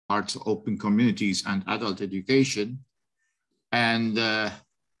Arts, Open Communities, and Adult Education, and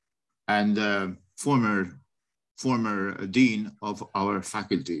former dean of our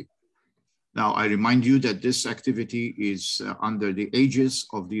faculty. Now, I remind you that this activity is under the aegis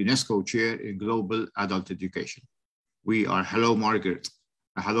of the UNESCO Chair in Global Adult Education. We are, hello Margaret,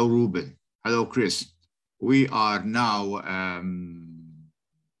 hello Ruben, hello Chris. We are now,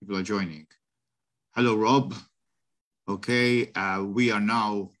 people are joining. Hello Rob, okay, we are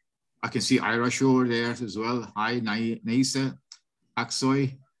now, I can see Ira Shore there as well. Hi, Naisa,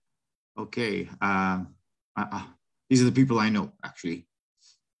 Aksoy, okay. These are the people I know, actually.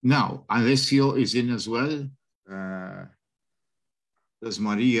 Now, Alessio is in as well. There's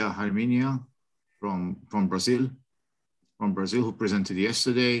Maria Herminia from Brazil, who presented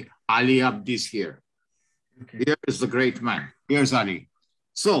yesterday. Ali Abdi is here. Okay. Here is the great man. Here's Ali.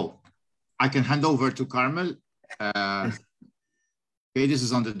 So, I can hand over to Carmel. Okay, this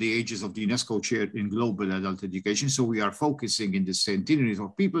is under the aegis of the UNESCO Chair in Global Adult Education. So we are focusing in the centenary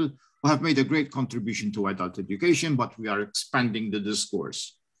of people who have made a great contribution to adult education, but we are expanding the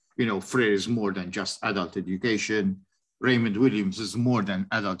discourse. You know, Freire is more than just adult education. Raymond Williams is more than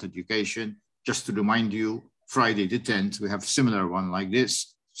adult education. Just to remind you, Friday the 10th, we have a similar one like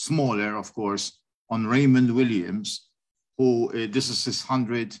this, smaller, of course, on Raymond Williams, who this is his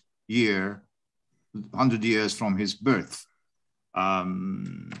 100 years from his birth.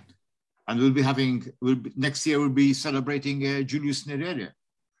 And next year we'll be celebrating Julius Nyerere,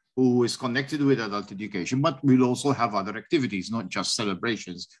 who is connected with adult education, but we'll also have other activities, not just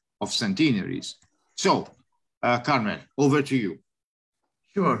celebrations of centenaries. So, Carmel, over to you.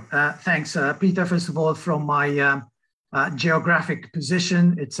 Sure, thanks, Peter. First of all, from my geographic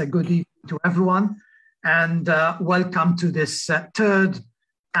position, it's a good evening to everyone, and welcome to this third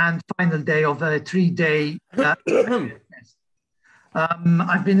and final day of a 3-day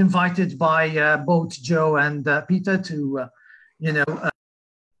I've been invited by both Joe and Peter to,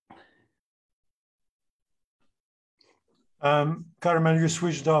 Carmel, you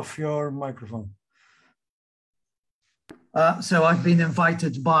switched off your microphone. So I've been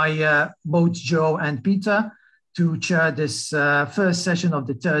invited by both Joe and Peter to chair this first session of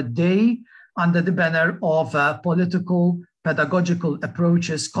the third day under the banner of political, pedagogical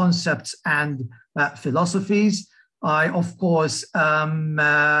approaches, concepts, and philosophies. I, of course,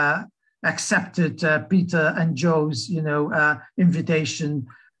 accepted Peter and Joe's, invitation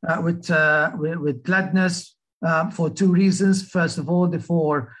with gladness for two reasons. First of all, the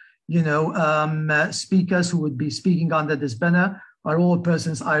four, speakers who would be speaking under this banner are all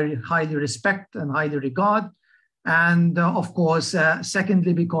persons I highly respect and highly regard. And of course,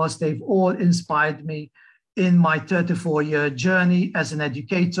 secondly, because they've all inspired me in my 34-year journey as an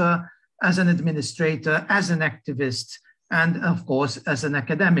educator, as an administrator, as an activist, and of course, as an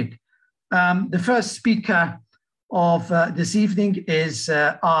academic. The first speaker of this evening is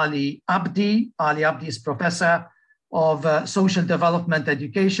Ali Abdi. Ali Abdi is Professor of Social Development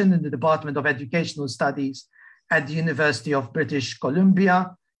Education in the Department of Educational Studies at the University of British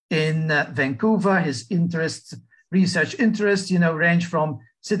Columbia in Vancouver. His research interests, range from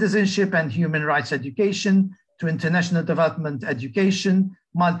citizenship and human rights education to international development education,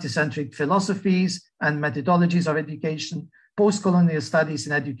 multicentric philosophies and methodologies of education, post-colonial studies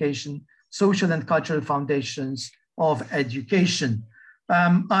in education, social and cultural foundations of education.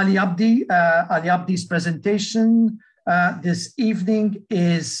 Ali Abdi's presentation this evening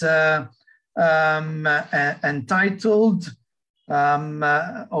is entitled,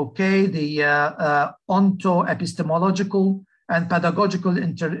 the onto-epistemological and pedagogical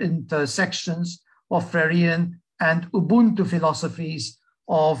intersections of Freirean and Ubuntu philosophies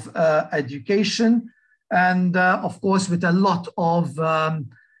of education. And of course, with a lot of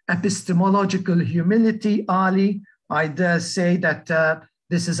epistemological humility, Ali, I dare say that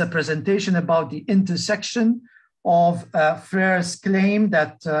this is a presentation about the intersection of Freire's claim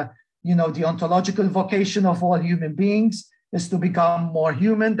that, the ontological vocation of all human beings is to become more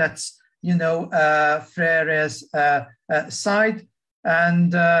human. That's, Freire's side.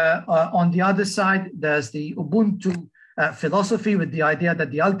 And on the other side, there's the Ubuntu philosophy with the idea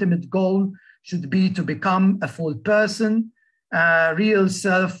that the ultimate goal should be to become a full person, a real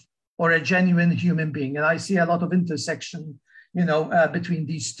self, or a genuine human being. And I see a lot of intersection, between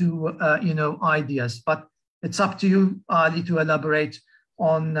these two, ideas. But it's up to you, Ali, to elaborate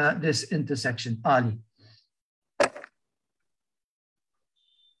on this intersection. Ali.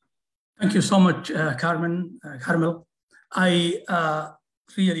 Thank you so much, Carmel. I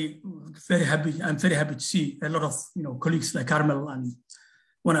really very happy. I'm very happy to see a lot of colleagues like Carmel, and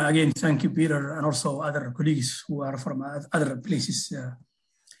want to again thank you, Peter, and also other colleagues who are from other places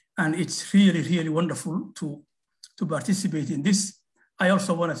And it's really, really wonderful to participate in this. I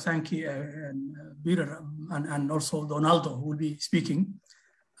also want to thank Peter and also Donaldo, who will be speaking,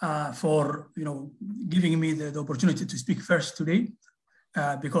 for giving me the opportunity to speak first today,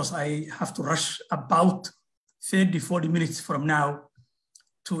 because I have to rush about 30-40 minutes from now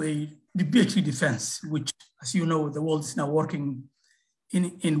to a PhD defense, which, as you know, the world is now working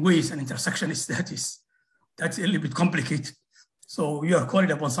in ways and intersections that's a little bit complicated. So you are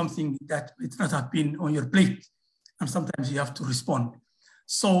called upon something that it not have been on your plate, and sometimes you have to respond.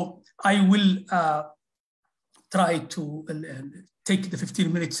 So I will try to take the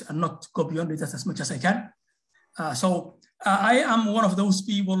 15 minutes and not go beyond it as much as I can. I am one of those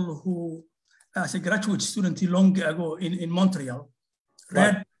people who, as a graduate student long ago in Montreal,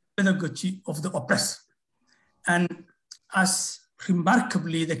 read Pedagogy of the Oppressed. And as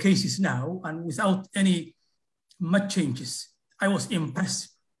remarkably the case is now, and without any much changes, I was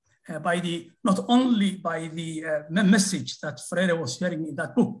impressed by not only by the message that Freire was sharing in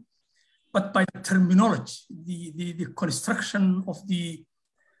that book, but by the terminology, the construction of the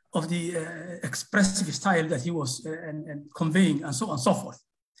expressive style that he was conveying, and so on and so forth.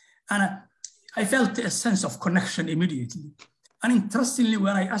 And I felt a sense of connection immediately. And interestingly,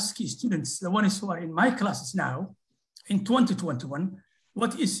 when I ask students, the ones who are in my classes now, in 2021,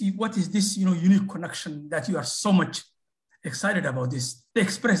 what is this unique connection that you are so much excited about this? They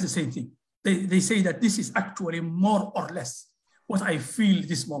express the same thing. They say that this is actually more or less what I feel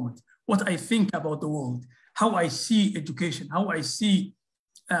this moment, what I think about the world, how I see education, how I see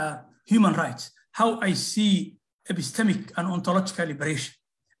human rights, how I see epistemic and ontological liberation,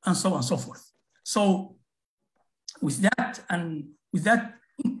 and so on and so forth. So with that, and with that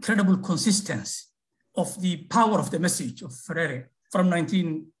incredible consistency of the power of the message of Freire from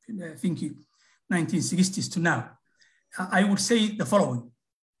 1960s to now, I would say the following.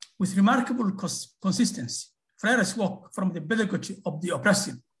 With remarkable consistency, Freire's work from the pedagogy of the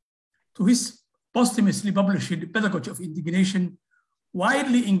oppressed to his posthumously published Pedagogy of Indignation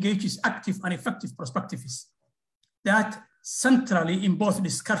widely engages active and effective perspectivists that centrally in both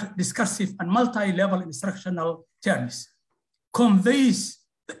discursive and multi-level instructional terms conveys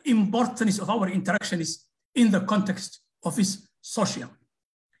the importance of our interactions in the context of his social,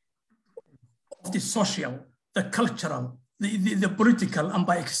 the cultural, the political, and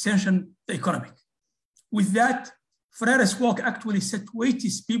by extension, the economic. With that, Freire's work actually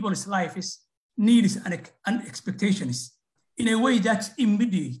situates people's lives, needs, and expectations in a way that's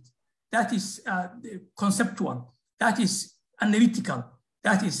immediate, that is conceptual, that is analytical,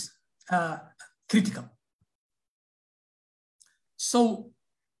 that is critical. So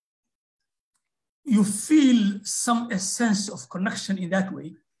you feel a sense of connection in that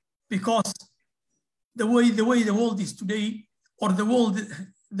way, because the way the world is today, or the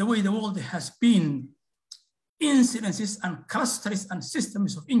way the world has been, incidences and clusters and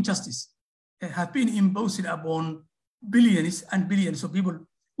systems of injustice have been imposed upon billions and billions of people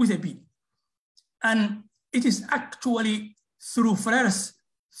with a B. And it is actually through Freire's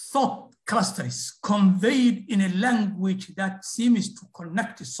thought clusters conveyed in a language that seems to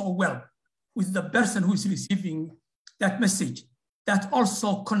connect so well with the person who is receiving that message, that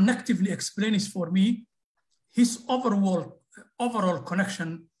also connectively explains for me his overall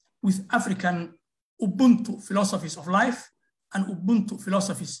connection with African Ubuntu philosophies of life and Ubuntu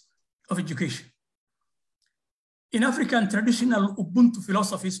philosophies of education. In African traditional Ubuntu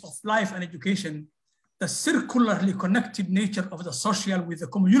philosophies of life and education, the circularly connected nature of the social with the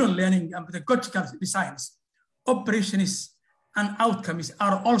communal learning and pedagogical designs, operations, and outcomes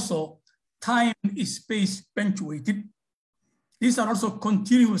are also time-space punctuated. These are also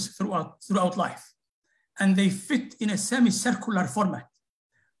continuous throughout life, and they fit in a semicircular format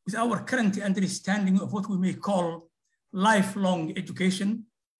with our current understanding of what we may call lifelong education,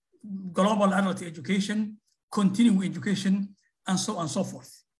 global adult education, continuing education, and so on and so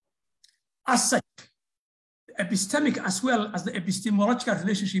forth. As such, the epistemic as well as the epistemological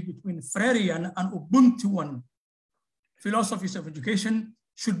relationship between Freirean and Ubuntuan philosophies of education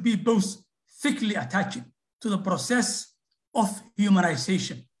should be both thickly attached to the process of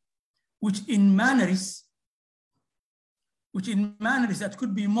humanization, which in manners that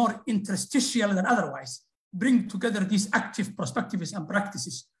could be more interstitial than otherwise, bring together these active perspectives and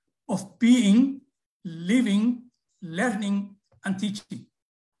practices of being, living, learning, and teaching.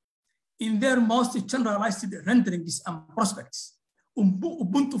 In their most generalized renderings and prospects,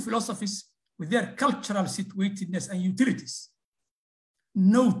 Ubuntu philosophies, with their cultural situatedness and utilities,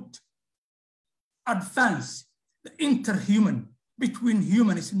 note, advance the interhuman between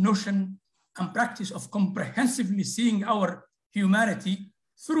humanist notion and practice of comprehensively seeing our humanity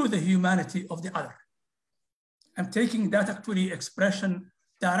through the humanity of the other. I'm taking that actually expression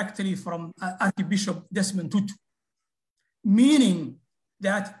directly from Archbishop Desmond Tutu, meaning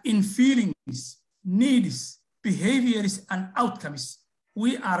that in feelings, needs, behaviors, and outcomes,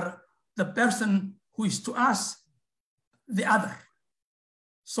 we are the person who is to us the other.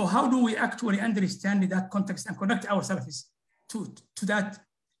 So how do we actually understand that context and connect ourselves to that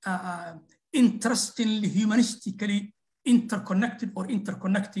interestingly, humanistically interconnected or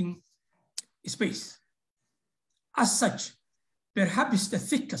interconnecting space? As such, perhaps the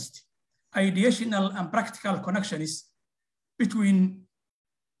thickest ideational and practical connection is between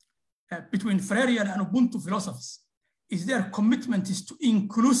Freirean and Ubuntu philosophies is their commitment is to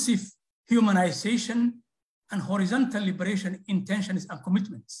inclusive humanization and horizontal liberation intentions and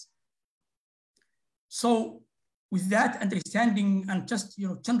commitments. So with that understanding and just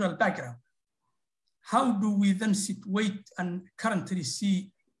general background, how do we then situate and currently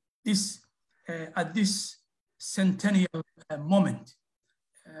see this at this centennial moment?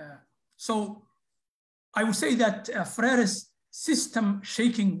 So I would say that Freire's system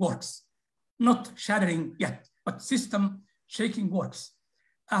shaking works, not shattering yet, but system shaking works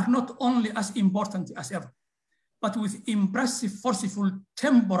are not only as important as ever, but with impressive, forceful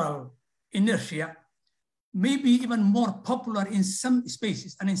temporal inertia, maybe even more popular in some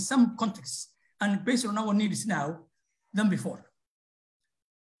spaces and in some contexts, and based on our needs now than before.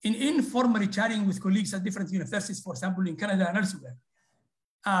 In informally chatting with colleagues at different universities, for example, in Canada and elsewhere,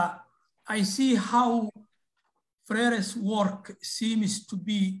 I see how Freire's work seems to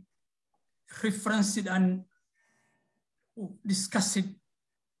be referenced and discussed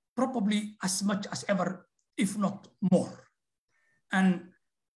probably as much as ever, if not more. And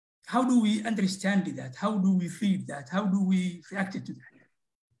how do we understand that? How do we read that? How do we react to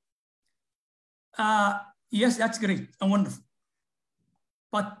that? Yes, that's great and wonderful.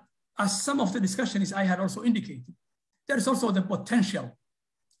 But as some of the discussions I had also indicated, there is also the potential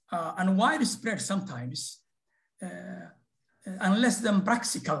and widespread sometimes, and less than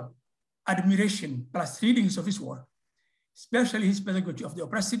practical admiration plus readings of his work, especially his pedagogy of the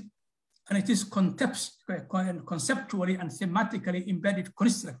oppressed, and it is conceptually and thematically embedded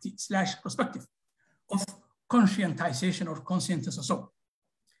constructive / perspective of conscientization or conscientious assault.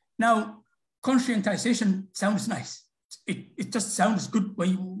 Now, conscientization sounds nice. It just sounds good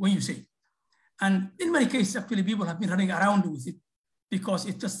when you say it. And in many cases, actually, people have been running around with it because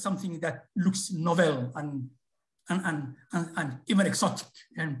it's just something that looks novel and even exotic,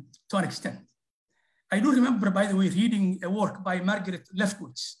 and to an extent. I do remember, by the way, reading a work by Margaret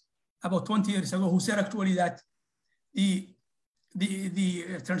Lefkowitz about 20 years ago, who said actually that the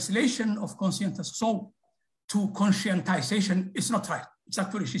translation of conscientious assault to conscientization is not right. It's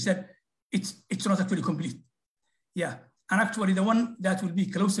actually, she said, it's not actually complete. Yeah, and actually the one that will be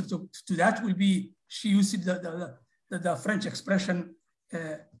closer to that will be, she used the French expression,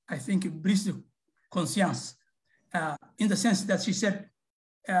 I think, brise de conscience, in the sense that she said,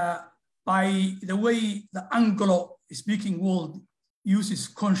 by the way the Anglo-speaking world uses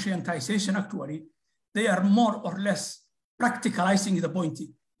conscientization, actually, they are more or less practicalizing the point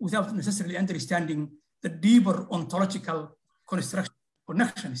without necessarily understanding the deeper ontological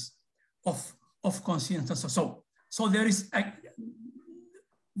connections of conscientious assault. So there is,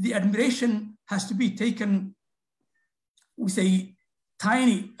 the admiration has to be taken with a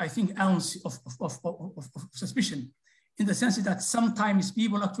tiny, I think, ounce of suspicion, in the sense that sometimes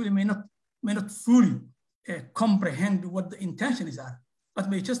people actually may not fully comprehend what the intentions are, but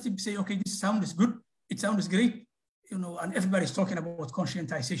may just say, okay, this sounds good, it sounds great, and everybody's talking about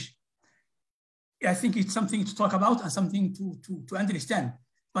conscientization. I think it's something to talk about and something to understand.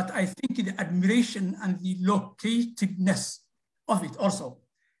 But I think the admiration and the locatedness of it also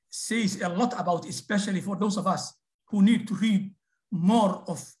says a lot about, especially for those of us who need to read more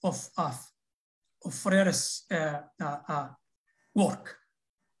of Freire's work.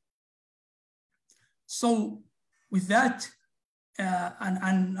 So with that,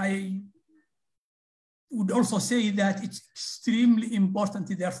 and I would also say that it's extremely important,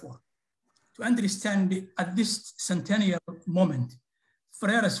 therefore, to understand at this centennial moment,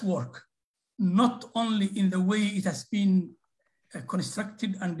 Freire's work, not only in the way it has been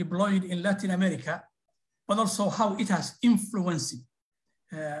constructed and deployed in Latin America, but also how it has influenced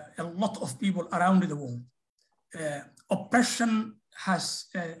a lot of people around the world. Oppression has,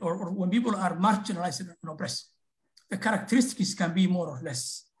 or when people are marginalized and oppressed, the characteristics can be more or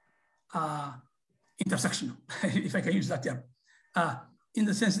less intersectional, if I can use that term, in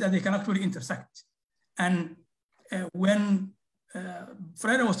the sense that they can actually intersect. And when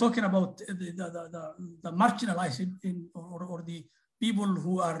Freire was talking about the marginalized or people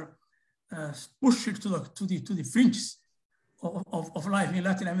who are pushed to the fringes of life in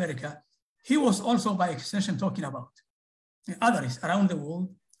Latin America, he was also by extension talking about others around the world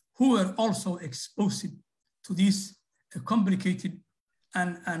who were also exposed to these complicated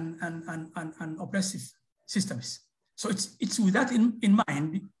and oppressive systems. So it's with that in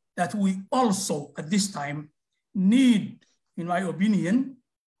mind that we also at this time need, in my opinion,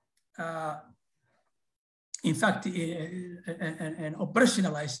 in fact, and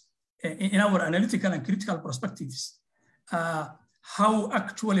operationalize in our analytical and critical perspectives how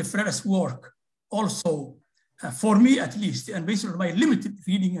actually Freire's work also, for me at least, and based on my limited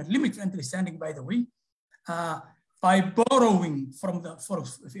reading and limited understanding, by the way, by borrowing from a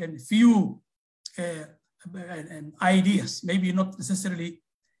few ideas, maybe not necessarily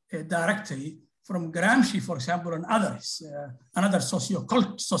directly, from Gramsci, for example, and others, another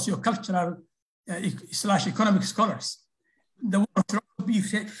sociocultural / economic scholars. The work should be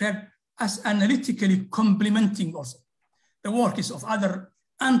read as analytically complementing also the works of other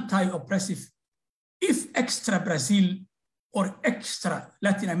anti-oppressive, if extra Brazil or extra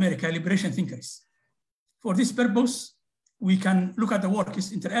Latin America liberation thinkers. For this purpose, we can look at the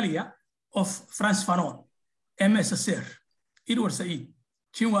works inter alia of Frantz Fanon, M.S. Asser, Edward Said,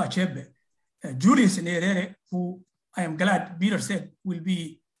 Chinua Achebe, Julius Nyerere, who I am glad Peter said will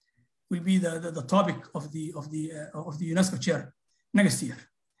be the topic of the UNESCO Chair next year,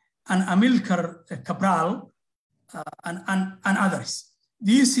 and Amilcar Cabral and others.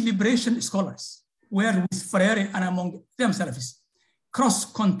 These liberation scholars were with Freire and among themselves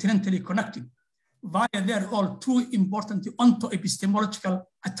cross-continentally connected via their all too important onto-epistemological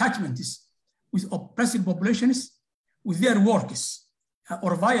attachments with oppressive populations, with their works,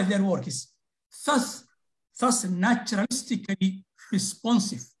 or via their works, thus naturalistically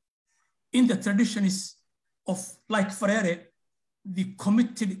responsive in the traditions of, like Freire, the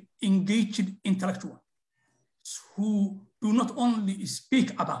committed, engaged intellectual who do not only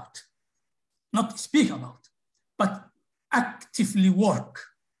speak about, but actively work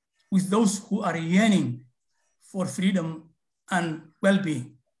with those who are yearning for freedom and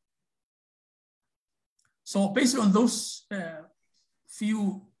well-being. So based on those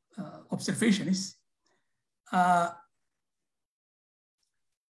few observations,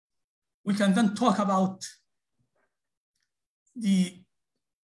 we can then talk about the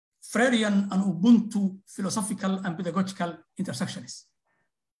Freirean and Ubuntu philosophical and pedagogical intersections.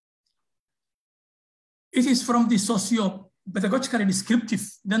 It is from the socio-pedagogically descriptive,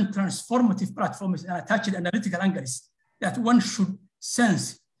 then transformative platforms and attached analytical angles that one should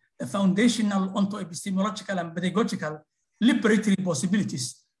sense the foundational onto-epistemological and pedagogical liberatory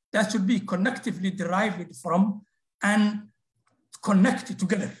possibilities that should be connectively derived from and connected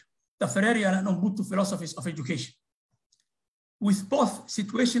together the Freirean and Ubuntu philosophies of education, with both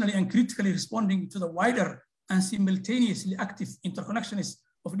situationally and critically responding to the wider and simultaneously active interconnections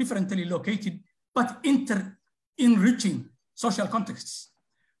of differently located but enriching social contexts.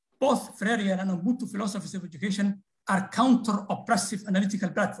 Both Freirean and Ubuntu philosophies of education are counter-oppressive analytical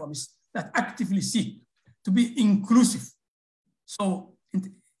platforms that actively seek to be inclusive. So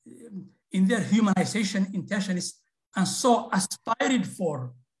in their humanization intentions, and so aspired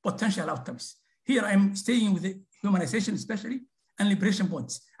for potential outcomes. Here I'm staying with the humanization especially and liberation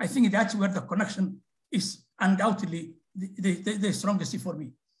points. I think that's where the connection is undoubtedly the strongest for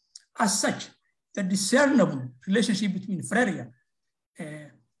me. As such, the discernible relationship between Freirean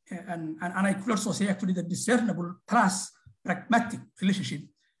and I could also say actually the discernible plus pragmatic relationship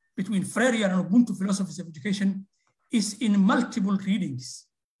between Freirean and Ubuntu philosophies of education is in multiple readings,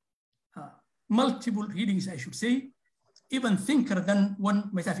 I should say, even thinker than one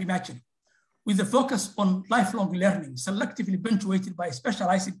might have imagined, with the focus on lifelong learning, selectively punctuated by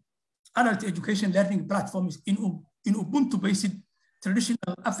specialized adult education learning platforms in Ubuntu-based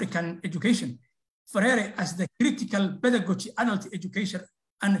traditional African education. Freire, as the critical pedagogy adult education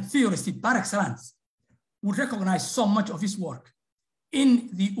and theorist par excellence, would recognize so much of his work in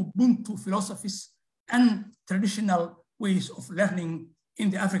the Ubuntu philosophies and traditional ways of learning in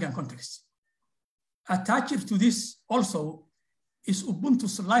the African context. Attached to this also is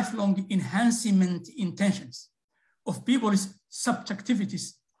Ubuntu's lifelong enhancement intentions of people's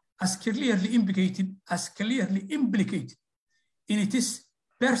subjectivities as clearly implicated in its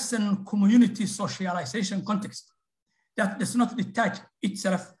person-community socialization context that does not detach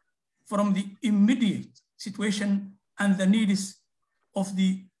itself from the immediate situation and the needs of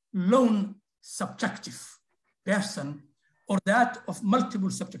the lone subjective person or that of multiple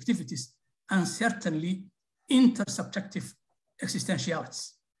subjectivities and certainly intersubjective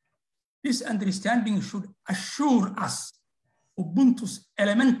existentialities. This understanding should assure us Ubuntu's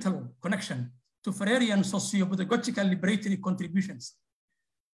elemental connection to Freirean socio-pedagogical liberatory contributions,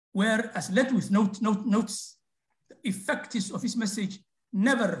 where, as led with notes, the effectiveness of his message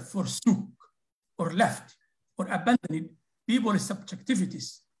never forsook or left or abandoned people's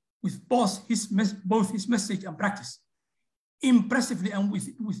subjectivities with both his message and practice, impressively and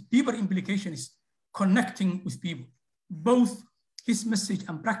with deeper implications connecting with people. Both his message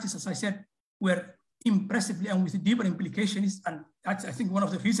and practice, as I said, were impressively and with deeper implications, and that's, I think, one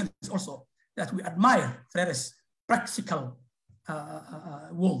of the reasons also that we admire Freire's practical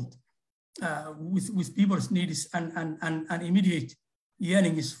world with people's needs and immediate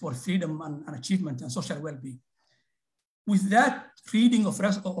yearnings for freedom and achievement and social well-being. With that reading of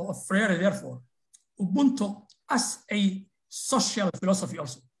Freire, therefore, Ubuntu as a social philosophy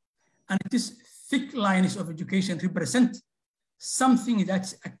also, and this thick lines of education represent something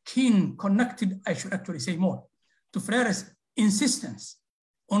that's akin, connected, I should actually say more, to Freire's insistence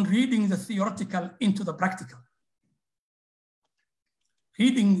on reading the theoretical into the practical.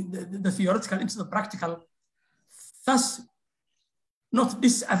 Reading the theoretical into the practical, thus not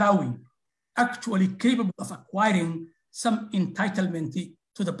disavowing, actually capable of acquiring some entitlement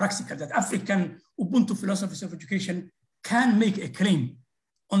to the practical, that African Ubuntu philosophies of education can make a claim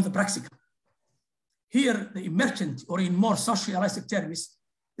on the practical. Here, the emergent, or in more socialized terms,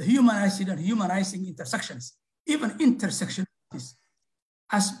 the humanizing and humanizing intersections, even intersectionalities,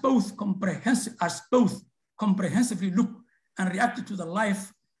 as both comprehensively look and react to the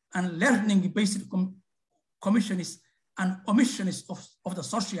life and learning-based commissions and omissions of the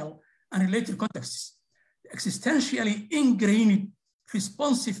social and related contexts. The existentially ingrained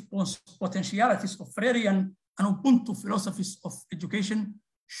responsive potentialities of Freirean and Ubuntu philosophies of education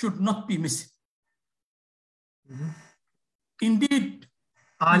should not be missing. Mm-hmm. Indeed,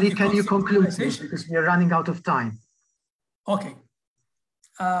 Ali, can you conclude, please, because we are running out of time? Okay.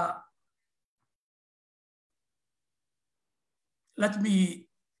 Let me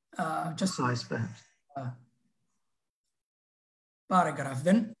just paragraph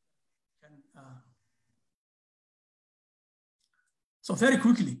then. So very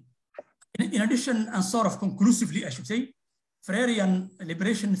quickly, in addition and sort of conclusively, I should say, Freirean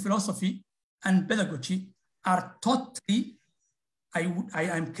liberation philosophy and pedagogy are totally, I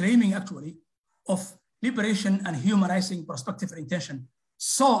am claiming actually, of liberation and humanizing perspective and intention.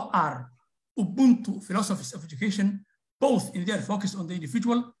 So are Ubuntu philosophies of education, both in their focus on the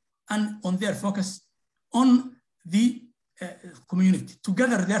individual and on their focus on the community.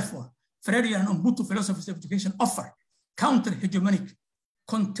 Together, therefore, Freirean and Ubuntu philosophies of education offer counter-hegemonic,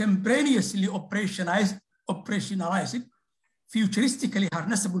 contemporaneously operationalized, futuristically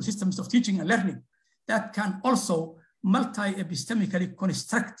harnessable systems of teaching and learning that can also multi-epistemically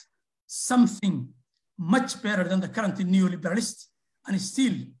construct something much better than the current neoliberalist and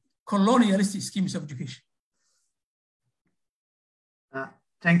still colonialistic schemes of education.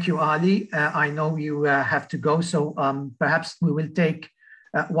 Thank you, Ali. I know you have to go, so perhaps we will take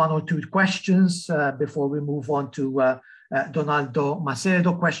one or two questions before we move on to Donaldo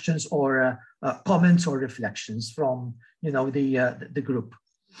Macedo questions or comments or reflections from the group.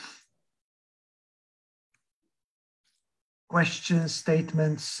 Questions,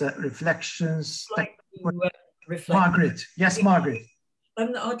 statements, reflections. Margaret, yes, Margaret.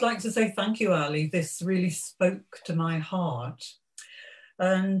 I'd like to say thank you, Ali. This really spoke to my heart.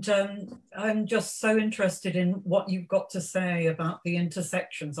 And I'm just so interested in what you've got to say about the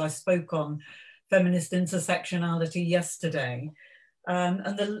intersections. I spoke on feminist intersectionality yesterday, and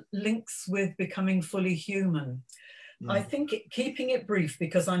the links with becoming fully human. Yeah. I think keeping it brief,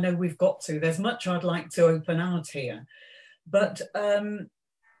 because I know we've got to, there's much I'd like to open out here. But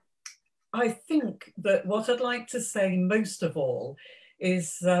I think that what I'd like to say most of all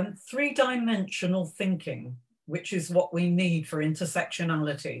is three-dimensional thinking, which is what we need for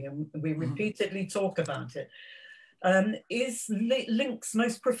intersectionality, and we repeatedly talk about it, links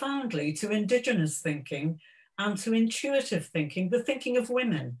most profoundly to indigenous thinking and to intuitive thinking, the thinking of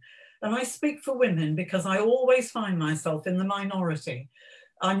women. And I speak for women because I always find myself in the minority.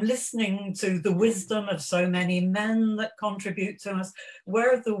 I'm listening to the wisdom of so many men that contribute to us.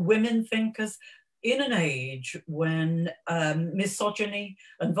 Where are the women thinkers? In an age when misogyny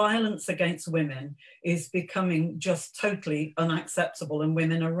and violence against women is becoming just totally unacceptable and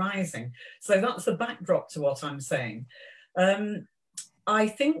women are rising. So that's the backdrop to what I'm saying. I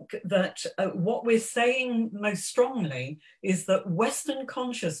think that what we're saying most strongly is that Western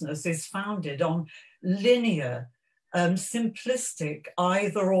consciousness is founded on linear, simplistic,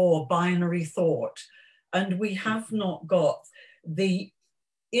 either or binary thought. And we have not got the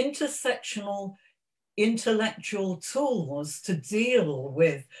intersectional intellectual tools to deal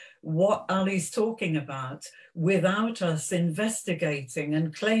with what Ali's talking about without us investigating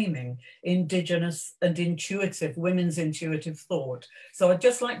and claiming indigenous and intuitive, women's intuitive thought. So I'd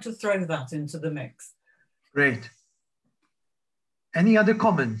just like to throw that into the mix. Great. Any other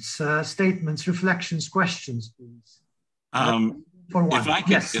comments, statements, reflections, questions, please? For one.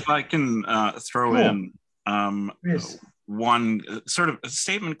 If I can throw in yes. one sort of a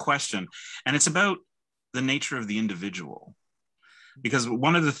statement question, and it's about the nature of the individual. Because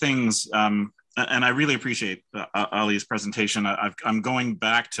one of the things, and I really appreciate Ali's presentation, I'm going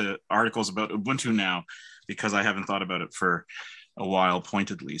back to articles about Ubuntu now because I haven't thought about it for a while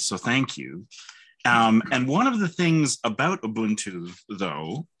pointedly, so thank you. And one of the things about Ubuntu,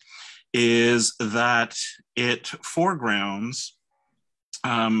 though, is that it foregrounds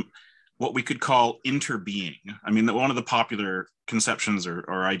what we could call interbeing. I mean, one of the popular conceptions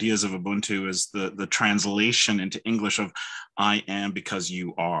or ideas of Ubuntu is the translation into English of "I am because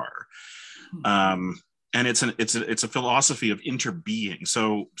you are," and it's a philosophy of interbeing.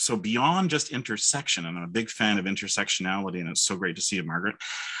 So beyond just intersection, and I'm a big fan of intersectionality, and it's so great to see you, Margaret.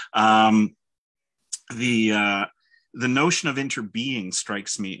 The notion of interbeing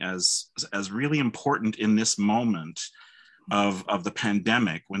strikes me as really important in this moment of the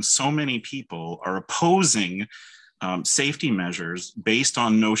pandemic, when so many people are opposing safety measures based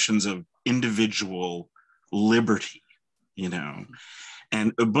on notions of individual liberty, you know.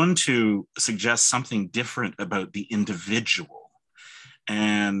 And Ubuntu suggests something different about the individual.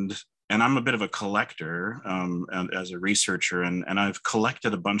 And I'm a bit of a collector as a researcher, and I've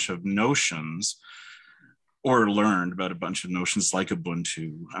collected a bunch of notions or learned about a bunch of notions like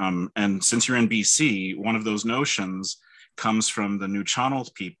Ubuntu. And since you're in BC, one of those notions comes from the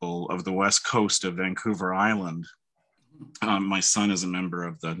Nuu-chah-nulth people of the west coast of Vancouver Island. My son is a member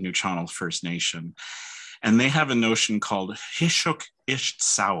of the Nuu-chah-nulth First Nation, and they have a notion called Hishuk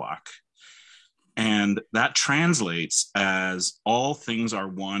Isht-sawak, and that translates as all things are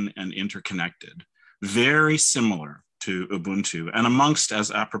one and interconnected, very similar to Ubuntu. And amongst,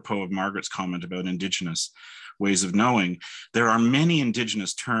 as apropos of Margaret's comment about Indigenous ways of knowing, there are many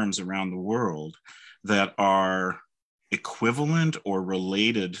Indigenous terms around the world that are equivalent or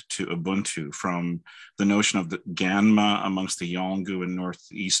related to Ubuntu, from the notion of the Ganma amongst the Yolngu in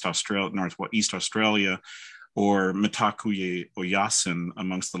northeast Australia, or Mitakuye Oyasin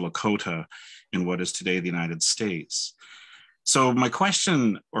amongst the Lakota in what is today the United States. So my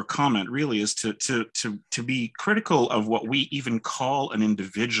question or comment really is to be critical of what we even call an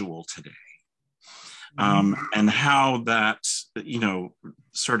individual today, and how that, you know,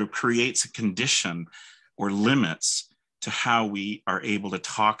 sort of creates a condition or limits to how we are able to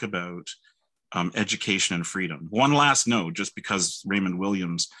talk about education and freedom. One last note, just because Raymond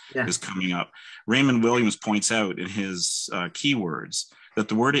Williams is coming up. Raymond Williams points out in his keywords that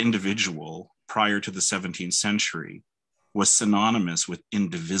the word individual prior to the 17th century was synonymous with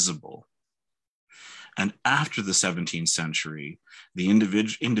indivisible. And after the 17th century, the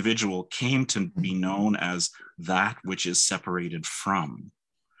individual came to be known as that which is separated from.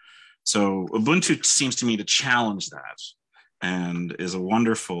 So Ubuntu seems to me to challenge that, and is a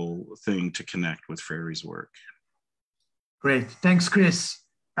wonderful thing to connect with Freire's work. Great, thanks, Chris.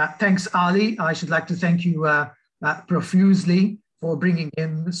 Thanks, Ali. I should like to thank you profusely for bringing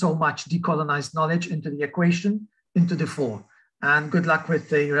in so much decolonized knowledge into the equation, into the fore. And good luck with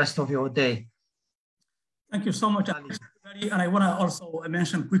the rest of your day. Thank you so much, Ali. And I want to also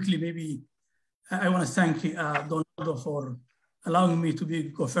mention quickly, maybe I want to thank Don Lorenzo for allowing me to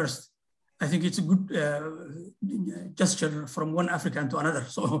go first. I think it's a good gesture from one African to another.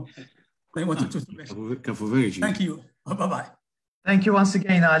 So I wanted to mention. Thank you. Bye-bye. Thank you once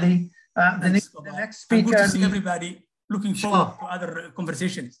again, Ali. The next speaker. Good to see everybody. Looking forward to other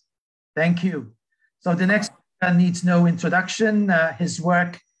conversations. Thank you. So the next speaker needs no introduction. His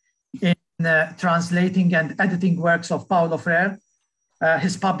work in translating and editing works of Paulo Freire,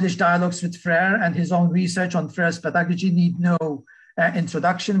 his published dialogues with Freire, and his own research on Freire's pedagogy need no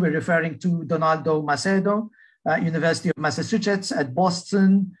introduction. We're referring to Donaldo Macedo, University of Massachusetts at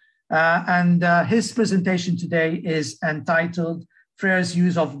Boston. And his presentation today is entitled Freire's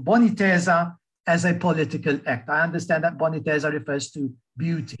Use of Boniteza as a Political Act. I understand that Boniteza refers to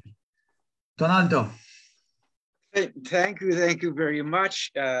beauty. Donaldo. Thank you very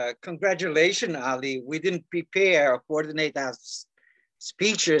much. Congratulations, Ali. We didn't prepare or coordinate our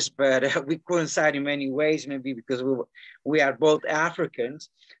speeches, but we coincide in many ways, maybe because we are both Africans.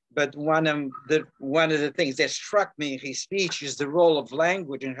 But one of the things that struck me in his speech is the role of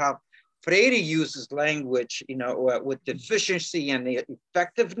language and how Freire uses language, you know, with efficiency and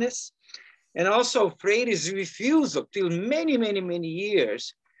effectiveness. And also Freire's refusal till many, many, many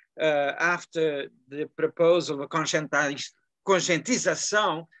years after the proposal of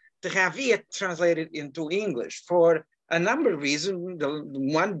conscientization to have it translated into English for a number of reasons. The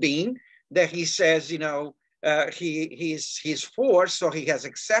one being that he says, you know, he's forced, so he has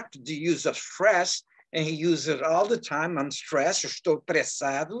accepted the use of stress, and he uses it all the time. I'm stressed, estou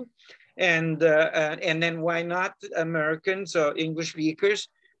pressado. And then why not Americans or English speakers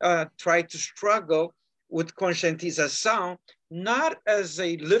try to struggle with conscientization, not as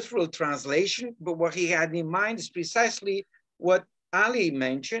a literal translation, but what he had in mind is precisely what Ali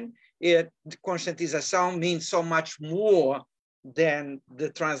mentioned. Conscientization means so much more than the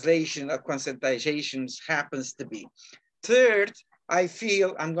translation of conscientizations happens to be. Third, I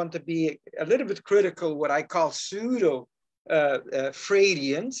feel I'm going to be a little bit critical, what I call pseudo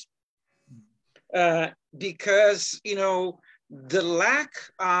Freudians, because, you know, the lack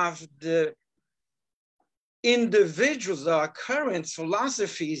of the individuals or current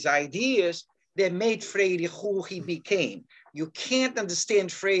philosophies, ideas that made Freire who he became. You can't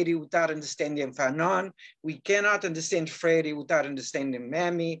understand Freire without understanding Fanon. We cannot understand Freire without understanding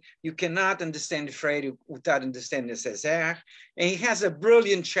Memmi. You cannot understand Freire without understanding Césaire. And he has a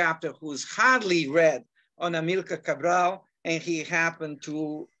brilliant chapter who's hardly read on Amilcar Cabral, and he happened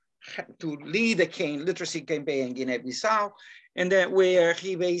to lead a literacy campaign in Guinea-Bissau, and that where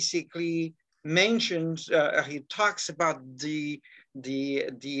he basically mentions, he talks about the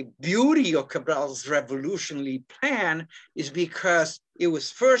beauty of Cabral's revolutionary plan is because it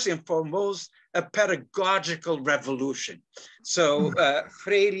was first and foremost a pedagogical revolution. So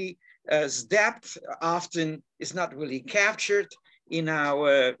Freire's depth often is not really captured in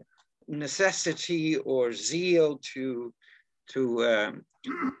our necessity or zeal to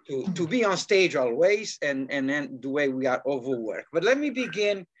be on stage always, and then the way we are overworked. But let me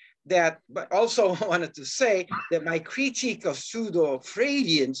begin that, but also wanted to say that my critique of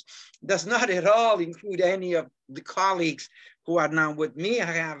pseudo-Freudians does not at all include any of the colleagues who are now with me. I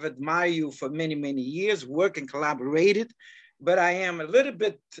have admired you for many, many years, worked and collaborated, but I am a little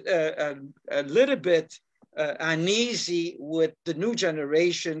bit uneasy with the new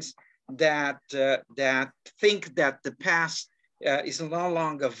generations that think that the past is no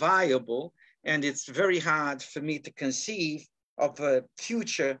longer viable, and it's very hard for me to conceive of a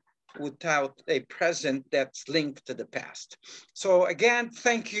future without a present that's linked to the past. So again,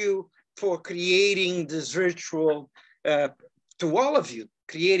 thank you for creating this virtual, to all of you,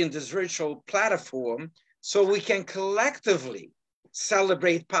 creating this virtual platform so we can collectively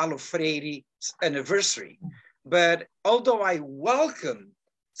celebrate Paulo Freire's anniversary. But although I welcome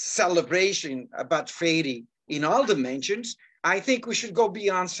celebration about Freire in all dimensions, I think we should go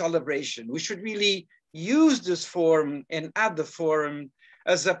beyond celebration. We should really use this forum and other forum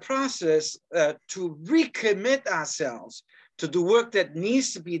as a process to recommit ourselves to the work that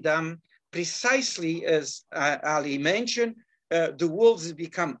needs to be done, precisely as Ali mentioned. The world has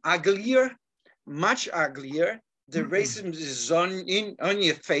become uglier, much uglier. The racism is on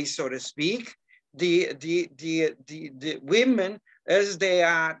your face, so to speak. The women, as they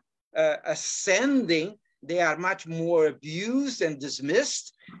are ascending, they are much more abused and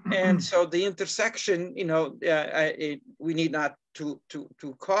dismissed. And so the intersection, you know, we need not to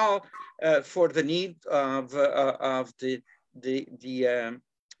call for the need of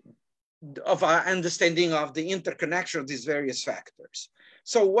our understanding of the interconnection of these various factors.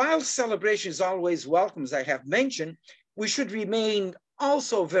 So while celebration is always welcome, as I have mentioned, we should remain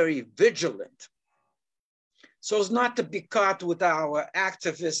also very vigilant so as not to be caught with our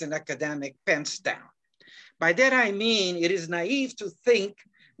activist and academic pants down. By that I mean, it is naive to think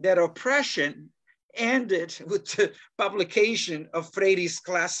that oppression ended with the publication of Freire's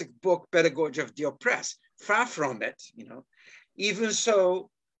classic book, Pedagogy of the Oppressed. Far from it, you know. Even so,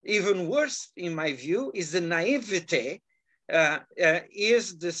 even worse, in my view, is the naivete,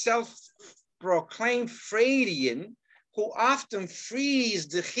 is the self-proclaimed Freirean who often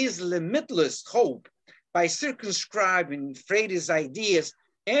frees his limitless hope by circumscribing Freire's ideas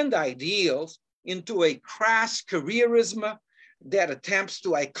and ideals into a crass careerism that attempts to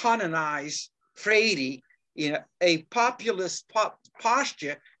icononize Freire in a populist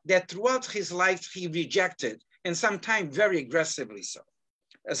posture that throughout his life he rejected, and sometimes very aggressively so.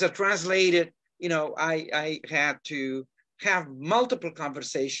 As a translator, you know, I had to have multiple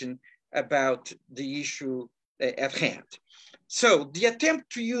conversations about the issue at hand. So the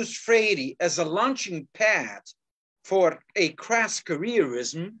attempt to use Freire as a launching pad for a crass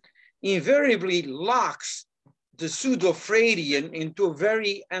careerism invariably locks the pseudo-Freirean into a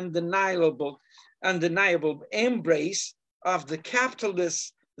very undeniable embrace of the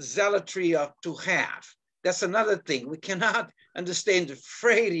capitalist zealotry of to have. That's another thing. We cannot understand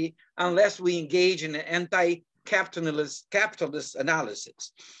Freire unless we engage in an anti-capitalist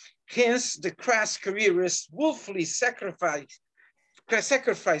analysis. Hence, the crass careerists willfully sacrifice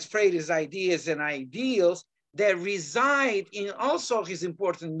Freire's ideas and ideals that reside in also his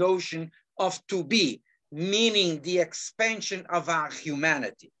important notion of to be, meaning the expansion of our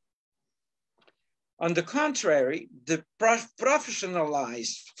humanity. On the contrary, the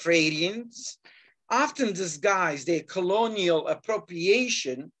professionalized Freireans often disguise their colonial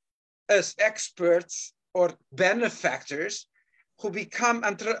appropriation as experts or benefactors who become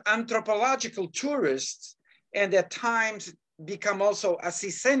anthropological tourists and at times become also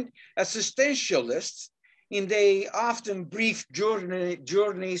assistentialists in they often brief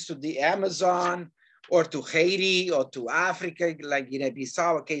journeys to the Amazon or to Haiti or to Africa, like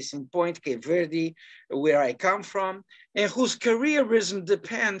Guinea-Bissau, a case in point, Cape Verde, where I come from, and whose careerism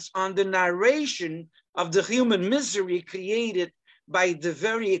depends on the narration of the human misery created by the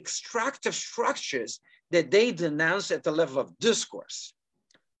very extractive structures that they denounce at the level of discourse.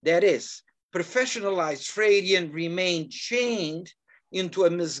 That is, professionalized Freirean remain chained into a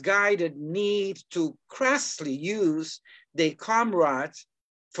misguided need to crassly use their comrades,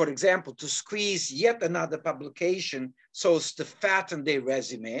 for example, to squeeze yet another publication so as to fatten their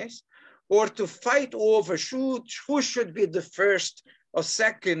resumes, or to fight over who should be the first or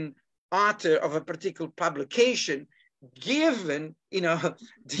second author of a particular publication, given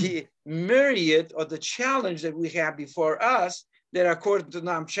the myriad or the challenge that we have before us, that according to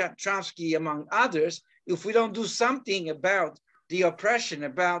Noam Chomsky, among others, if we don't do something about the oppression,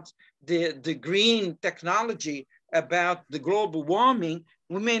 about the green technology, about the global warming,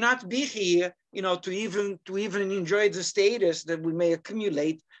 we may not be here, to even enjoy the status that we may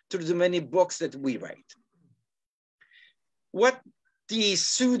accumulate through the many books that we write. What the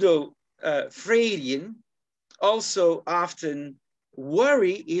pseudo-Freirean also often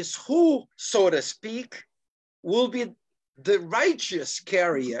worry is who, so to speak, will be the righteous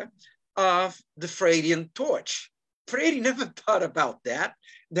carrier of the Freirean torch. Freire never thought about that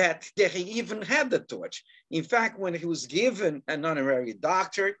he even had the torch. In fact, when he was given an honorary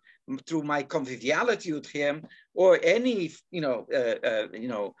doctorate through my conviviality with him, or any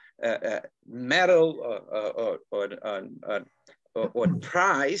medal or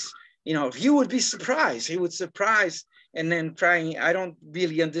prize, he would be surprised. He would surprise and then trying, I don't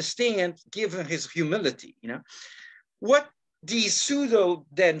really understand, given his humility. What the pseudo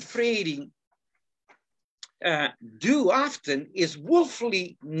then Freire do often is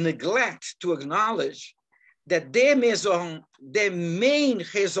willfully neglect to acknowledge that their main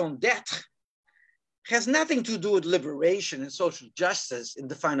raison d'etre has nothing to do with liberation and social justice in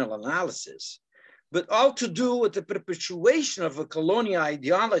the final analysis, but all to do with the perpetuation of a colonial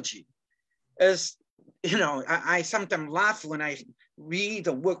ideology. As I sometimes laugh when I read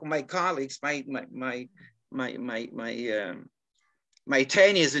and work with my colleagues, my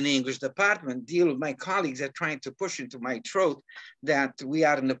trainees in the English department deal with my colleagues that are trying to push into my throat that we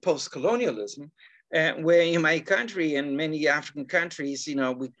are in the post-colonialism, where in my country and many African countries,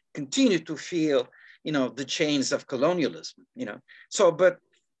 we continue to feel, the chains of colonialism, So, but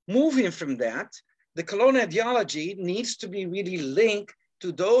moving from that, the colonial ideology needs to be really linked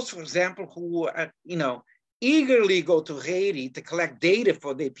to those, for example, who are, eagerly go to Haiti to collect data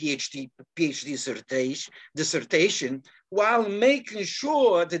for their PhD dissertation, while making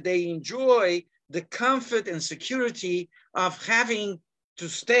sure that they enjoy the comfort and security of having to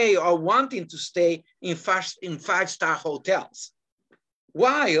stay or wanting to stay in five-star hotels.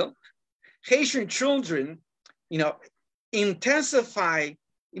 While Haitian children, intensify,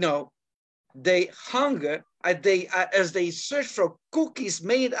 their hunger as they search for cookies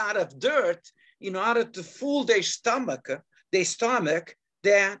made out of dirt in order to fool their stomach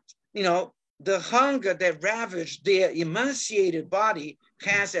that, the hunger that ravaged their emaciated body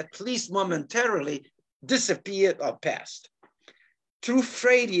has at least momentarily disappeared or passed. True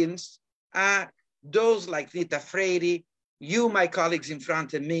Freireans are those like Nita Freire, you, my colleagues in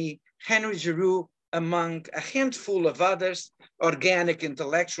front of me, Henry Giroux, among a handful of others, organic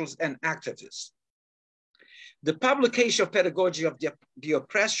intellectuals and activists. The publication of pedagogy of the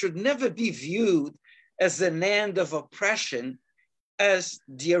oppressed should never be viewed as an end of oppression, as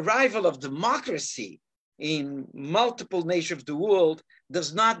the arrival of democracy in multiple nations of the world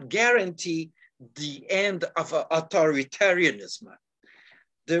does not guarantee the end of authoritarianism.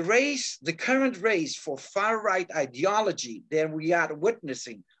 The current race for far-right ideology that we are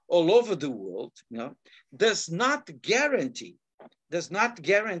witnessing all over the world, does not guarantee, that,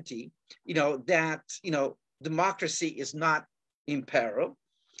 democracy is not in peril,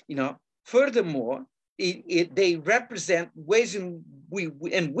 Furthermore, they represent ways in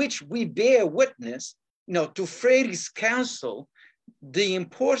which we bear witness, to Freire's counsel, the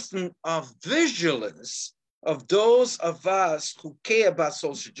importance of vigilance of those of us who care about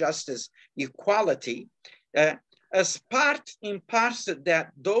social justice, equality, as part and parcel,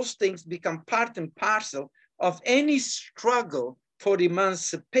 that those things become part and parcel of any struggle for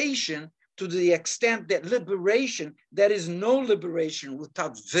emancipation, to the extent that there is no liberation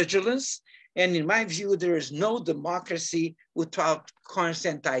without vigilance. And in my view, there is no democracy without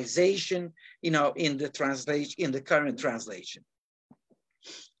conscientization, in the current translation.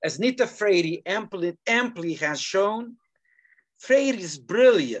 As Nita Freire amply has shown, Freire's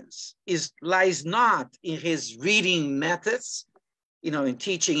brilliance lies not in his reading methods, in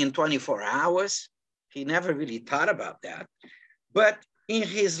teaching in 24 hours. He never really thought about that, but in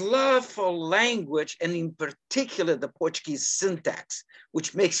his love for language, and in particular the Portuguese syntax,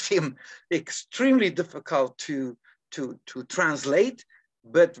 which makes him extremely difficult to translate,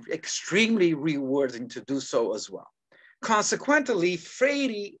 but extremely rewarding to do so as well. Consequently,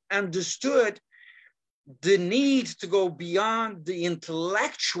 Freire understood the need to go beyond the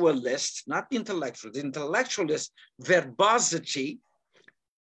intellectualist, not intellectual, the intellectualist verbosity,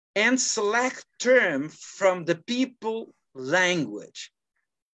 and select terms from the people language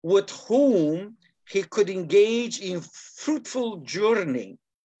with whom he could engage in fruitful journey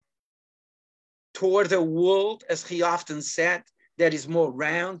toward a world, as he often said, that is more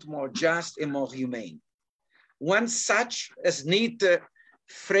round, more just, and more humane. One such as Nita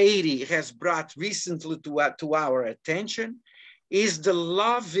Freire has brought recently to our attention is the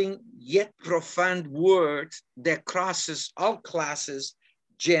loving yet profound word that crosses all classes,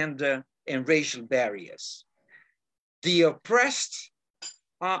 gender, and racial barriers. The oppressed,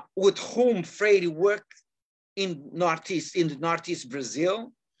 with whom Freire worked in the Northeast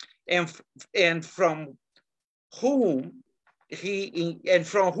Brazil, and from whom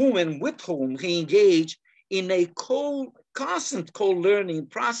and with whom he engaged in a constant co-learning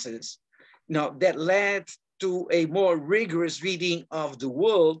process, that led to a more rigorous reading of the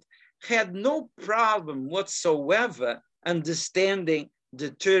world, had no problem whatsoever understanding the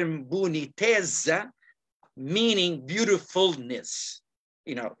term boniteza, meaning beautifulness,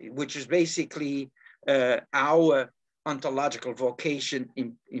 which is basically our ontological vocation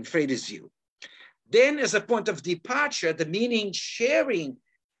in Freire's view. Then, as a point of departure, the meaning sharing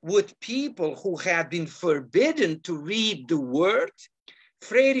with people who had been forbidden to read the word,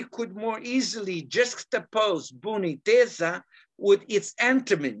 Freire could more easily juxtapose boniteza with its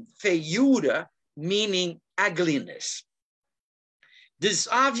antonym, feiura, meaning ugliness. This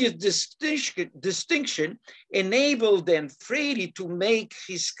obvious distinction enabled then Freire to make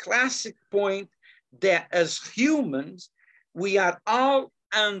his classic point that as humans, we are all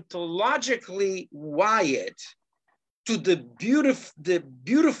ontologically wired to the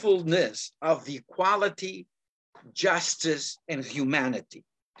beautifulness of equality, justice, and humanity.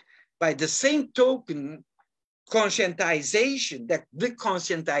 By the same token, the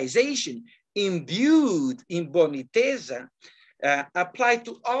conscientization imbued in boniteza applied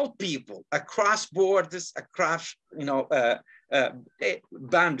to all people across borders, across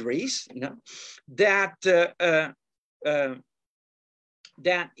boundaries, that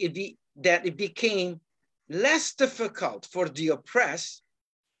it became less difficult for the oppressed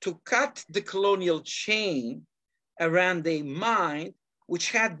to cut the colonial chain around a mind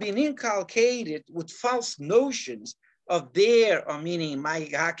which had been inculcated with false notions of their, or meaning in my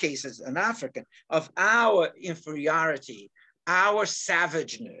case as an African, of our inferiority, our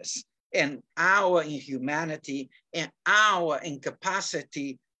savageness, and our inhumanity, and our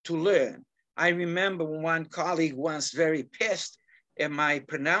incapacity to learn. I remember one colleague once very pissed at my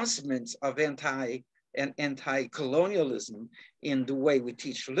pronouncements of anti-colonialism in the way we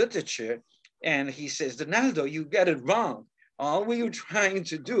teach literature. And he says, Donaldo, you get it wrong. All we were trying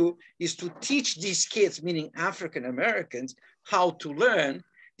to do is to teach these kids, meaning African Americans, how to learn.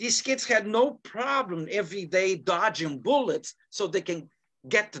 These kids had no problem every day dodging bullets so they can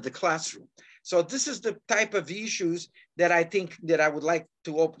get to the classroom. So this is the type of issues that I think that I would like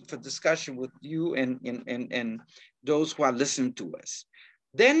to open for discussion with you and those who are listening to us.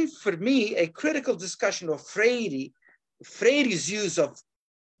 Then for me, a critical discussion of Freire's use of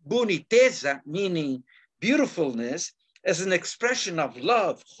boniteza, meaning beautifulness, as an expression of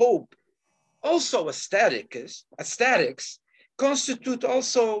love, hope, also aesthetics, constitute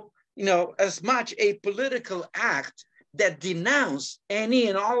also, as much a political act that denounce any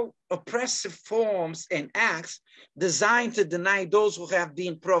and all oppressive forms and acts designed to deny those who have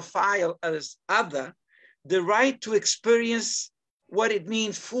been profiled as other the right to experience what it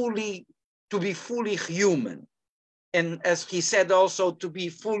means to be fully human. And as he said also, to be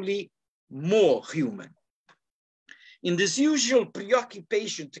fully more human. In this usual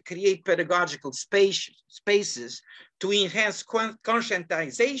preoccupation to create pedagogical spaces to enhance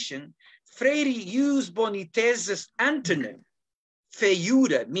conscientization, Freire used Boniteza's antonym,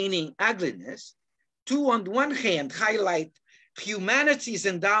 feiura, meaning ugliness, to, on one hand, highlight humanity's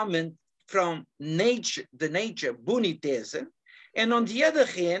endowment from nature, the nature, boniteza, and on the other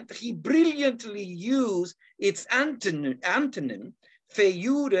hand, he brilliantly used its antonym,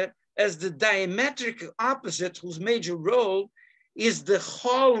 feiura, as the diametric opposite whose major role is the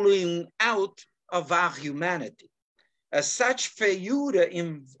hollowing out of our humanity. As such, feiura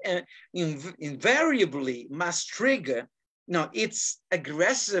invariably must trigger its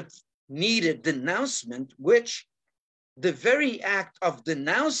aggressive needed denouncement, which the very act of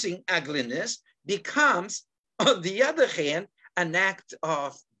denouncing ugliness becomes, on the other hand, an act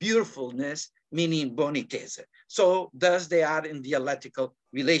of beautifulness, meaning boniteza. So thus they are in dialectical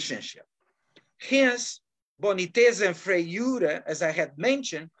relationship. Hence, boniteza and feiura, as I had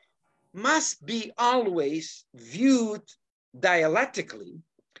mentioned, must be always viewed dialectically,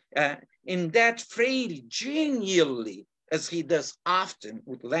 in that Freire genially, as he does often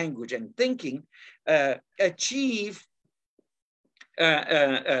with language and thinking,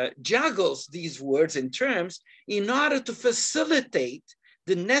 juggles these words and terms in order to facilitate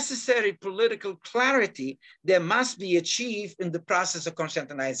the necessary political clarity that must be achieved in the process of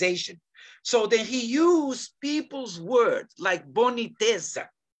conscientization. So then he used people's words like boniteza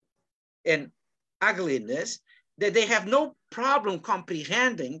and ugliness that they have no problem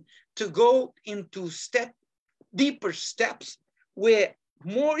comprehending, to go into deeper steps where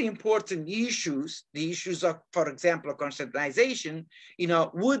more important issues, the issues of, for example, of conscientization,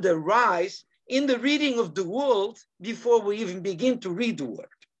 would arise in the reading of the world before we even begin to read the word.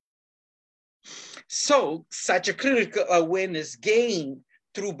 So such a critical awareness gained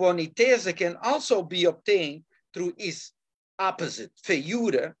through boniteza can also be obtained through its opposite,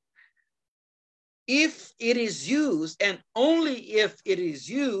 feiura, if it is used, and only if it is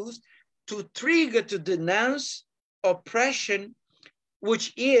used, to trigger, to denounce oppression,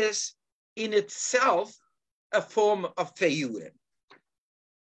 which is in itself a form of feiura.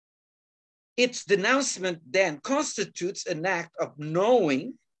 Its denouncement then constitutes an act of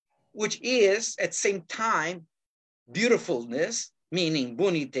knowing, which is at the same time beautifulness, meaning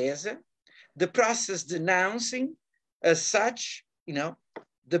boniteza. The process denouncing as such,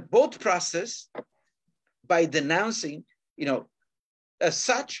 the both process by denouncing, as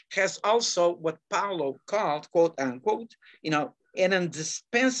such, has also what Paulo called, quote unquote, an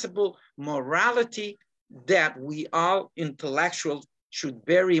indispensable morality that we all intellectuals should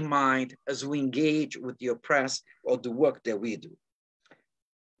bear in mind as we engage with the oppressed or the work that we do.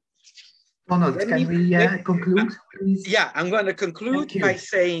 Donald, can we conclude, please? Yeah, I'm going to conclude by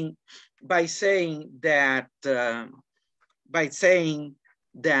saying that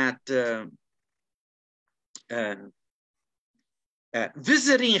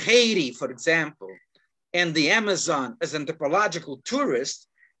visiting Haiti, for example, and the Amazon as anthropological tourist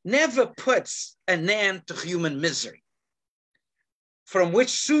never puts an end to human misery, from which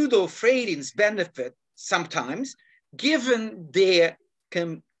pseudo-Freudians benefit sometimes, given their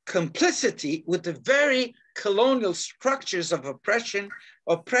complicity with the very colonial structures of oppression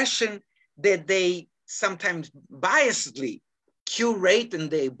that they sometimes biasedly curate in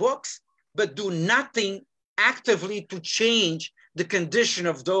their books, but do nothing actively to change the condition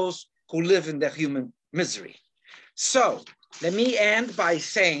of those who live in their human misery. So let me end by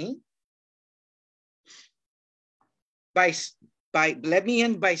saying,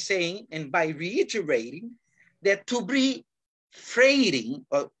 and by reiterating that to be Freudian,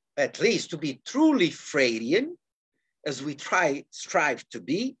 or at least to be truly Freudian, as we strive to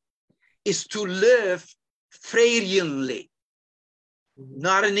be, is to live Freudianly.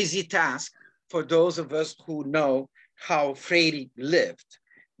 Not an easy task for those of us who know how Freire lived.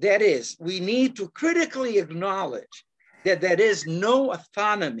 That is, we need to critically acknowledge that there is no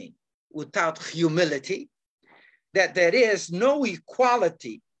autonomy without humility, that there is no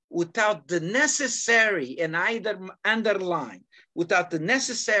equality without the necessary, and either underline, without the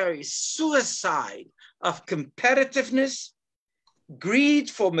necessary suicide of competitiveness, greed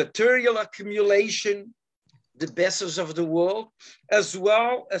for material accumulation, the best of the world, as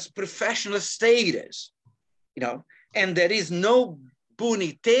well as professional status, and there is no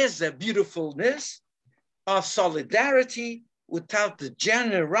boniteza, beautifulness of solidarity without the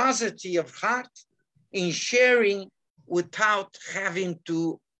generosity of heart in sharing without having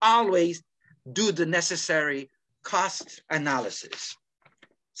to always do the necessary cost analysis.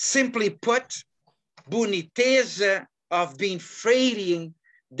 Simply put, boniteza of being Freirean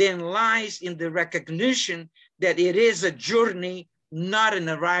then lies in the recognition that it is a journey, not an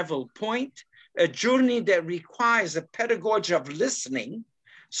arrival point, a journey that requires a pedagogy of listening,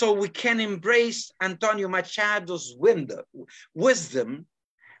 so we can embrace Antonio Machado's wisdom,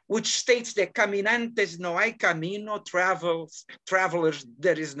 which states that caminantes no hay camino, travelers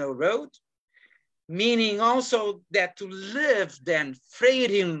there is no road, meaning also that to live then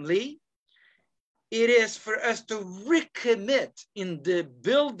Freireanly, it is for us to recommit in the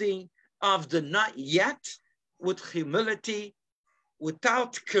building of the not yet with humility,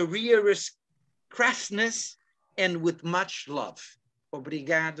 without careerist crassness, and with much love.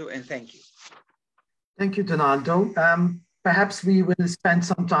 Obrigado and thank you. Thank you, Donaldo. Perhaps we will spend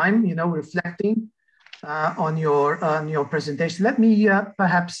some time, reflecting on your presentation. Let me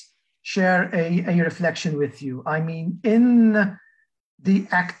perhaps share a reflection with you. I mean, in the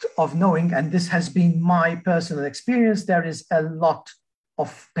act of knowing, and this has been my personal experience, there is a lot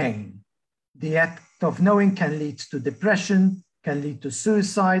of pain. The act of knowing can lead to depression, can lead to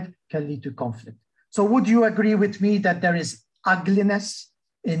suicide, can lead to conflict. So would you agree with me that there is ugliness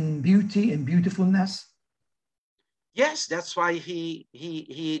in beauty, in beautifulness? Yes, that's why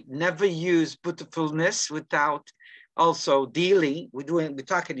he never used beautifulness without also dealing. We're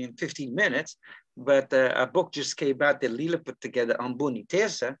talking in 15 minutes, but a book just came out that Lila put together on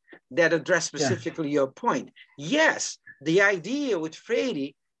boniteza that addressed specifically your point. Yes, the idea with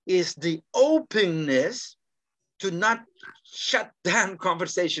Freire is the openness to not shut down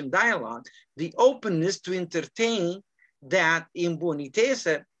conversation dialogue, the openness to entertain that in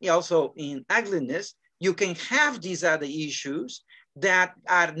boniteza, also in ugliness, you can have these other issues that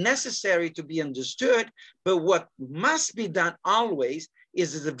are necessary to be understood, but what must be done always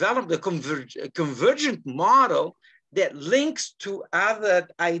is to develop the convergent model that links to other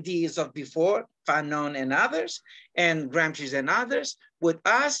ideas of before, Fanon and others, and Gramsci's and others, with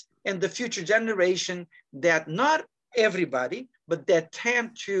us and the future generation that not everybody, but that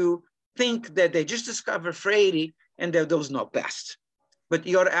tend to think that they just discovered Freire and that those know best. But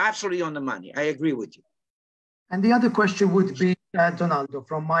you're absolutely on the money. I agree with you. And the other question would be, Donaldo,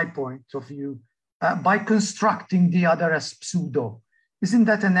 from my point of view, by constructing the other as pseudo, isn't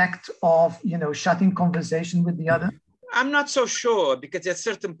that an act of, shutting conversation with the other? I'm not so sure, because at a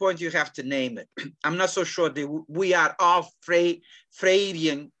certain point you have to name it. I'm not so sure that we are all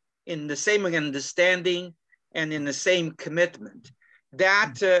Freirean in the same understanding and in the same commitment.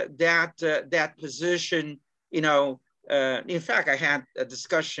 That position, in fact, I had a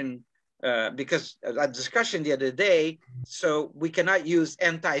discussion the other day, so we cannot use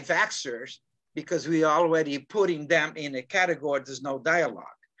anti-vaxxers because we are already putting them in a category, there's no dialogue.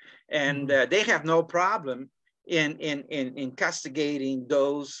 And they have no problem in castigating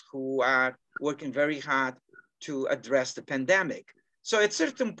those who are working very hard to address the pandemic. So at a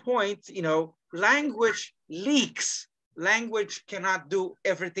certain point, language leaks. Language cannot do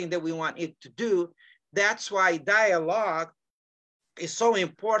everything that we want it to do. That's why dialogue is so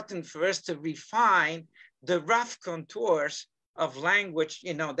important for us to refine the rough contours of language.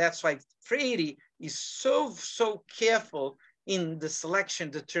 That's why Freire is so careful in the selection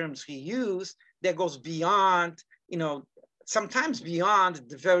of the terms he used that goes beyond, sometimes beyond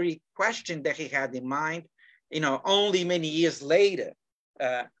the very question that he had in mind, only many years later.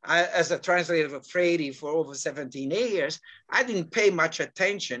 As a translator of Freire for over 17 years, I didn't pay much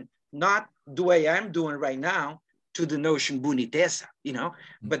attention, not the way I'm doing right now, to the notion boniteza,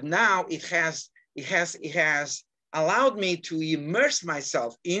 but now it has allowed me to immerse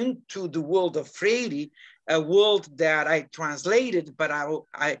myself into the world of Freire, a world that I translated, but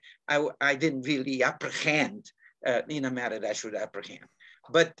I didn't really apprehend in a manner that I should apprehend.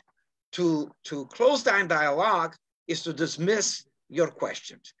 But to close down dialogue is to dismiss your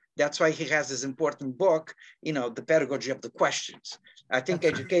questions. That's why he has this important book, the pedagogy of the questions. I think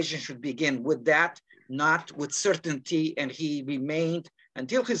education should begin with that, not with certainty, and he remained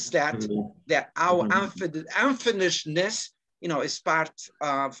until his death that our unfinishedness, is part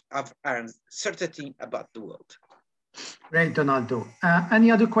of our uncertainty about the world. Great, Donaldo. Any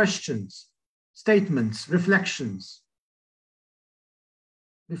other questions, statements, reflections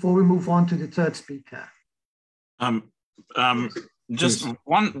before we move on to the third speaker? Just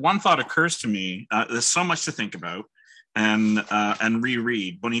one thought occurs to me. There's so much to think about and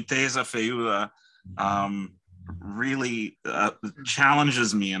reread. Boniteza feiura really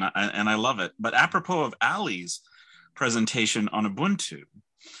challenges me, and I love it. But apropos of Ali's presentation on Ubuntu,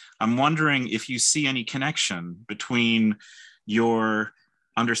 I'm wondering if you see any connection between your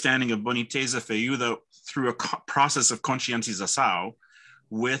understanding of boniteza feuda through a process of conscientização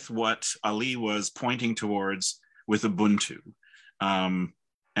with what Ali was pointing towards with Ubuntu. And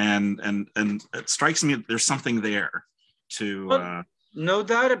it strikes me that there's something there to... Well, no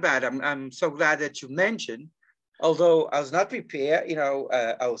doubt about it. I'm so glad that you mentioned, although I was not prepared,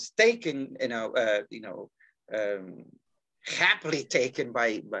 I was taken, happily taken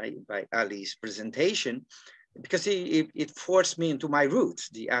by Ali's presentation, because it forced me into my roots,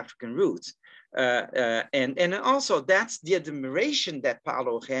 the African roots. And also that's the admiration that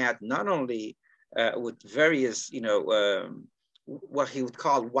Paulo had, not only with various, what he would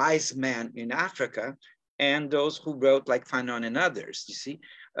call wise men in Africa, and those who wrote like Fanon and others, you see.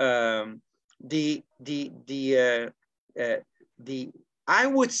 I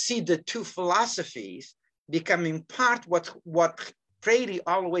would see the two philosophies becoming part what Freire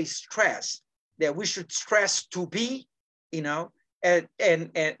always stressed, that we should stress to be, and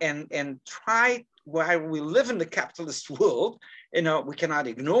try, while we live in the capitalist world, we cannot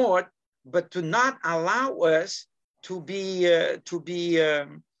ignore it, but to not allow us to be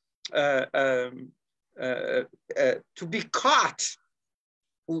caught,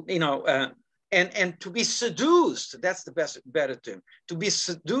 and to be seduced. That's the better term. To be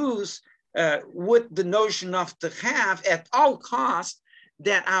seduced with the notion of to have at all costs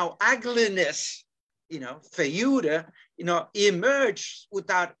that our ugliness, feuda, emerged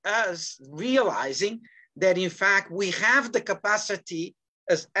without us realizing that in fact we have the capacity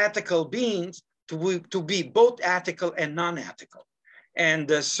as ethical beings to be both ethical and non-ethical. And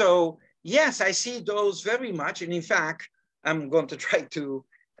so, yes, I see those very much. And in fact, I'm going to try to,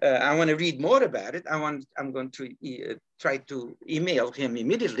 I want to read more about it. I'm going to try to email him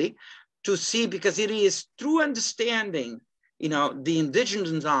immediately to see, because it is through understanding, the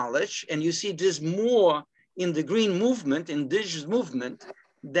indigenous knowledge, and you see this more in the green movement, indigenous movement,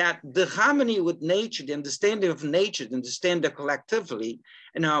 that the harmony with nature, the understanding of nature, the understanding collectively,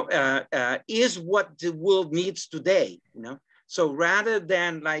 is what the world needs today, So rather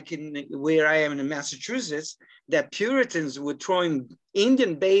than like in where I am in Massachusetts, that Puritans were throwing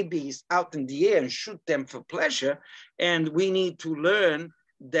Indian babies out in the air and shoot them for pleasure, and we need to learn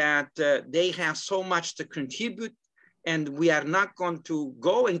that they have so much to contribute, and we are not going to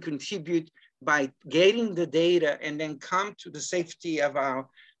go and contribute by getting the data and then come to the safety of our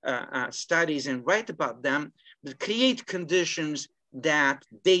studies and write about them, but create conditions that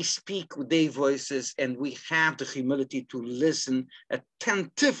they speak with their voices, and we have the humility to listen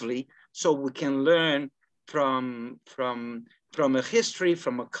attentively so we can learn from a history,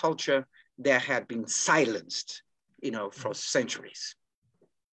 from a culture that had been silenced, for centuries.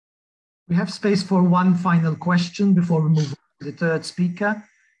 We have space for one final question before we move on to the third speaker.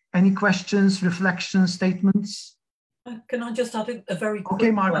 Any questions, reflections, statements? Can I just add a very quick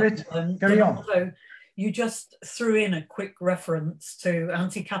Okay, Margaret, carry on. So you just threw in a quick reference to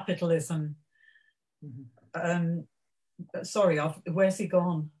anti-capitalism. Sorry, where's he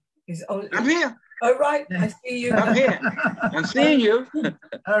gone? I'm here. Oh, right, I see you. I'm here. I'm seeing you.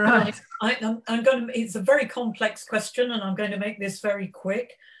 All right. I'm going to, it's a very complex question, and I'm going to make this very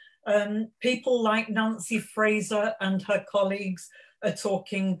quick. People like Nancy Fraser and her colleagues are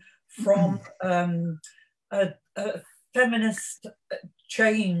talking from a feminist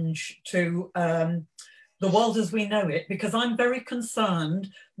change to the world as we know it, because I'm very concerned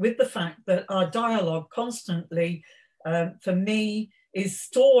with the fact that our dialogue constantly, for me, is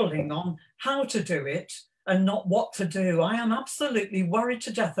stalling on how to do it and not what to do. I am absolutely worried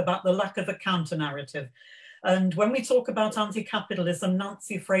to death about the lack of a counter-narrative. And when we talk about anti-capitalism,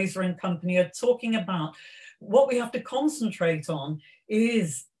 Nancy Fraser and company are talking about what we have to concentrate on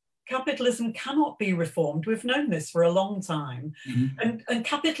is capitalism cannot be reformed. We've known this for a long time. And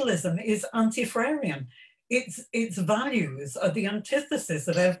capitalism is anti-Freirean. Its values are the antithesis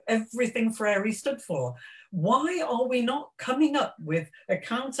of everything Freire stood for. Why are we not coming up with a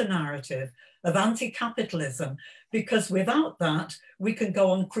counter-narrative of anti-capitalism? Because without that, we can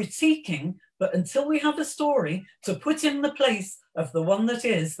go on critiquing, but until we have a story to put in the place of the one that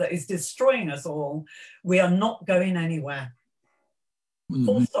is destroying us all, we are not going anywhere.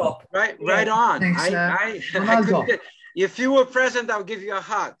 Full stop. Right on. Thanks, if you were present, I'll give you a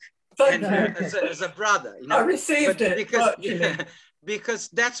hug. And, as a brother. I received it. Because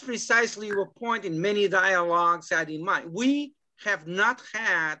that's precisely your point in many dialogues I had in mind. We have not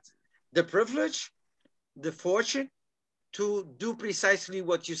had the privilege, the fortune to do precisely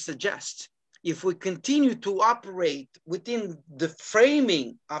what you suggest. If we continue to operate within the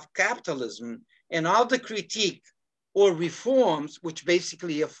framing of capitalism and all the critique or reforms, which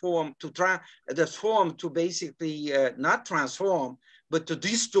basically a form to basically not transform, but to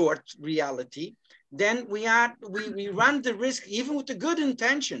distort reality, then we run the risk, even with the good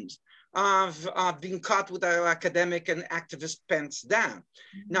intentions, of being caught with our academic and activist pants down.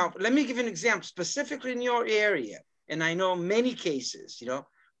 Now, let me give you an example, specifically in your area, and I know many cases, you know,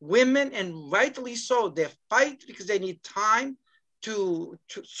 women, and rightly so, they fight because they need time so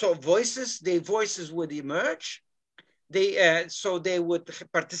their voices would emerge. So they would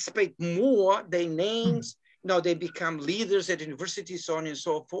participate more, their names, you know, they become leaders at universities, so on and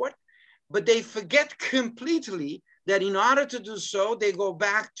so forth. But they forget completely that in order to do so, they go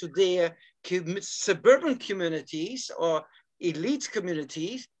back to their suburban communities or elite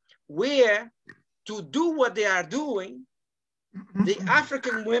communities, where to do what they are doing, the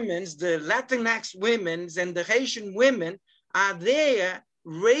African women, the Latinx women, and the Haitian women are there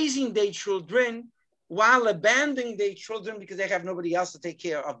raising their children while abandoning their children because they have nobody else to take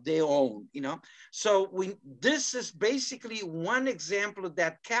care of their own, you know? So this is basically one example of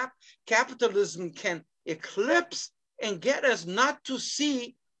that capitalism can eclipse and get us not to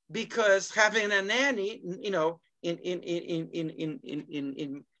see, because having a nanny, you know, in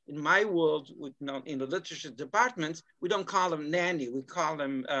my world, you know, in the literature departments, we don't call them nanny, we call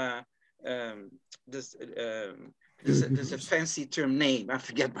them, there's a fancy term name, I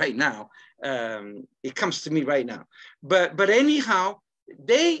forget right now. It comes to me right now. But anyhow,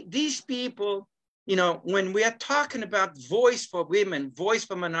 these people, you know, when we are talking about voice for women, voice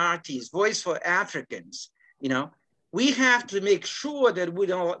for minorities, voice for Africans, you know, we have to make sure that we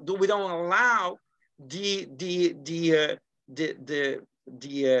don't allow the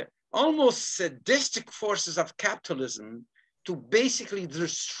almost sadistic forces of capitalism to basically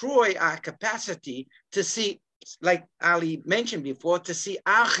destroy our capacity to see, like Ali mentioned before, to see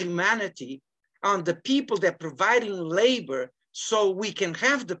our humanity on the people that are providing labor, so we can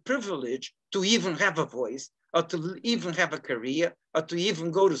have the privilege to even have a voice, or to even have a career, or to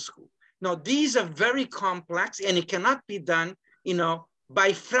even go to school. Now, these are very complex, and it cannot be done, you know,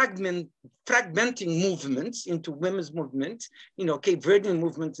 by fragmenting movements into women's movements, you know, Cape Verdean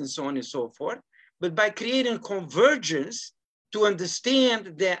movements and so on and so forth, but by creating convergence to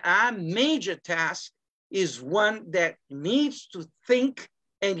understand that our major task is one that needs to think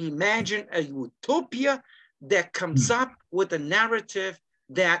and imagine a utopia that comes up with a narrative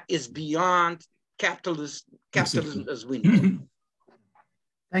that is beyond capitalism as we know.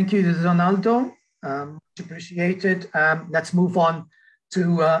 Thank you, Ronaldo. Much appreciated. Let's move on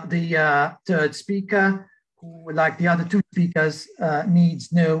to the third speaker, who, like the other two speakers,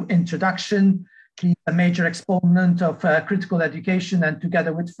 needs no introduction. He's a major exponent of critical education, and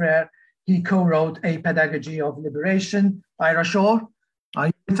together with Freire, he co-wrote A Pedagogy of Liberation. Ira Shaw, are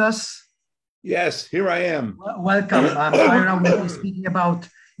you with us? Yes, here I am. Welcome. Ira will be speaking about,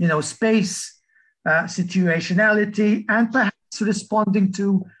 you know, space, situationality, and perhaps responding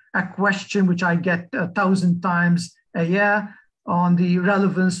to a question which I get 1,000 times a year on the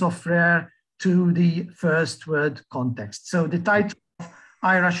relevance of Freire to the first word context. So the title of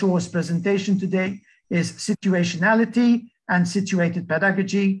Ira Shaw's presentation today is Situationality and Situated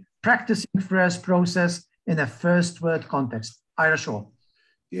Pedagogy, Practicing Freire's Process in a First Word Context. Ira Shaw.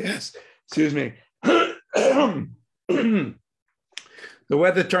 Yes, excuse me. The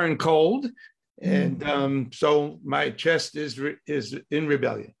weather turned cold, and so my chest is in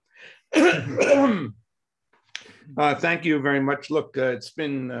rebellion. Thank you very much. Look, it's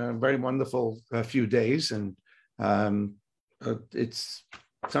been a very wonderful few days, and it's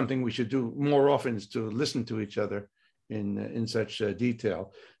something we should do more often, is to listen to each other in such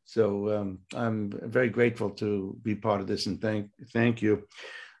detail. So I'm very grateful to be part of this, and thank you.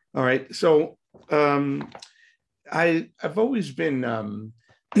 All right, so I've always been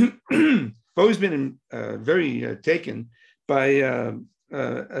very taken by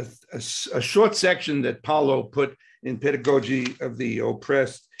a short section that Paulo put in Pedagogy of the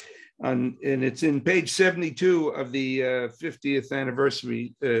Oppressed, and it's in page 72 of the 50th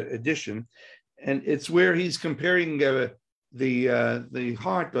anniversary edition, and it's where he's comparing the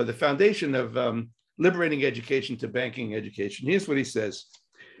heart or the foundation of liberating education to banking education. Here's what he says.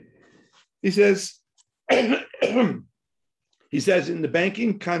 He says, in the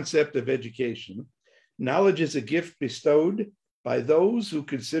banking concept of education, knowledge is a gift bestowed by those who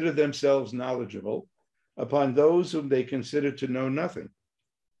consider themselves knowledgeable upon those whom they consider to know nothing.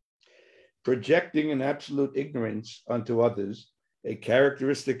 Projecting an absolute ignorance onto others, a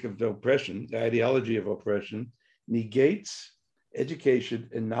characteristic of the oppression, the ideology of oppression, negates education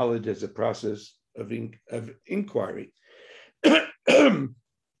and knowledge as a process of inquiry.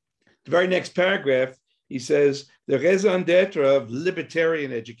 The very next paragraph, he says, the raison d'etre of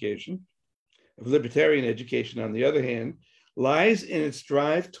libertarian education, on the other hand, lies in its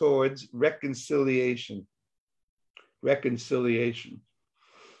drive towards reconciliation. Reconciliation.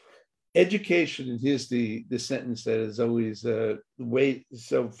 Education, and here's the sentence that is always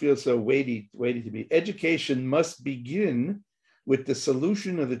feels so weighty to me. Education must begin with the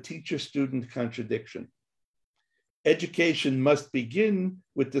solution of the teacher-student contradiction. Education must begin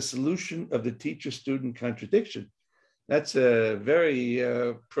with the solution of the teacher-student contradiction. That's a very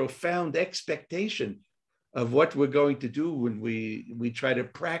profound expectation of what we're going to do when we try to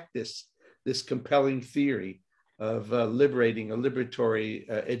practice this compelling theory of liberating a liberatory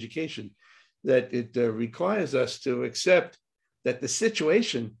education, that it requires us to accept that the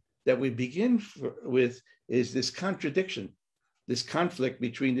situation that we begin with is this contradiction, this conflict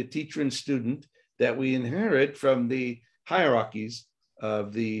between the teacher and student that we inherit from the hierarchies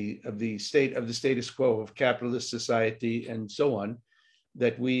of the status quo of capitalist society and so on,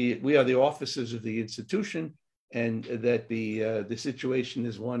 that we are the officers of the institution, and that the situation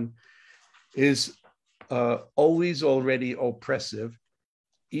is one is always already oppressive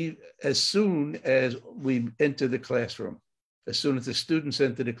as soon as we enter the classroom, as soon as the students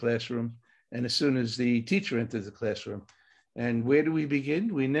enter the classroom, and as soon as the teacher enters the classroom. And where do we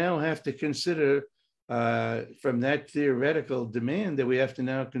begin? We now have to consider, from that theoretical demand, that we have to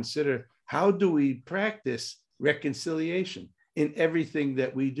now consider, how do we practice reconciliation in everything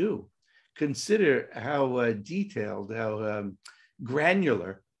that we do? Consider how detailed, how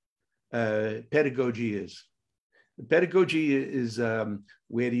granular pedagogy is. Pedagogy is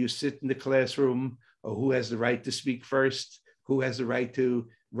where do you sit in the classroom, or who has the right to speak first, who has the right to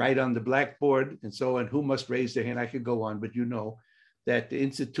write on the blackboard, and so on, who must raise their hand. I could go on, but you know that the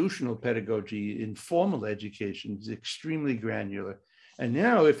institutional pedagogy in formal education is extremely granular. And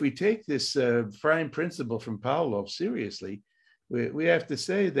now if we take this prime principle from Paulo seriously, we have to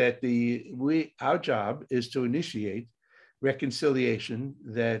say that our job is to initiate reconciliation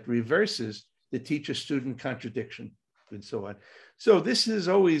that reverses the teacher-student contradiction and so on. So this has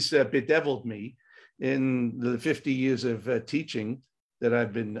always bedeviled me in the 50 years of teaching that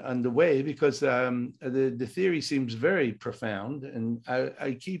I've been underway, because the theory seems very profound. And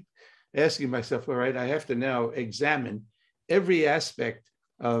I keep asking myself, all right, I have to now examine every aspect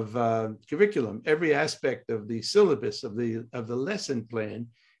of curriculum, every aspect of the syllabus, of the lesson plan,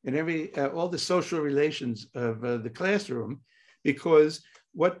 and all the social relations of the classroom, because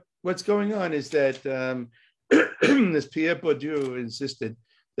what's going on is that, as Pierre Bourdieu insisted,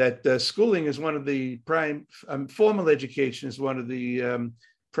 that schooling is one of the prime, formal education is one of the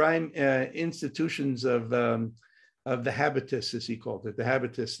prime institutions of the habitus, as he called it, the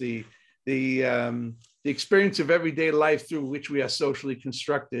habitus, the experience of everyday life through which we are socially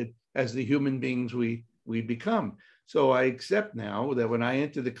constructed as the human beings we become. So I accept now that when I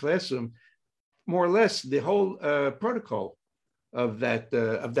enter the classroom, more or less the whole protocol of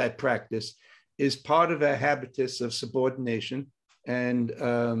that practice is part of a habitus of subordination and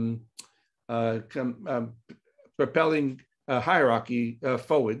propelling a hierarchy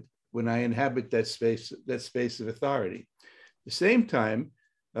forward when I inhabit that space of authority. At the same time,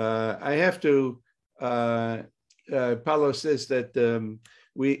 I have to, Paulo says that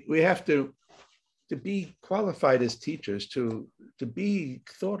we have to be qualified as teachers, to be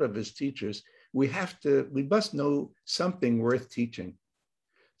thought of as teachers, we must know something worth teaching,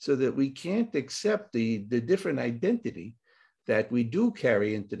 so that we can't accept the different identity that we do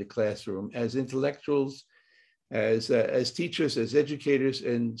carry into the classroom as intellectuals, as teachers, as educators,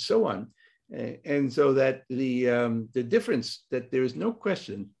 and so on. And so that the difference, that there is no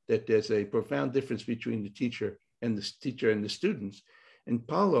question that there's a profound difference between the teacher and the students. And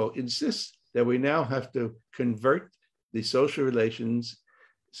Paulo insists that we now have to convert the social relations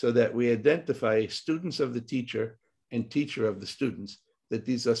so that we identify students of the teacher and teacher of the students, that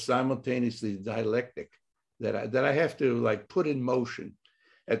these are simultaneously dialectic, that I have to like put in motion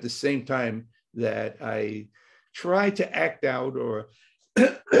at the same time that I try to act out or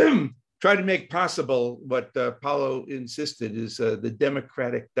try to make possible what Paulo insisted is the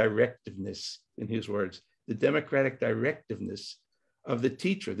democratic directiveness, in his words, the democratic directiveness of the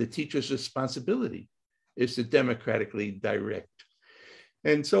teacher. The teacher's responsibility is to democratically direct.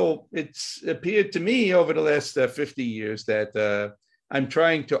 And so it's appeared to me over the last 50 years that I'm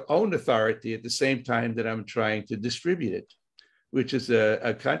trying to own authority at the same time that I'm trying to distribute it, which is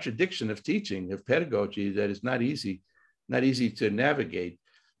a contradiction of teaching, of pedagogy, that is not easy to navigate,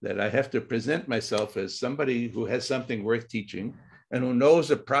 that I have to present myself as somebody who has something worth teaching and who knows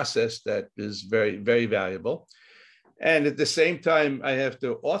a process that is very, very valuable. And at the same time, I have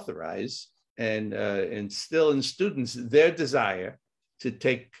to authorize and instill in students their desire to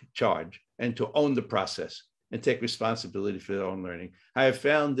take charge and to own the process and take responsibility for their own learning. I have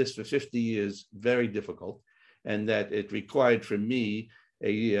found this for 50 years very difficult, and that it required from me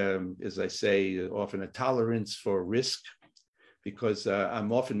as I say, often a tolerance for risk, because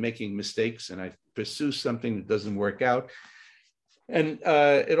I'm often making mistakes and I pursue something that doesn't work out. And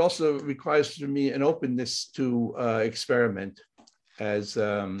it also requires from me an openness to experiment as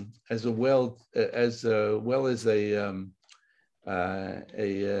well as how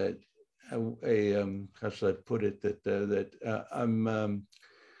should I put it, that I'm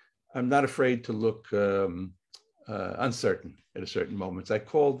not afraid to look uncertain at a certain moments. I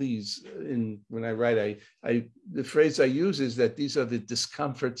call these, when I write, the phrase I use is that these are the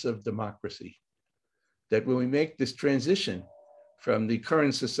discomforts of democracy. That when we make this transition from the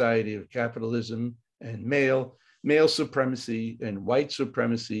current society of capitalism and male supremacy and white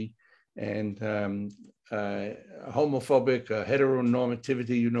supremacy and homophobic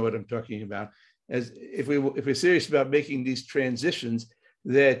heteronormativity, you know what I'm talking about. As if we're serious about making these transitions,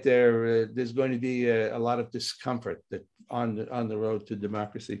 that there's going to be a lot of discomfort that on the road to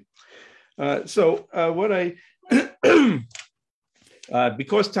democracy. So what I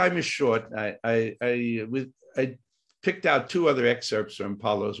because time is short, I picked out two other excerpts from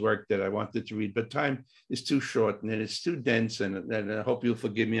Paulo's work that I wanted to read, but time is too short and it's too dense, and I hope you'll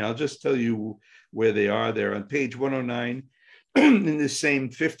forgive me. I'll just tell you where they are. They're on page 109 in this same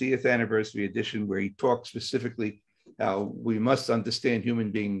 50th anniversary edition, where he talks specifically how we must understand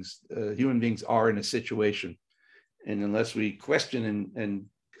human beings. Human beings are in a situation, and unless we question and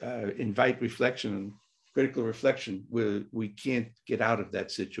invite reflection and critical reflection, we can't get out of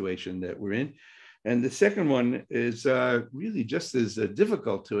that situation that we're in. And the second one is really just as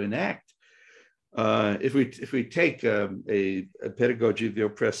difficult to enact. If we take a pedagogy of the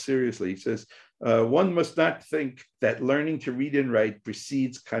oppressed seriously, he says, one must not think that learning to read and write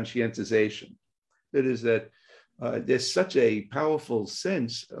precedes conscientization. That is that there's such a powerful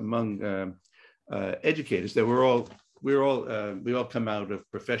sense among educators that we all come out of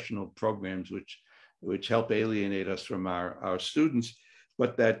professional programs which help alienate us from our students,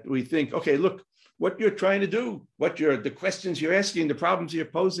 but that we think, okay, look, what you're trying to do, the questions you're asking, the problems you're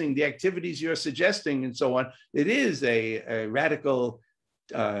posing, the activities you're suggesting, and so on. It is a radical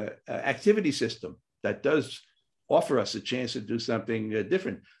activity system that does offer us a chance to do something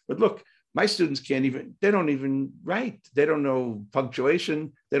different. But look, my students they don't even write. They don't know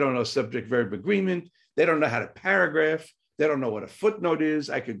punctuation. They don't know subject-verb agreement. They don't know how to paragraph. They don't know what a footnote is.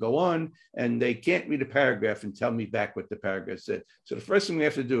 I could go on, and they can't read a paragraph and tell me back what the paragraph said. So the first thing we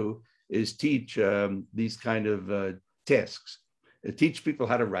have to do is teach these kind of tasks, teach people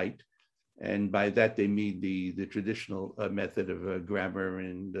how to write. And by that, they mean the traditional method of grammar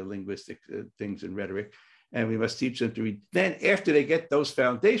and linguistic things and rhetoric. And we must teach them to read. Then after they get those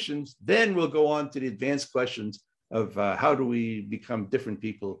foundations, then we'll go on to the advanced questions of how do we become different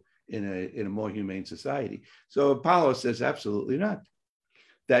people in a more humane society. So Paulo says, absolutely not.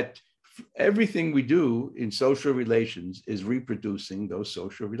 That everything we do in social relations is reproducing those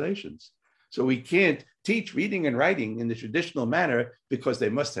social relations. So we can't teach reading and writing in the traditional manner because they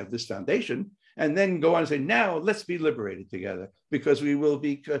must have this foundation, and then go on and say, now let's be liberated together, because we will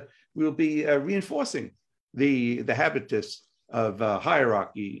be reinforcing the habitus of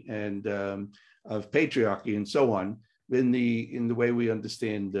hierarchy and of patriarchy and so on in the way we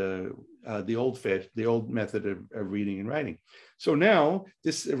understand the old method of reading and writing. So now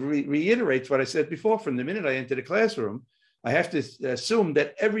this reiterates what I said before. From the minute I enter the classroom, I have to assume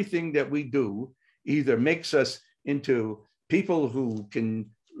that everything that we do either makes us into people who can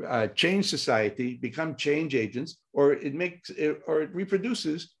change society, become change agents, or it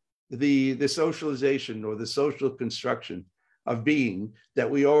reproduces the socialization or the social construction of being that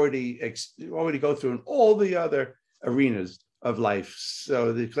we already go through in all the other arenas of life.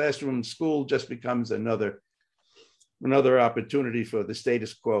 So the classroom, school just becomes another opportunity for the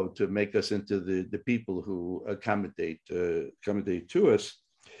status quo to make us into the people who accommodate to us.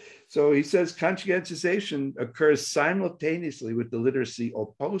 So he says conscientization occurs simultaneously with the literacy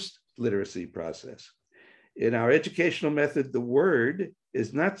or post-literacy process. In our educational method, the word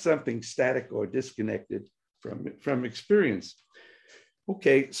is not something static or disconnected from experience.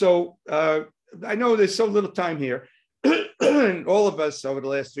 Okay, so I know there's so little time here, and all of us over the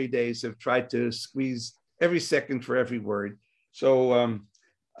last 3 days have tried to squeeze every second for every word. So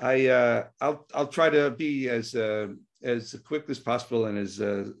I'll try to be as quick as possible and as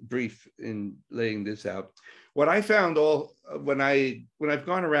brief in laying this out. What I found when I've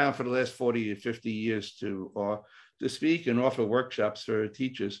gone around for the last 40 or 50 years to speak and offer workshops for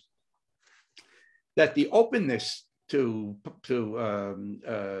teachers, that the openness to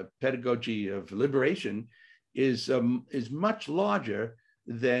pedagogy of liberation is much larger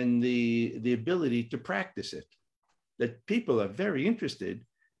than the ability to practice it. That people are very interested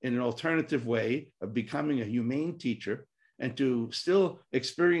in an alternative way of becoming a humane teacher and to still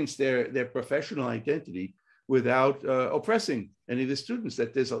experience their professional identity without oppressing any of the students.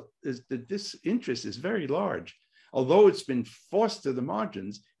 That this interest is very large. Although it's been forced to the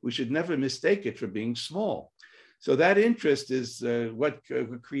margins, we should never mistake it for being small. So that interest is what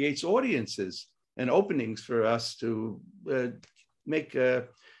creates audiences and openings for us to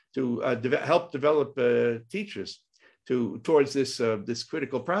help develop teachers towards this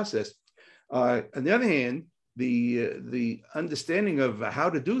critical process. On the other hand, the understanding of how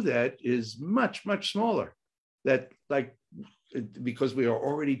to do that is much, much smaller. Because we are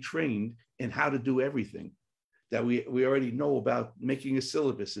already trained in how to do everything. That we already know about making a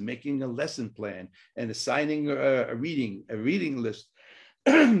syllabus and making a lesson plan and assigning a reading list,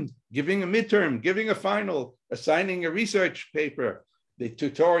 giving a midterm, giving a final, assigning a research paper, the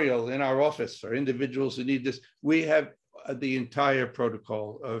tutorial in our office for individuals who need this. We have the entire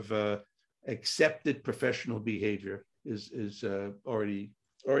protocol of accepted professional behavior is already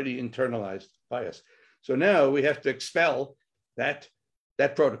internalized by us. So now we have to expel that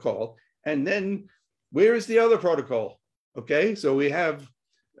protocol, and then where is the other protocol? Okay, so we have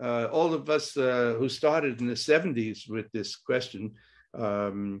all of us who started in the 70s with this question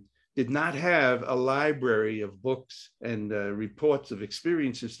did not have a library of books and reports of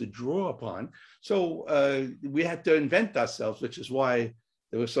experiences to draw upon. So we had to invent ourselves, which is why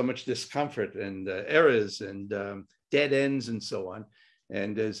there was so much discomfort and errors and dead ends and so on.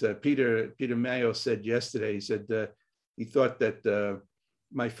 And as Peter Mayo said yesterday, he said he thought that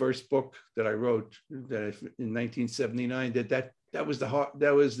my first book that I wrote in 1979, that was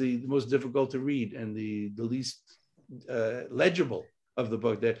the most difficult to read and the least legible of the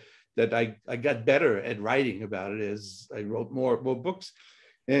book. That I got better at writing about it as I wrote more books,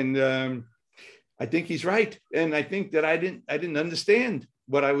 and I think he's right. And I think that I didn't understand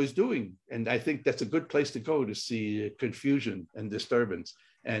what I was doing, and I think that's a good place to go to see confusion and disturbance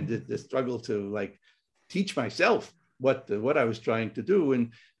and the struggle to teach myself what I was trying to do.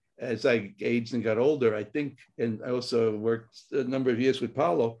 And as I aged and got older, I think, and I also worked a number of years with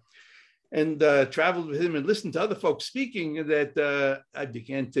Paulo and traveled with him and listened to other folks speaking, that I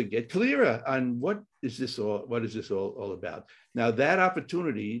began to get clearer on what is this all about. Now that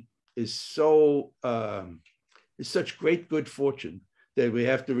opportunity is such great good fortune that we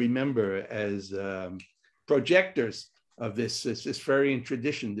have to remember as projectors of this Freirean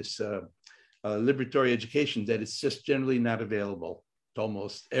tradition, this liberatory education, that it's just generally not available to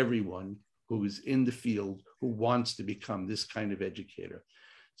almost everyone who is in the field who wants to become this kind of educator.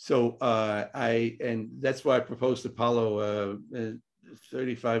 So and that's why I proposed to Paulo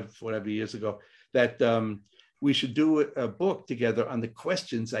 35 whatever years ago that we should do a book together on the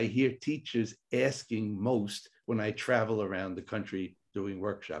questions I hear teachers asking most when I travel around the country doing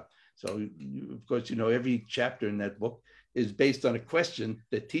workshop. So of course, every chapter in that book is based on a question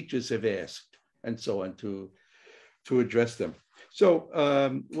that teachers have asked and so on to address them. So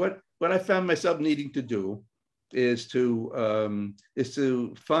what I found myself needing to do is to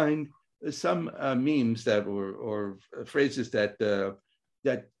find some memes that were, or phrases that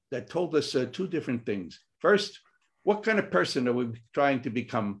told us two different things. First, what kind of person are we trying to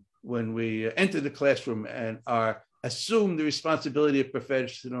become when we enter the classroom and assume the responsibility of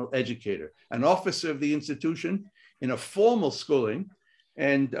professional educator, an officer of the institution in a formal schooling,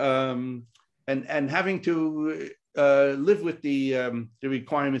 and having to live with the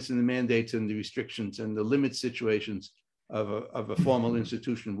requirements and the mandates and the restrictions and the limit situations of a formal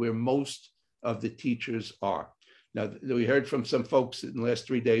institution where most of the teachers are. Now, we heard from some folks in the last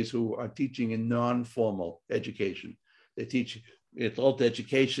 3 days who are teaching in non-formal education. They teach adult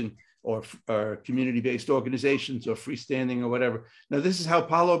education or community-based organizations or freestanding or whatever. Now, this is how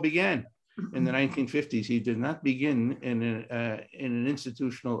Paulo began in the 1950s. He did not begin in an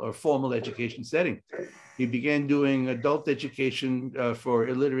institutional or formal education setting. He began doing adult education for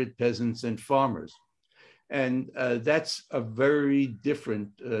illiterate peasants and farmers. And that's a very different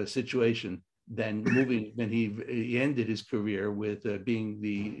situation than when he ended his career with being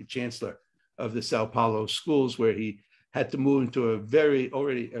the chancellor of the Sao Paulo schools, where he had to move into a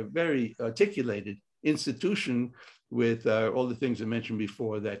very articulated institution with all the things I mentioned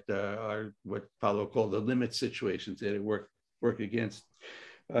before that are what Paulo called the limit situations that it work against.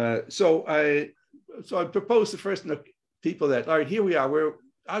 So I proposed to first people that, all right, here we are.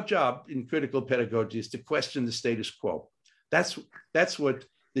 Our job in critical pedagogy is to question the status quo. That's what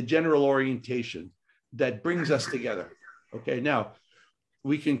the general orientation that brings us together. Okay, now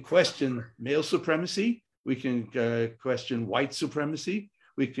we can question male supremacy, We can question white supremacy.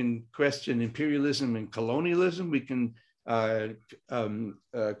 We can question imperialism and colonialism. We can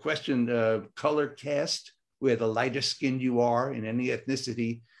question color caste, where the lighter skinned you are in any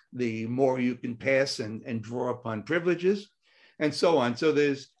ethnicity, the more you can pass and draw upon privileges, and so on. So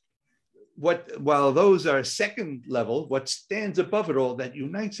there's while those are second level, what stands above it all that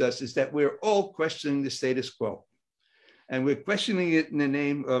unites us is that we're all questioning the status quo. And we're questioning it in the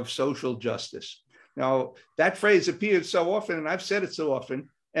name of social justice. Now, that phrase appears so often, and I've said it so often,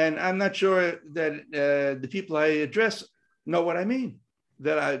 and I'm not sure that the people I address know what I mean.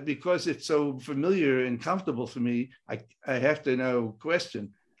 Because it's so familiar and comfortable for me, I have to now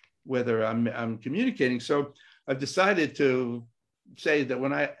question whether I'm communicating. So I've decided to say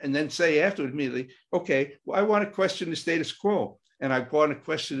that and then say afterward immediately, okay, well, I want to question the status quo, and I want to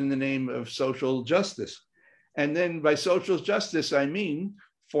question in the name of social justice. And then by social justice, I mean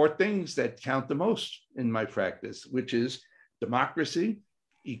 4 things that count the most in my practice, which is democracy,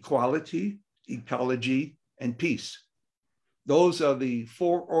 equality, ecology, and peace. Those are the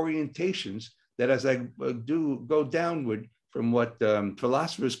 4 orientations that, as I go downward from what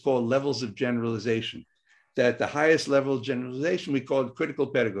philosophers call levels of generalization, that the highest level of generalization, we call it critical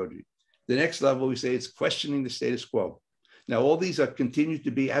pedagogy. The next level, we say it's questioning the status quo. Now, all these are continue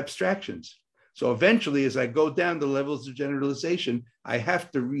to be abstractions. So eventually, as I go down the levels of generalization, I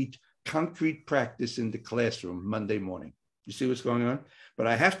have to reach concrete practice in the classroom Monday morning. You see what's going on? But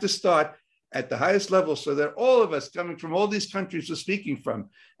I have to start at the highest level so that all of us coming from all these countries we're speaking from,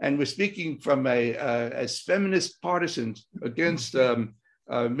 and we're speaking from as feminist partisans against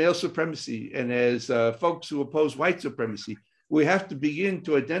male supremacy and as folks who oppose white supremacy, we have to begin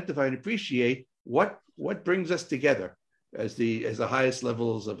to identify and appreciate what brings us together as the highest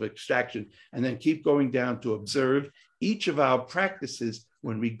levels of extraction, and then keep going down to observe each of our practices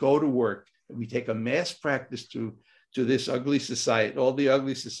when we go to work. We take a mass practice to this ugly society, all the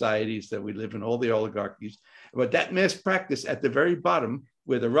ugly societies that we live in, all the oligarchies. But that mass practice at the very bottom,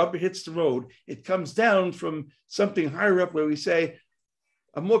 where the rubber hits the road, it comes down from something higher up where we say,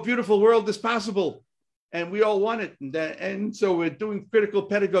 a more beautiful world is possible. And we all want it. And so we're doing critical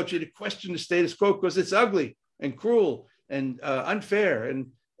pedagogy to question the status quo because it's ugly and cruel and unfair and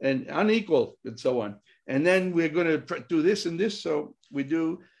unequal and so on. And then we're going to do this and this. So we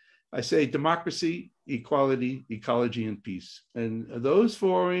do, I say, democracy, equality, ecology, and peace. And those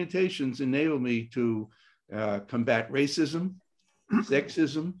 4 orientations enable me to combat racism,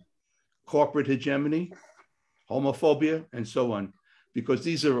 sexism, corporate hegemony, homophobia, and so on, because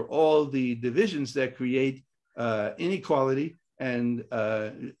these are all the divisions that create inequality and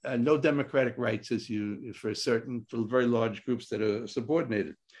no democratic rights for very large groups that are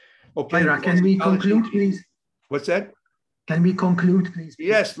subordinated. Okay. Ira, can we conclude, please? What's that? Can we conclude, please?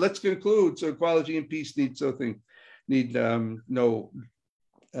 Yes, let's conclude. So equality and peace need no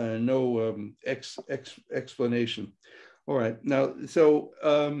explanation. All right. Now, so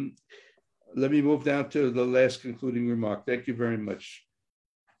let me move down to the last concluding remark. Thank you very much.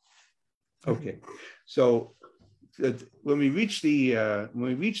 Okay. So when we reach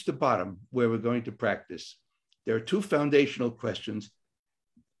the bottom where we're going to practice, there are 2 foundational questions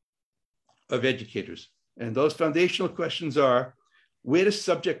of educators. And those foundational questions are, where does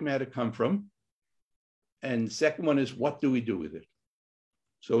subject matter come from? And the second one is, what do we do with it?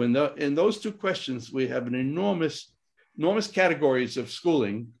 So in those 2 questions, we have an enormous categories of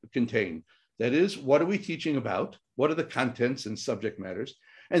schooling contained. That is, what are we teaching about? What are the contents and subject matters?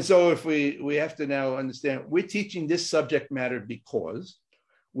 And so if we have to now understand, we're teaching this subject matter because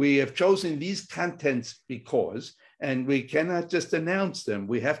we have chosen these contents because, and we cannot just announce them.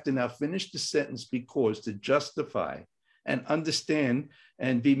 We have to now finish the sentence because to justify and understand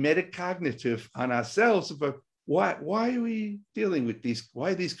and be metacognitive on ourselves about why are we dealing with these,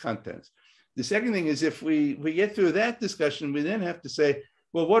 why these contents? The second thing is, if we get through that discussion, we then have to say,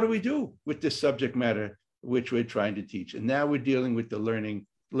 well, what do we do with this subject matter which we're trying to teach? And now we're dealing with the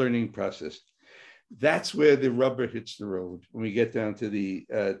learning process. That's where the rubber hits the road when we get down to the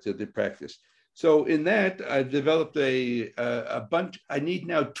practice. So in that, I developed a bunch. I need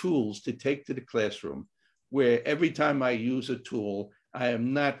now tools to take to the classroom, where every time I use a tool, I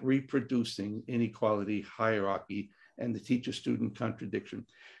am not reproducing inequality, hierarchy, and the teacher-student contradiction.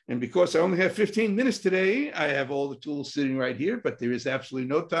 And because I only have 15 minutes today, I have all the tools sitting right here, but there is absolutely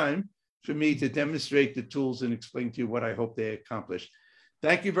no time for me to demonstrate the tools and explain to you what I hope they accomplish.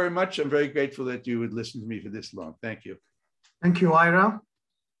 Thank you very much. I'm very grateful that you would listen to me for this long. Thank you. Thank you, Ira.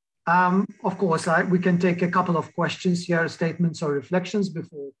 Of course, we can take a couple of questions here, statements or reflections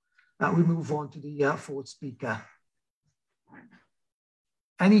before we move on to the 4th speaker.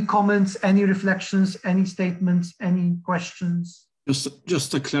 Any comments, any reflections, any statements, any questions?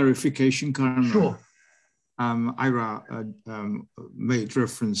 Just a clarification, Carmen. Sure. Ira made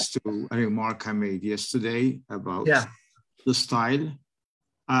reference to a remark I made yesterday about the style.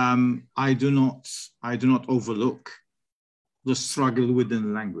 I do not overlook the struggle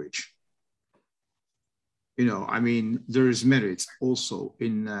within language. You know, I mean, there is merit also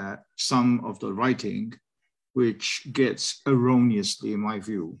in some of the writing, which gets erroneously, in my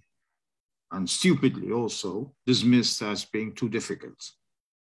view, and stupidly also, dismissed as being too difficult.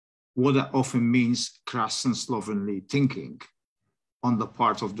 What that often means crass and slovenly thinking on the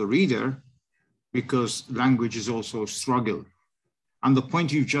part of the reader, because language is also a struggle. And the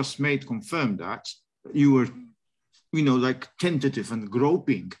point you just made confirmed that. You were, you know, like tentative and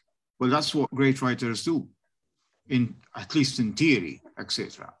groping. Well, that's what great writers do, at least in theory,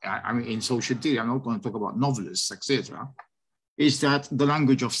 etc. I mean, in social theory, I'm not going to talk about novelists, etc. Is that the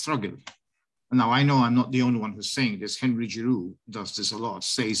language of struggle. Now, I know I'm not the only one who's saying this. Henry Giroux does this a lot,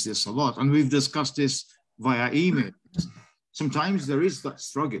 says this a lot, and we've discussed this via email. Sometimes there is that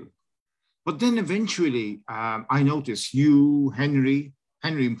struggle. But then eventually, I notice you, Henry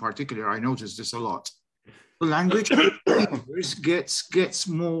in particular, I notice this a lot. The language gets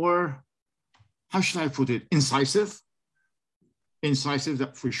more, how should I put it, incisive. Incisive,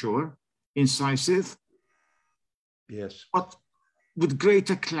 that for sure. Incisive. Yes. But with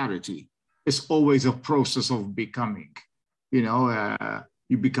greater clarity. It's always a process of becoming. You know,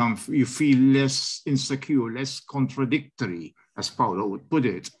 you feel less insecure, less contradictory, as Paulo would put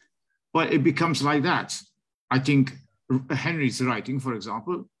it. But it becomes like that. I think Henry's writing, for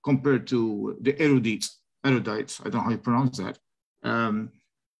example, compared to the erudites, I don't know how you pronounce that,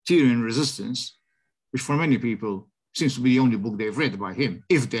 Theory and Resistance, which for many people seems to be the only book they've read by him,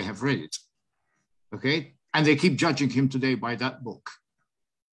 if they have read it, okay? And they keep judging him today by that book.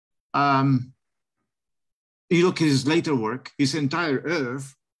 You look at his later work, his entire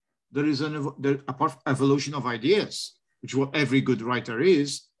oeuvre, there is an evolution of ideas, which what every good writer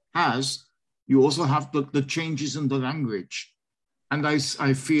has. You also have the changes in the language. And I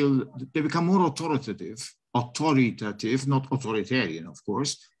feel they become more authoritative, not authoritarian, of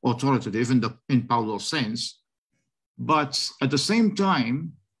course, authoritative in Paulo's sense. But at the same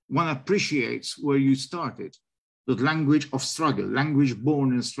time, one appreciates where you started, the language of struggle, language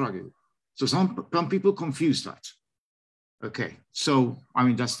born in struggle. So some people confuse that. Okay, so I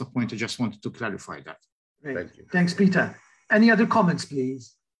mean, that's the point. I just wanted to clarify that. Great. Thank you. Thanks, Peter. Any other comments,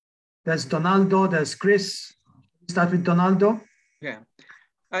 please? There's Donaldo, there's Chris. Start with Donaldo. Yeah,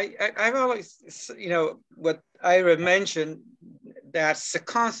 I've always, you know, what Ira mentioned, that's a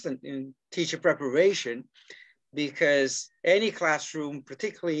constant in teacher preparation, because any classroom,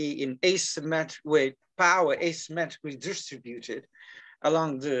 particularly in with power asymmetrically distributed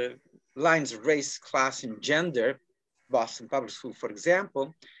along the lines of race, class, and gender, Boston Public School, for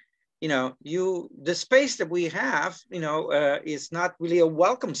example, you know, the space that we have, you know, is not really a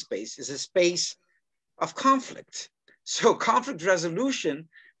welcome space. It's a space of conflict. So conflict resolution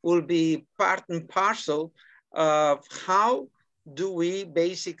will be part and parcel of how do we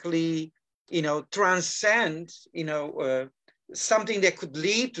basically, you know, transcend, you know, something that could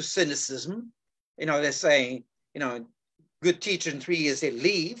lead to cynicism. You know, they're saying, you know, good teacher in 3 years, they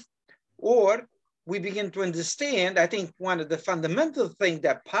leave. Or we begin to understand, I think one of the fundamental things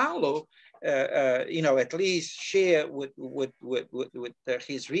that Paulo, you know, at least share with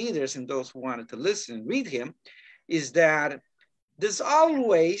his readers and those who wanted to listen and read him, is that there's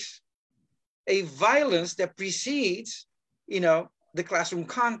always a violence that precedes, you know, the classroom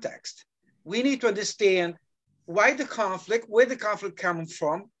context. We need to understand why the conflict, where the conflict comes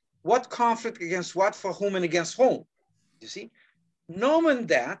from, what conflict against what, for whom, and against whom. You see, knowing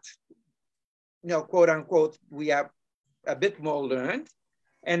that, you know, quote unquote, we are a bit more learned,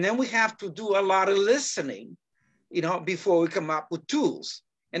 and then we have to do a lot of listening, you know, before we come up with tools.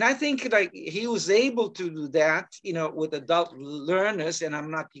 And I think like he was able to do that, you know, with adult learners, and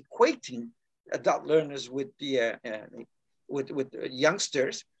I'm not equating adult learners with the with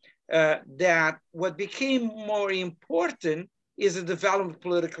youngsters. That what became more important is the development of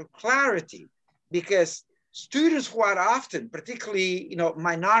political clarity, because students who are often, particularly, you know,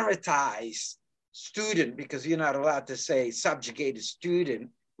 minoritized student, because you're not allowed to say subjugated student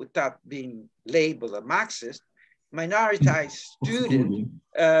without being labeled a Marxist, minoritized student,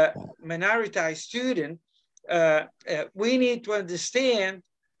 we need to understand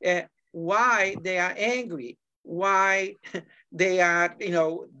why they are angry, why they are, you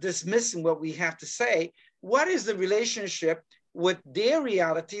know, dismissing what we have to say. What is the relationship with their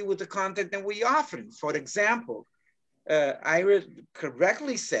reality with the content that we offer? For example, Ira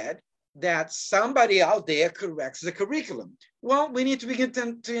correctly said that somebody out there corrects the curriculum. Well, we need to begin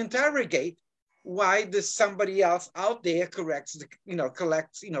to interrogate why does somebody else out there corrects the,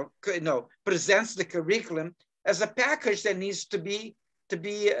 presents the curriculum as a package that needs to be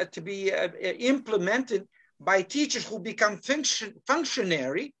implemented by teachers who become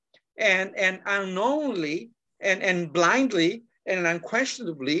functionary and unknowingly and blindly and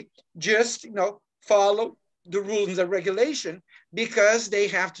unquestionably just follow the rules and the regulation because they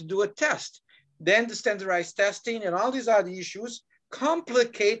have to do a test. Then the standardized testing and all these other issues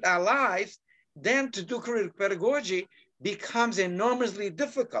complicate our lives. Then to do critical pedagogy becomes enormously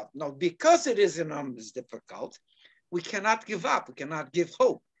difficult. Now, because it is enormously difficult, we cannot give up. We cannot give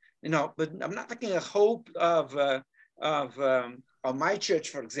hope. But I'm not talking a hope of my church,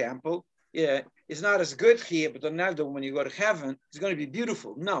 for example. It's not as good here, but Donaldo, when you go to heaven, it's going to be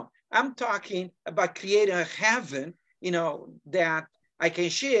beautiful. No, I'm talking about creating a heaven, that I can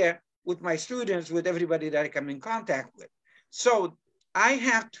share with my students, with everybody that I come in contact with. So I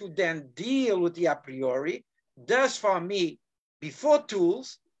have to then deal with the a priori. Thus, for me, before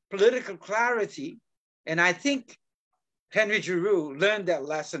tools, political clarity, and I think Henry Giroux learned that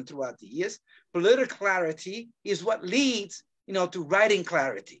lesson throughout the years. Political clarity is what leads, to writing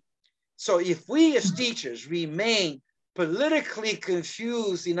clarity. So if we as teachers remain politically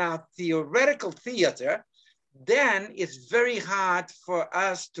confused in our theoretical theater, then it's very hard for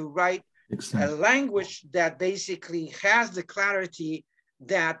us to write a language that basically has the clarity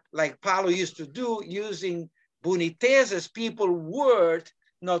that, like Paulo used to do, using Bonitez's people word,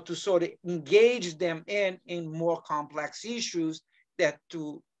 to sort of engage them in more complex issues, that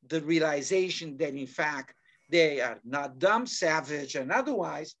to the realization that in fact they are not dumb, savage, and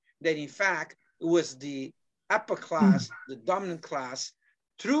otherwise, that in fact it was the upper class, the dominant class,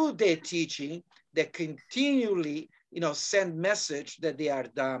 through their teaching that continually, send message that they are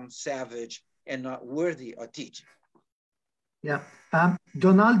dumb, savage, and not worthy of teaching. Yeah.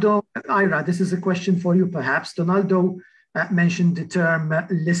 Donaldo, Ira, this is a question for you perhaps. Donaldo mentioned the term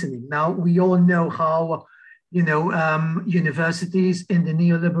listening. Now, we all know how, universities in the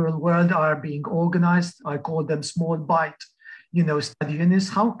neoliberal world are being organized. I call them small bite, study units.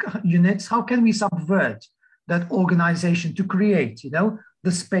 How can we subvert that organization to create,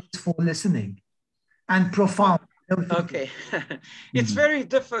 the space for listening and profound? Okay, it's very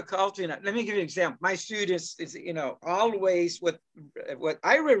difficult. Let me give you an example. My students is, always what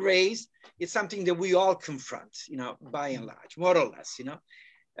Ira raised is something that we all confront, by and large, more or less.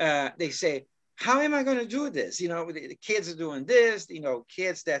 They say, how am I going to do this? The kids are doing this.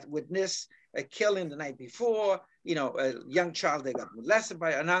 Kids that witness a killing the night before. A young child that got molested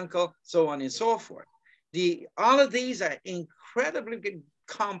by an uncle, so on and so forth. All of these are incredibly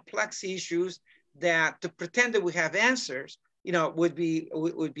complex issues that to pretend that we have answers, would be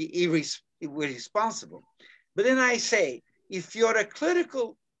irresponsible. But then I say, if you're a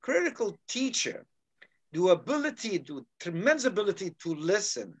critical teacher, tremendous ability to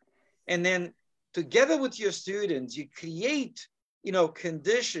listen, and then together with your students, you create,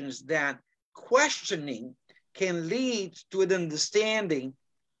 conditions that questioning can lead to an understanding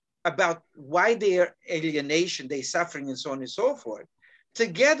about why their alienation, their suffering, and so on and so forth.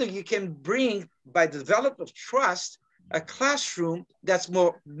 Together, you can bring, by the development of trust, a classroom that's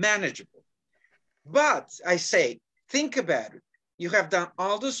more manageable. But I say, think about it. You have done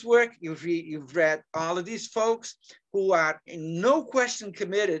all this work. You've read all of these folks who are in no question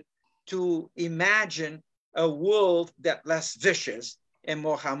committed to imagine a world that's less vicious and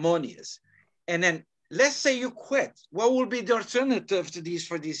more harmonious. And then let's say you quit. What will be the alternative to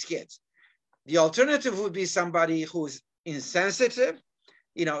for these kids? The alternative would be somebody who's insensitive,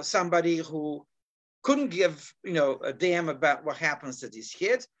 somebody who couldn't give, a damn about what happens to these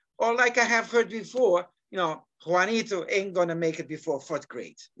kids. Or like I have heard before, Juanito ain't gonna make it before 4th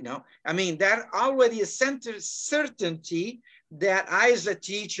grade, that already is certainty that I as a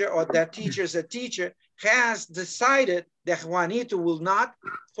teacher or that teacher as a teacher has decided that Juanito will not,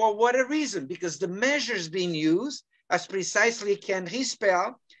 for whatever reason, because the measures being used as precisely can he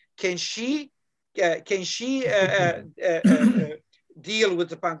spell, can she deal with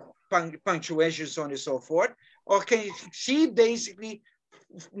the punctuation, so on and so forth, or can she basically,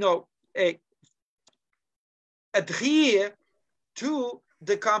 adhere to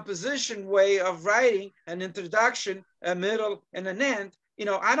the composition way of writing an introduction, a middle, and an end?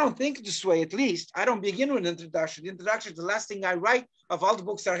 I don't think this way, at least. I don't begin with an introduction. The introduction is the last thing I write of all the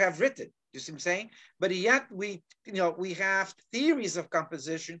books that I have written. You see what I'm saying? But yet we have theories of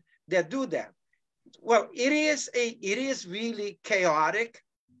composition that do that. Well, it is really chaotic.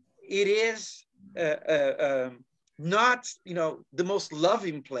 It is not, the most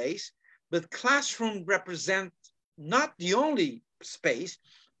loving place, but classroom represent not the only space,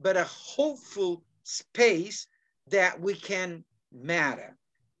 but a hopeful space that we can matter.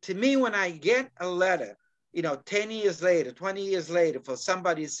 To me, when I get a letter, 10 years later, 20 years later, for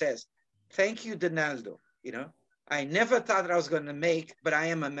somebody says, thank you, Donaldo, I never thought that I was going to make, but I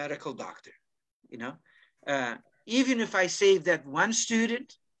am a medical doctor, even if I save that one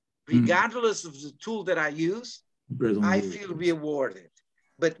student, regardless of the tool that I use, I feel rewarded.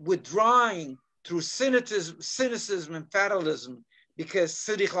 But withdrawing through cynicism and fatalism because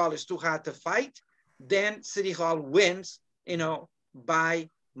City Hall is too hard to fight, then City Hall wins, by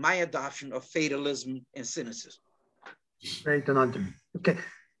my adoption of fatalism and cynicism. Great, Donaldo. Okay,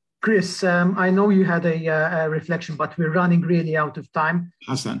 Chris, I know you had a reflection, but we're running really out of time.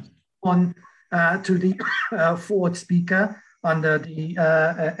 Hassan. On to the fourth speaker under the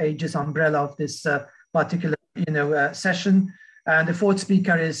Aegis umbrella of this particular session. And the fourth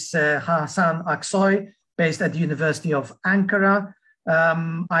speaker is Hasan Aksoy, based at the University of Ankara.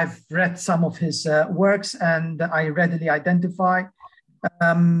 I've read some of his works, and I readily identify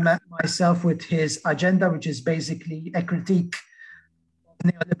myself with his agenda, which is basically a critique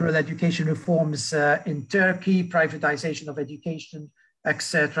of neoliberal education reforms in Turkey, privatization of education,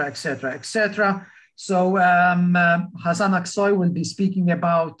 etc., etc., etc. So Hasan Aksoy will be speaking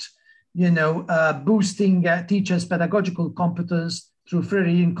about boosting teachers' pedagogical competence through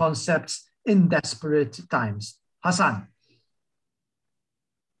Freirean concepts in desperate times. Hasan.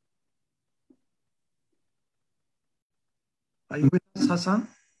 Are you with us, Hasan?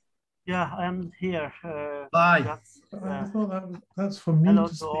 Yeah, I'm here. Hi. That's for me to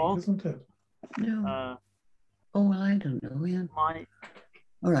speak, all. Isn't it? No. Well, I don't know, Ian.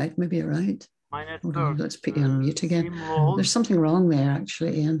 All right, maybe you're right. Hold on, let's put you on mute again. There's something wrong there,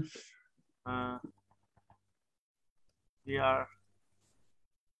 actually, Ian. We are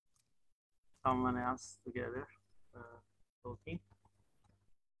someone else together talking.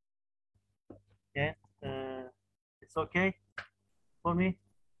 Yeah, it's okay for me.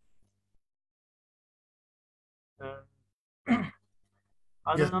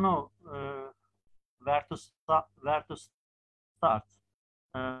 I don't know where to start.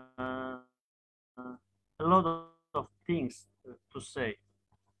 A lot of things to say.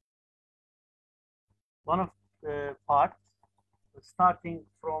 One of the parts starting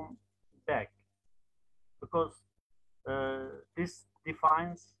from back, because this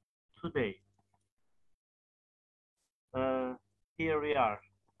defines today. Here we are,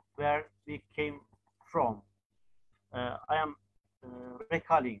 where we came from. I am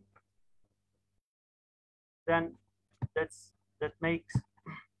recalling. Then that makes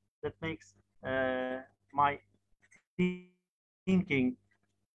my thinking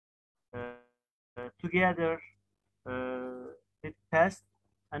together with past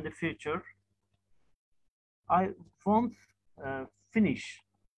and the future. I won't finish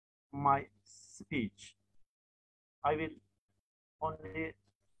my speech. I will only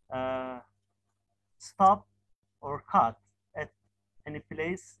stop or cut at any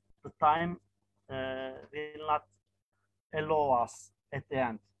place. The time will not allow us at the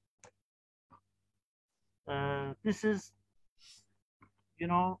end. This is,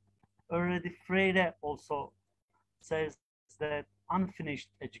 already Freire also says that unfinished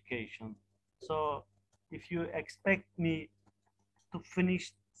education. So if you expect me to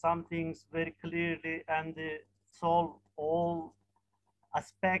finish some things very clearly and solve all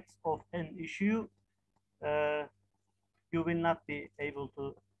aspects of an issue, you will not be able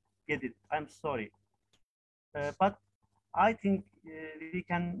to get it. I'm sorry. But I think we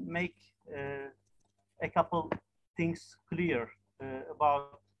can make a couple things clear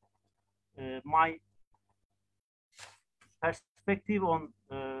about my perspective on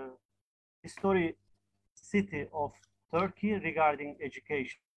historicity of Turkey regarding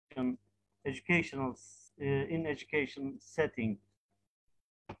education, in education setting.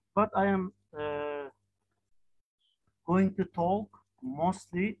 But I am going to talk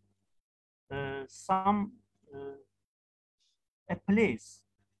mostly a place,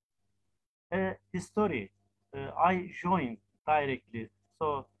 a history I joined directly.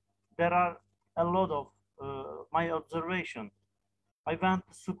 So there are a lot of my observation. I went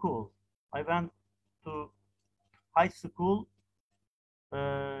to school. I went to high school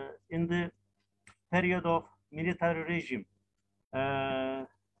in the period of military regime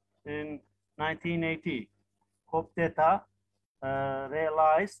in 1980. coup d'etat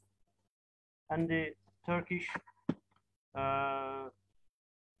realized, and the Turkish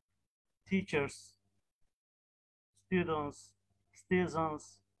teachers, students,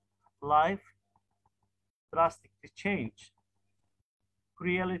 citizens' life drastically changed.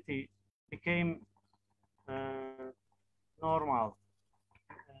 Cruelty became normal,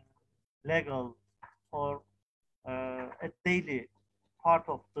 legal, or a daily part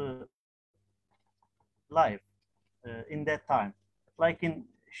of the life in that time, like in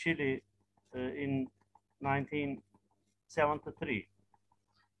Chile in 1973.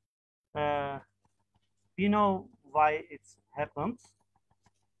 You know why it's happened?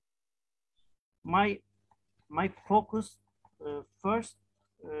 My focus first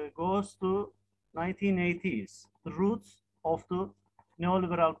goes to 1980s, the roots of the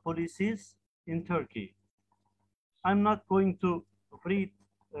neoliberal policies in Turkey. I'm not going to read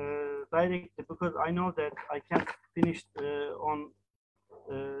directly because I know that I can't finish on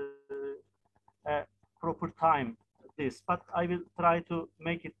a proper time this, but I will try to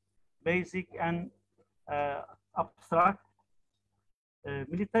make it basic and abstract.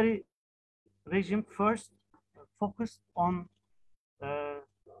 Military regime first focused on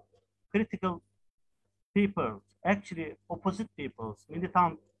critical people, actually opposite peoples,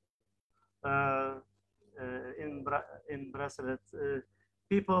 militant in Brussels,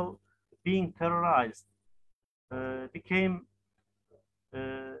 people being terrorized became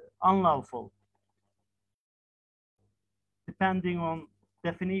unlawful, depending on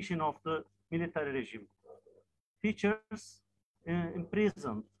definition of the military regime. Teachers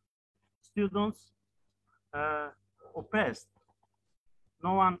imprisoned, students oppressed.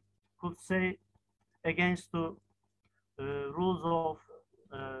 No one could say against the rules of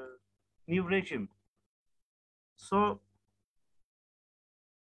new regime. So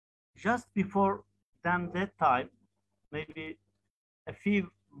just before that time, maybe a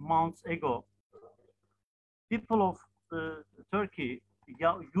few months ago, people of Turkey,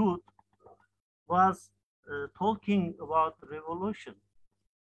 youth, was talking about revolution.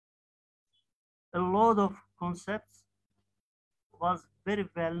 A lot of concepts was very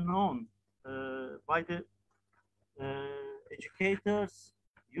well known by the educators,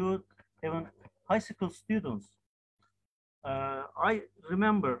 youth, even high school students. I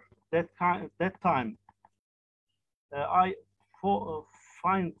remember that time. I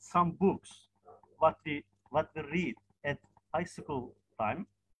find some books what we read at high school time.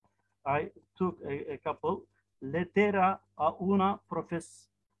 I took a couple. Lettera a una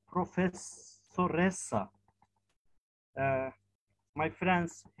professoressa. My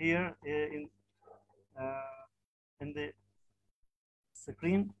friends here in the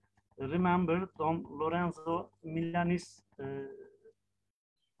screen remember Don Lorenzo Milani's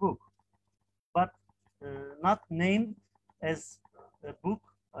book, but not named as a book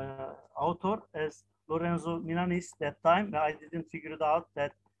author as Lorenzo Milani's that time. I didn't figure it out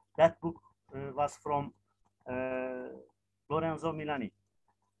that that book was from Lorenzo Milani.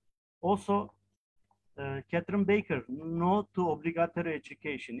 Also, Catherine Baker, No to Obligatory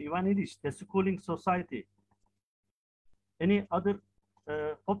Education, Ivan Illich, The Schooling Society, any other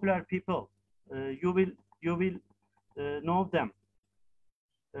popular people, you will know them.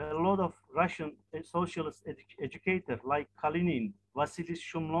 A lot of Russian socialist educators like Kalinin, Vasily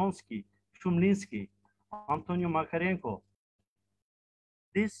Shumlinsky, Antonio Makarenko.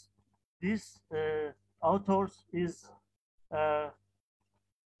 These authors is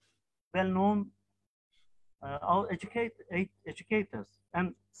well-known educators,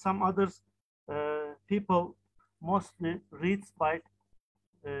 and some others people mostly read by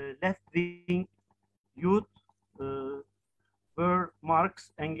left-wing youth were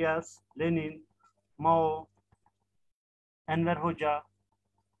Marx, Engels, Lenin, Mao, Enver Hoca,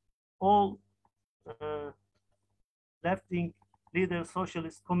 all left-wing leaders,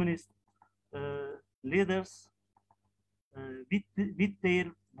 socialist, communist leaders with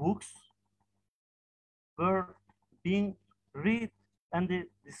their books were being read, and the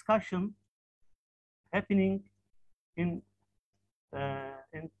discussion happening in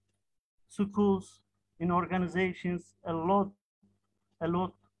schools, in organizations, a lot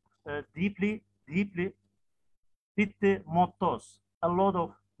deeply with the mottos, a lot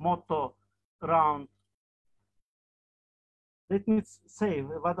of motto around. Let me say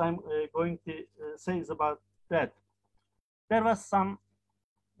what I'm going to say is about that. There was some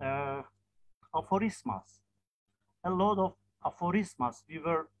aphorisms, a lot of aphorisms we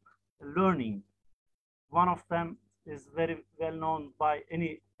were learning. One of them is very well known by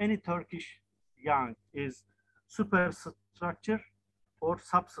any Turkish young, is superstructure or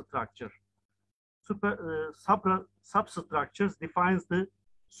substructure. Substructures defines the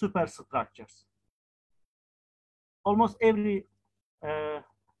superstructures. Almost every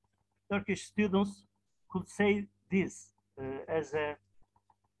Turkish students could say this as a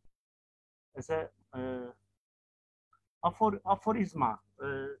aphorisma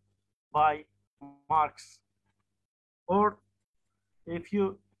by Marx. Or if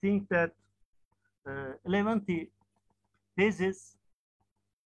you think that 11th thesis,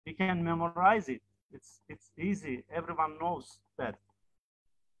 we can memorize it. It's easy. Everyone knows that.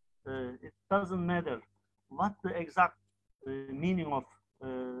 It doesn't matter what the exact meaning of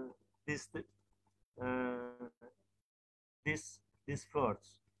these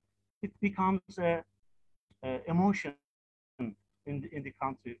words. It becomes a emotion in the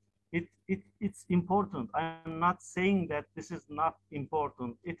country. It's important. I'm not saying that this is not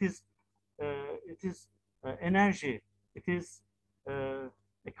important. It is energy. It is a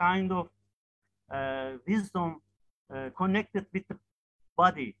kind of wisdom connected with the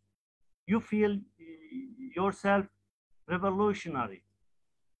body. You feel yourself revolutionary.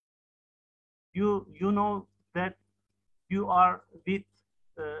 You know that you are with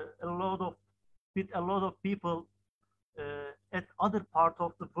a lot of people at other part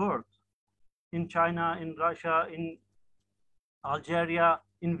of the world, in China, in Russia, in Algeria,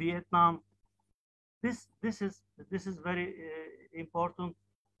 in Vietnam. This is very important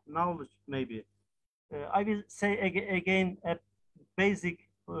knowledge. Maybe I will say again a basic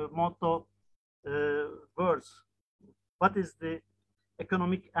motto words. What is the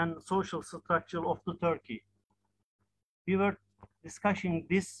economic and social structure of the Turkey? We were discussing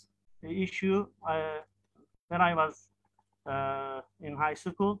this issue when I was in high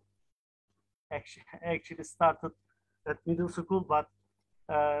school. Actually started at middle school, but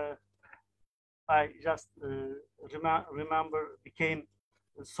I just remember became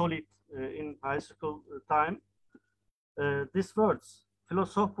solid in high school time. These words,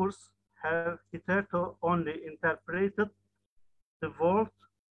 philosophers have hitherto only interpreted the world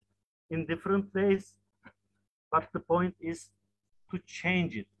in different ways, but the point is to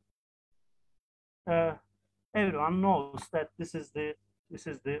change it. Everyone knows that this is the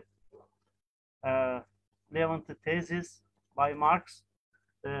 11th thesis by Marx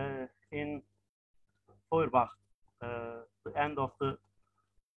in Feuerbach, the end of the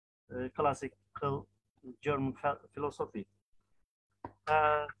classical German philosophy.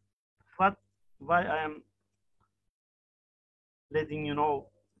 Why I am letting you know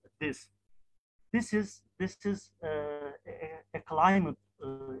this? This is a climate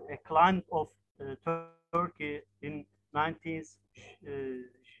of Turkey in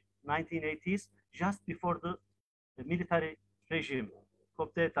 1980s, just before the military regime,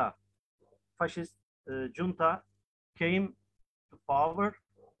 coup d'etat, fascist junta came to power,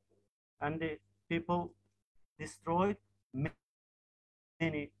 and the people destroyed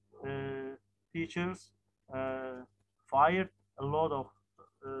many teachers, fired a lot of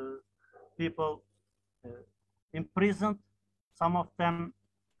people, imprisoned. Some of them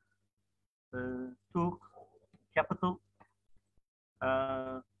took capital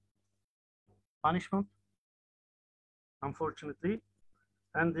punishment, unfortunately,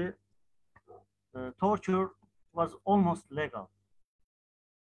 and the torture was almost legal.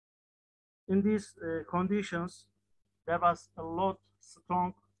 In these conditions, there was a lot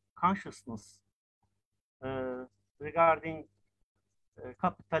strong consciousness regarding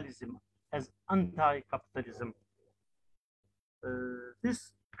capitalism as anti-capitalism.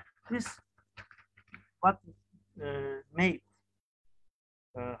 This what made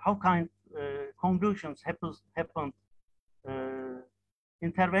how kind conclusions happened.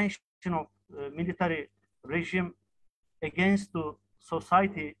 Intervention of military regime against the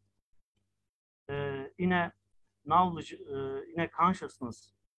society in a knowledge, in a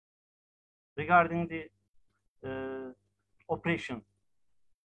consciousness regarding the oppression.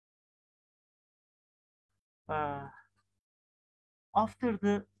 After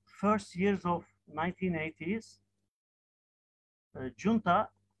the first years of 1980s, junta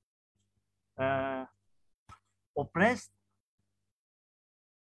oppressed,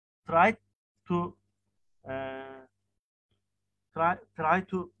 tried to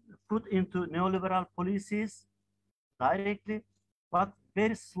put into neoliberal policies directly, but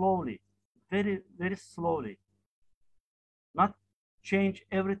very slowly, very slowly, not change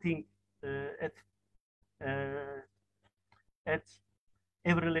everything at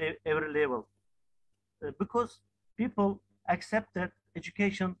every level, because people accept that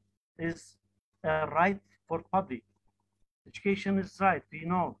education is a right for public. Education is right, we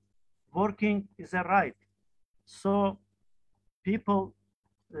know. Working is a right. So people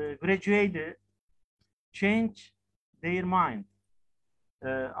gradually change their mind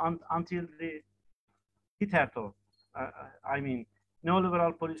until the hitherto. I mean,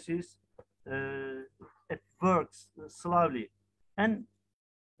 neoliberal policies, it works slowly. And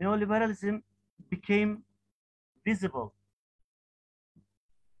neoliberalism became visible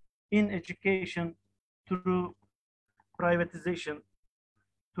in education through privatization,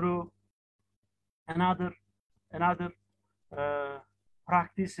 through another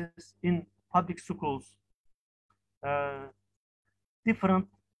practices in public schools, different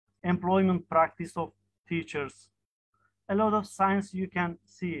employment practice of teachers. A lot of science you can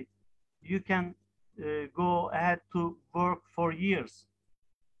see. You can go ahead to work for years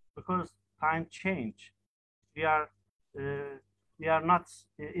because time change. We are not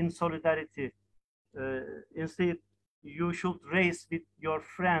in solidarity. Instead, you should race with your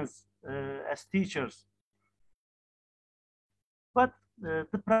friends as teachers. But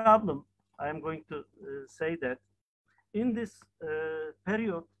the problem, I'm going to say that in this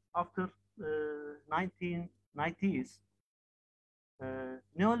period after 1990s,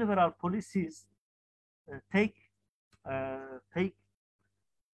 neoliberal policies take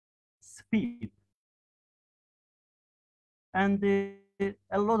speed, and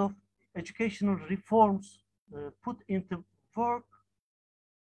a lot of educational reforms put into work.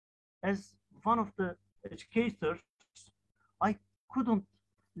 As one of the educators, I couldn't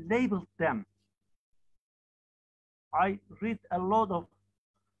label them. I read a lot of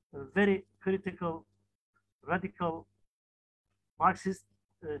very critical, radical Marxist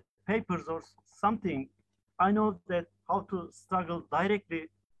papers or something. I know that how to struggle directly,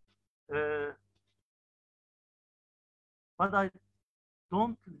 but I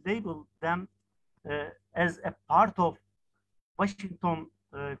don't label them as a part of Washington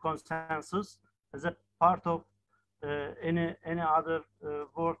consensus, as a part of any other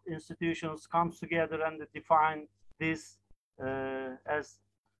world institutions comes together and define this as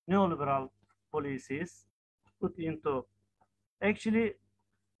neoliberal policies put into. Actually,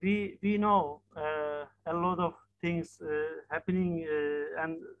 we know a lot of things happening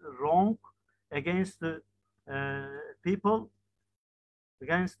and wrong against the people,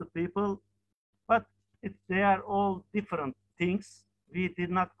 but they are all different things. We did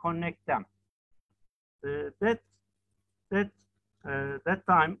not connect them. That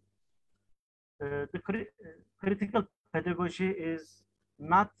time, the critical pedagogy is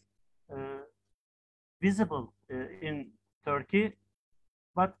not visible in Turkey,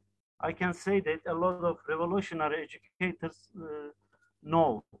 but I can say that a lot of revolutionary educators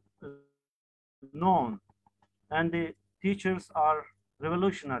known, and the teachers are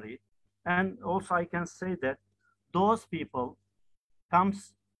revolutionary. And also I can say that those people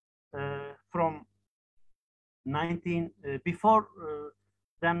comes from before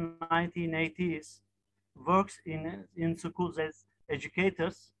than 1980s, works in schools as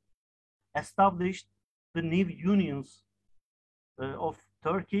educators, established the new unions of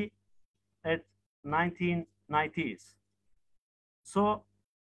Turkey at 1990s. So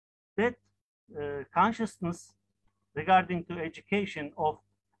that consciousness regarding to education of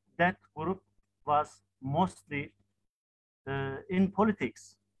that group was mostly in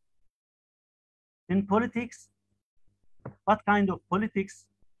politics. In politics, what kind of politics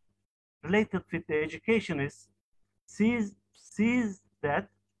related with the education is sees that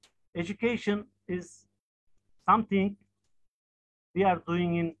education is something we are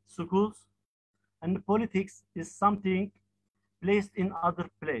doing in schools, and politics is something placed in other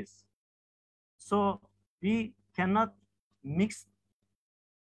place. So we cannot mix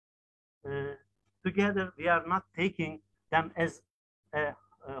together. We are not taking them as a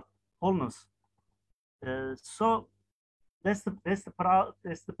wholeness. So that's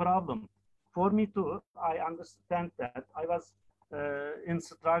the problem. For me too, I understand that I was in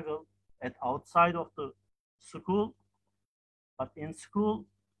struggle at outside of the school, but in school,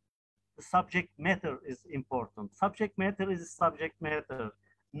 the subject matter is important. Subject matter is subject matter.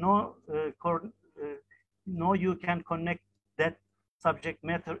 No, you can connect that subject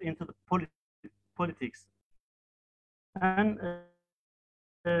matter into the politics. And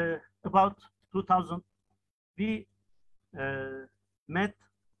about 2000, we met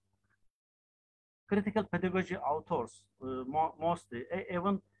critical pedagogy authors, mostly.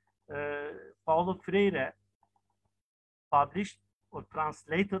 Even Paulo Freire published or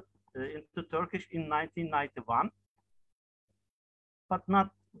translated into Turkish in 1991, but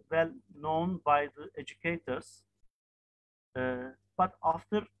not well known by the educators. But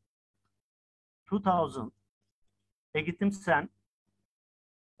after 2000, Eğitim Sen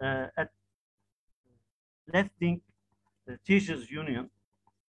at left-wing teachers union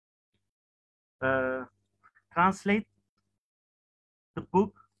translate the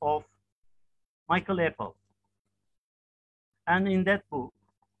book of Michael Apple. And in that book,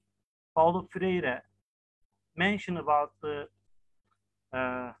 Paulo Freire mentioned about the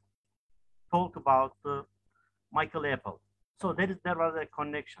talk about the Michael Apple. So there was a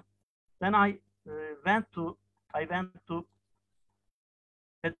connection. Then I went to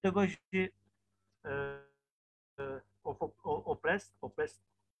pedagogy of oppressed.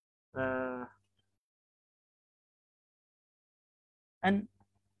 And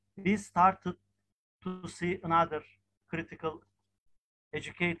we started to see another critical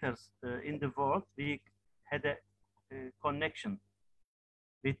educators in the world. We had a connection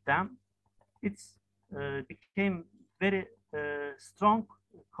with them. It became very strong,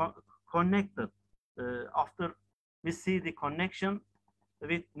 connected. After we see the connection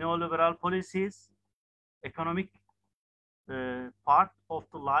with neoliberal policies, economic part of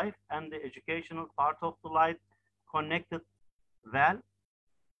the life and the educational part of the life connected well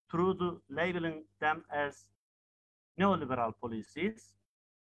through the labeling them as neoliberal policies.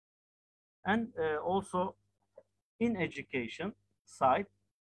 And also in education side,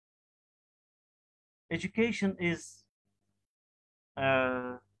 education is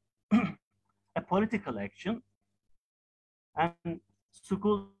a political action, and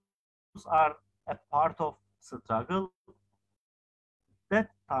schools are a part of struggle.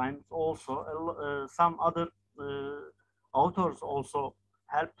 That times also some other authors also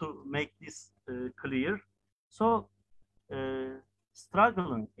help to make this clear. So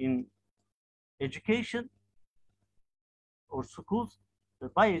struggling in education or schools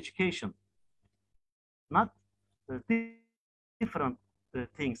by education, not different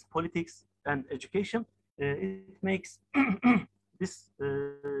things, politics and education. It makes this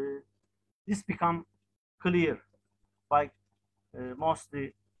become clear by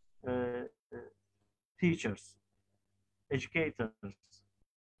mostly teachers, educators,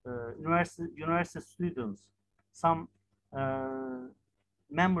 university students, some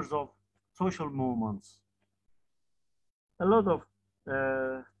members of social movements. A lot of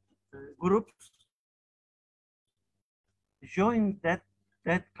groups join that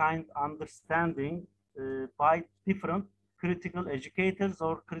kind of understanding by different critical educators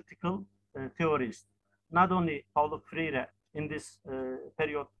or critical theorists. Not only Paulo Freire in this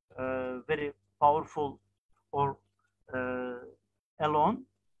period, very powerful or alone,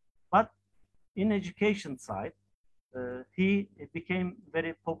 but in education side, he became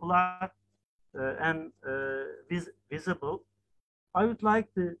very popular and visible. I would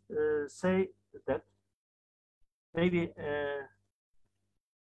like to say that maybe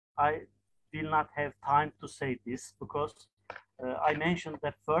I will not have time to say this because I mentioned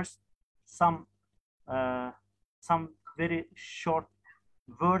that first some very short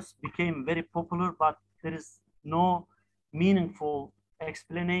words became very popular, but there is no meaningful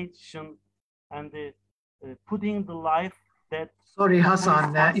explanation and putting the life that. Sorry,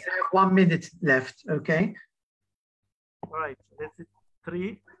 Hassan, you have 1 minute left. Okay. All right, that's it.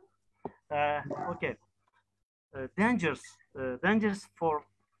 3. Okay. Dangers for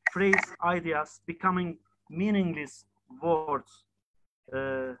phrase ideas becoming meaningless words,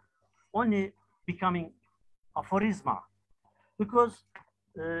 only becoming aphorisma. Because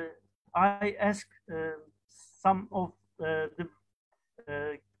I asked some of the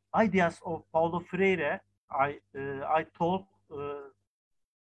ideas of Paulo Freire. I talked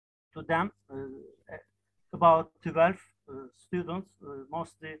to them about 12 students,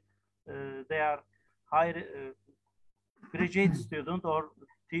 mostly they are higher graduate student or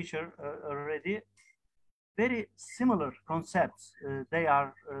teacher already. Very similar concepts they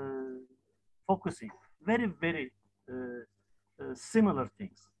are focusing, very similar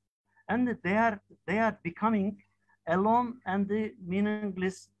things, and they are becoming alone and the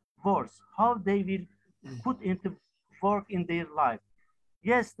meaningless words. How they will put into work in their life?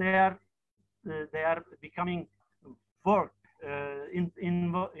 Yes, they are becoming work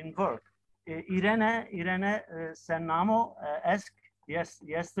in work. Irene Sennamo asked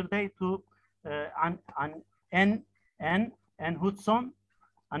yesterday to Anne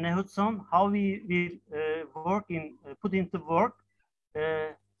Hudson, how we will work in put into work.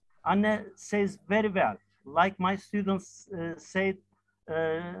 Anne says very well, like my students said,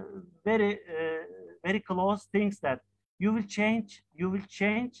 very close things, that you will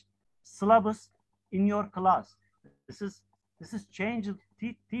change syllabus in your class. This is change of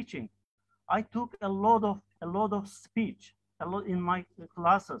teaching. I took a lot of speech, a lot in my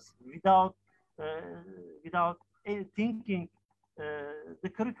classes without thinking the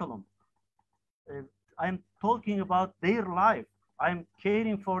curriculum. I'm talking about their life. I'm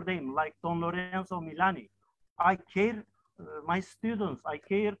caring for them, like Don Lorenzo Milani. I care my students. I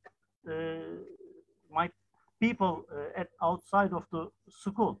care my people at outside of the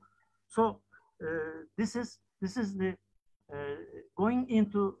school. So this is the going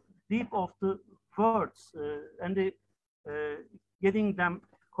into deep of the words and getting them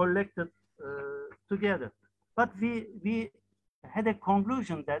collected together. But we had a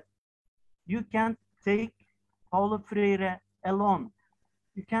conclusion that you can't take Paulo Freire alone.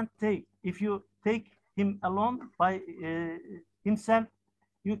 You can't take, if you take him alone by himself,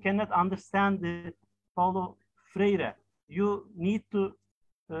 you cannot understand the Paulo Freire. You need to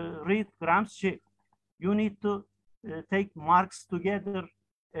read Gramsci. You need to take Marx together.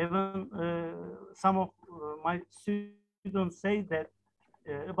 Even some of my students say that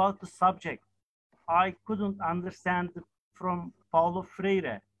about the subject, I couldn't understand from Paulo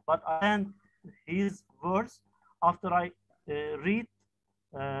Freire, but I learned his words after I read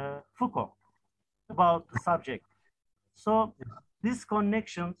Foucault about the subject. So these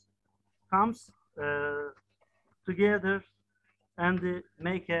connections comes together and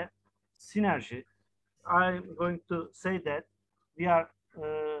make a synergy. I'm going to say that we are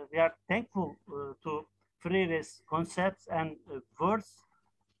thankful to Freire's concepts and words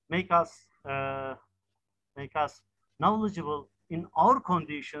make us knowledgeable in our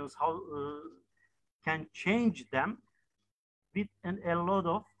conditions, how can change them with a lot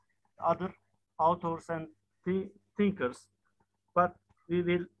of other authors and thinkers. But we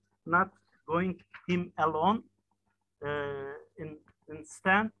will not going him alone.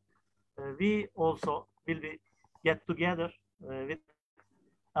 Instead, we also will get together with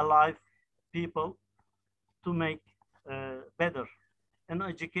alive people to make better and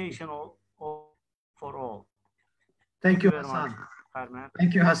educational for all. Thank you, Hassan.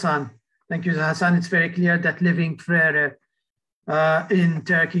 Thank you, Hassan. Thank you, Hassan. It's very clear that living Freire in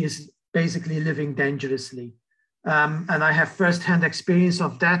Turkey is basically living dangerously. And I have firsthand experience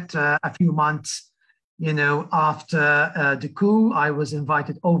of that. A few months, after the coup, I was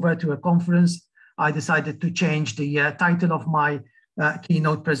invited over to a conference. I decided to change the title of my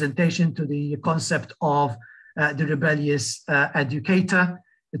keynote presentation to the concept of the rebellious educator.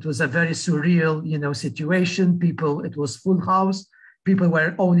 It was a very surreal, situation. It was full house. People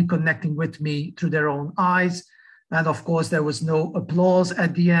were only connecting with me through their own eyes. And of course, there was no applause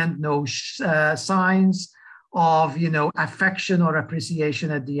at the end, no signs of, affection or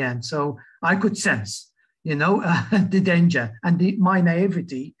appreciation at the end. So I could sense, the danger and my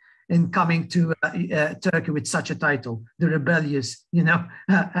naivety in coming to Turkey with such a title, the rebellious,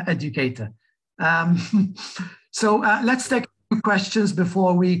 educator. So let's take questions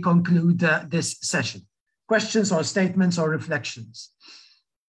before we conclude this session. Questions or statements or reflections?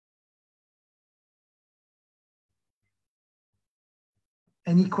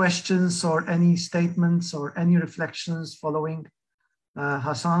 Any questions or any statements or any reflections following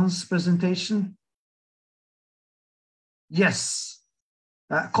Hassan's presentation? Yes,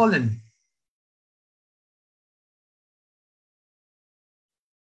 Colin.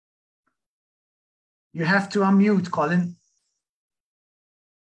 You have to unmute, Colin.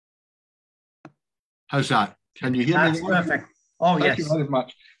 How's that? Can you hear me? That's perfect. Oh, yes. Thank you very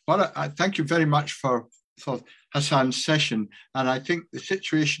much. Well, thank you very much for Hassan's session. And I think the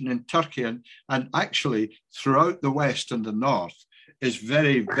situation in Turkey and actually throughout the West and the North is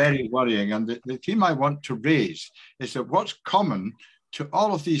very, very worrying. And the theme I want to raise is that what's common to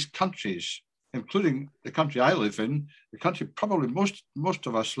all of these countries, including the country I live in, the country probably most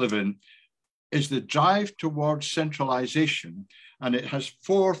of us live in, is the drive towards centralization. And it has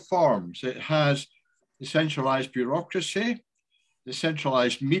four forms. It has the centralized bureaucracy, the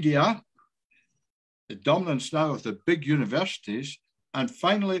centralized media, the dominance now of the big universities, and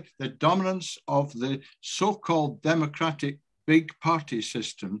finally, the dominance of the so-called democratic big party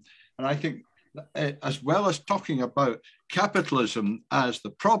system. And I think as well as talking about capitalism as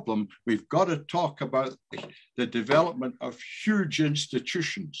the problem, we've got to talk about the development of huge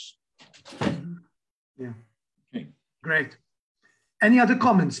institutions. Yeah, okay. Great. Any other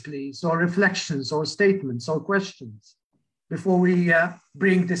comments, please, or reflections, or statements, or questions before we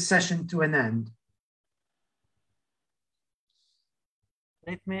bring this session to an end?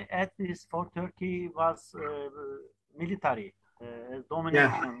 Let me add this: for Turkey was military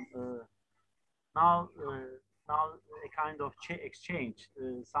domination. Yeah. Now a kind of exchange.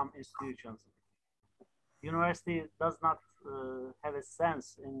 Some institutions. University does not have a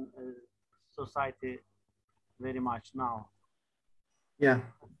sense in society very much now. Yeah,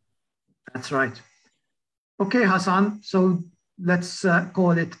 that's right. Okay, Hassan, so let's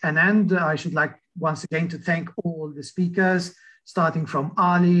call it an end. I should like once again to thank all the speakers, starting from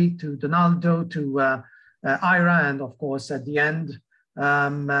Ali to Donaldo to Ira, and of course at the end,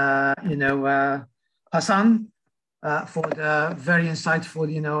 Hassan for the very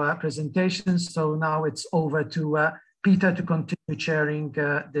insightful, presentations. So now it's over to Peter to continue chairing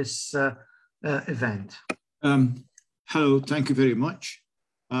this event. Hello, thank you very much.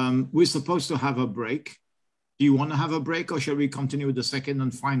 We're supposed to have a break. Do you want to have a break, or shall we continue with the second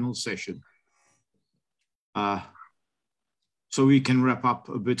and final session? So we can wrap up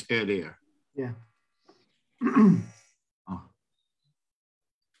a bit earlier. Yeah.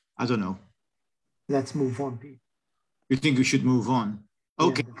 I don't know. Let's move on, Pete. You think we should move on?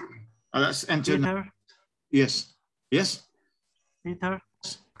 Okay. Yeah. Let's enter. Peter? Yes. Yes. Peter?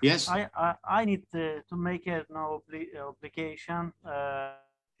 Yes. I need to make an obligation.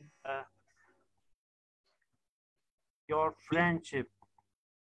 Your friendship.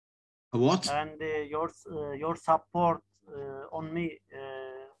 What? And your support on me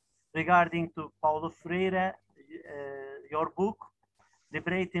regarding to Paulo Freire, your book,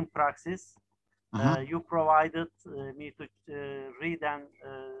 Liberating Praxis. You provided me to read and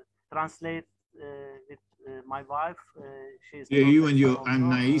translate with my wife. She's you and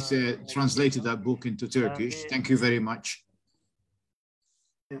Nais translated that book into Turkish. Thank you very much.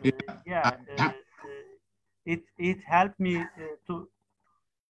 It helped me to.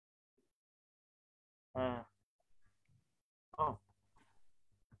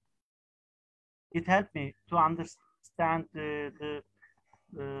 It helped me to understand a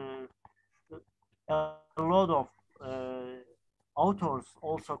lot of authors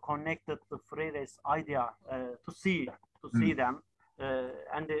also connected to Freire's idea to see them,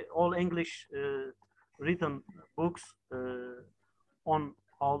 and all English written books on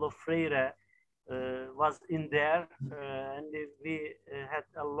Paulo Freire was in there, and we had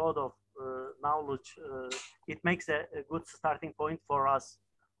a lot of knowledge. It makes a good starting point for us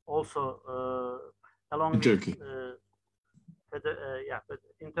also along in Turkey. But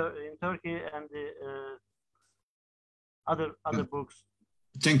in Turkey and other books.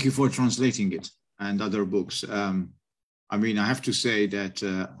 Thank you for translating it and other books. I mean, I have to say that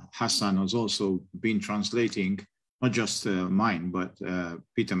Hassan has also been translating not just mine, but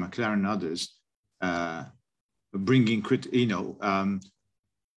Peter McLaren and others, bringing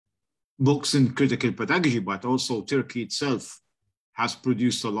books in critical pedagogy, but also Turkey itself has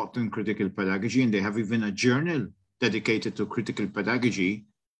produced a lot in critical pedagogy, and they have even a journal dedicated to critical pedagogy,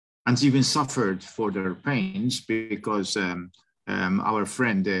 and even suffered for their pains because our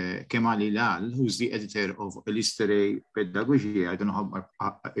friend Kemal Ilal, who's the editor of Elistere Pedagogy, I don't know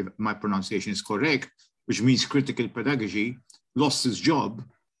if my pronunciation is correct, which means critical pedagogy, lost his job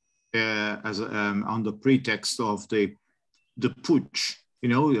on the pretext of the putsch. You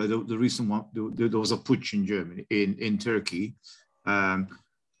know, the recent one, there was a putsch in Germany, in Turkey,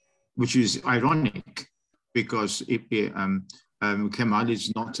 which is ironic because Kemal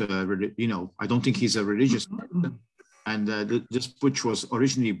is not, I don't think he's a religious person. And this putsch was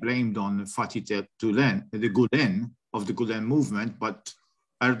originally blamed on Fatih Gulen, the Gulen of the Gulen movement, but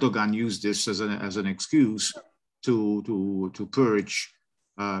Erdogan used this as an excuse to purge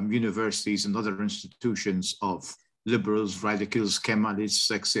universities and other institutions of liberals, radicals,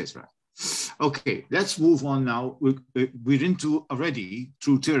 Kemalists, etc. Okay, let's move on now. We're into already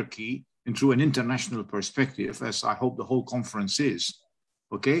through Turkey and through an international perspective, as I hope the whole conference is.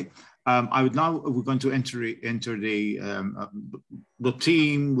 Okay, we're going to enter the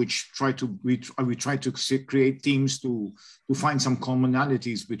team, which we try to create teams to find some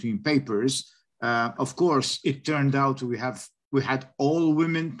commonalities between papers. Of course, it turned out we had all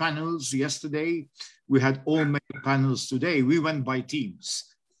women panels yesterday. We had all male panels today. We went by teams.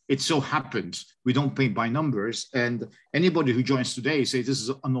 It so happened we don't pay by numbers, and anybody who joins today say this is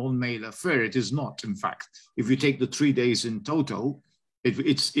an all-male affair. It is not, in fact. If you take the 3 days in total, it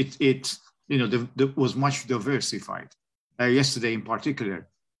was much diversified. Yesterday, in particular,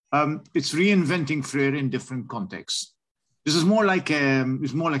 it's reinventing Freire in different contexts. This is more like an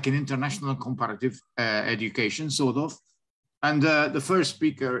international comparative education, sort of. And the first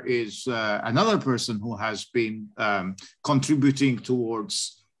speaker is another person who has been contributing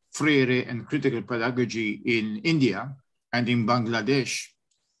towards Freire and critical pedagogy in India and in Bangladesh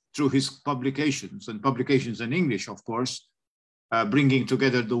through his publications in English, of course, bringing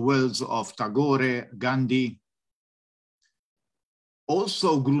together the worlds of Tagore, Gandhi,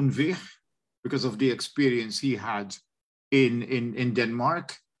 also Grundtvig, because of the experience he had in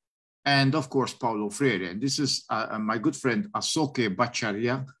Denmark, and of course, Paulo Freire. And this is my good friend, Asoke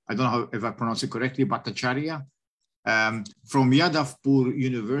Bhattacharya. I don't know if I pronounce it correctly, Bhattacharya, from Yadavpur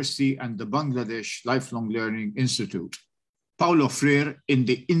University and the Bangladesh Lifelong Learning Institute. Paulo Freire in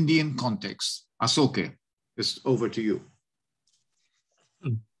the Indian context. Asoke, it's over to you.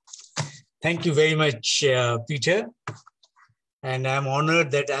 Thank you very much, Peter. And I'm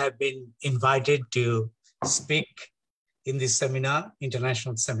honored that I have been invited to speak in this seminar,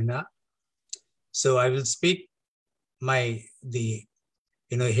 international seminar. So I will speak the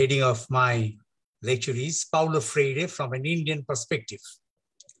heading of my lecture is Paulo Freire from an Indian perspective.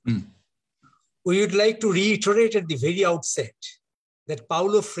 We would like to reiterate at the very outset that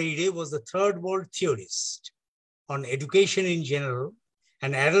Paulo Freire was the third world theorist on education in general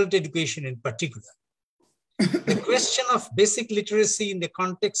and adult education in particular. The question of basic literacy in the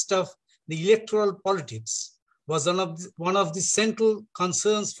context of the electoral politics was one of the central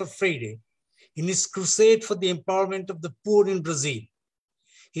concerns for Freire in his crusade for the empowerment of the poor in Brazil.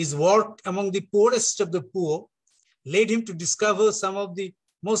 His work among the poorest of the poor led him to discover some of the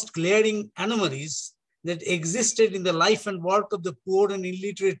most glaring anomalies that existed in the life and work of the poor and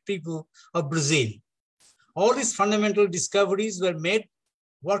illiterate people of Brazil. All his fundamental discoveries were made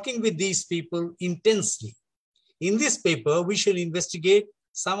working with these people intensely. In this paper, we shall investigate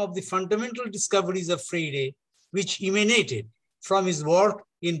some of the fundamental discoveries of Freire, which emanated from his work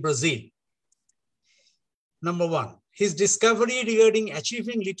in Brazil. Number one, his discovery regarding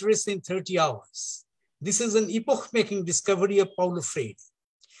achieving literacy in 30 hours. This is an epoch-making discovery of Paulo Freire.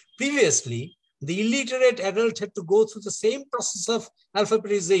 Previously, the illiterate adult had to go through the same process of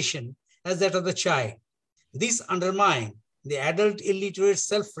alphabetization as that of the child. This undermined the adult illiterate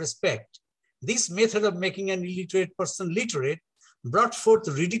self-respect. This method of making an illiterate person literate brought forth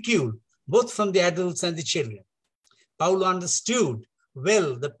ridicule both from the adults and the children. Paulo understood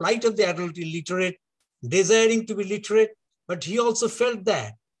well the plight of the adult illiterate, desiring to be literate, but he also felt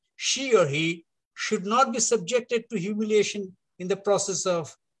that she or he should not be subjected to humiliation in the process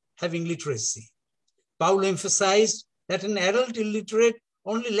of having literacy. Paulo emphasized that an adult illiterate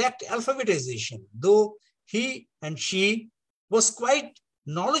only lacked alphabetization, though he and she was quite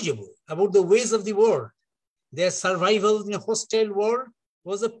knowledgeable about the ways of the world. Their survival in a hostile world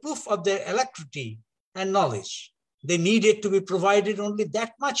was a proof of their alacrity and knowledge. They needed to be provided only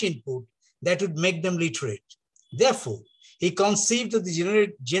that much input that would make them literate. Therefore, he conceived of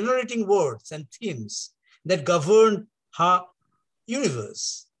the generating words and themes that governed her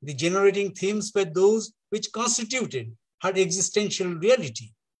universe. The generating themes were those which constituted her existential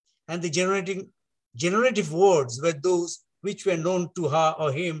reality, and the generative words were those which were known to her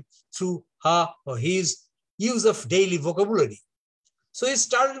or him through her or his use of daily vocabulary. So he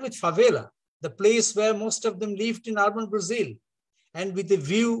started with favela, the place where most of them lived in urban Brazil, and with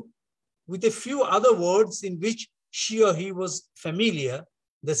a few other words in which she or he was familiar.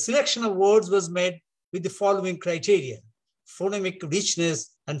 The selection of words was made with the following criteria: phonemic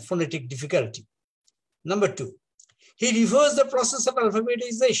richness and phonetic difficulty. Number two, he reversed the process of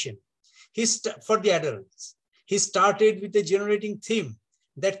alphabetization for the adults. He started with a generating theme.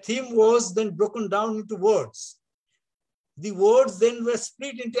 That theme was then broken down into words. The words then were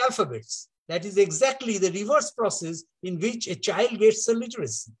split into alphabets. That is exactly the reverse process in which a child gets a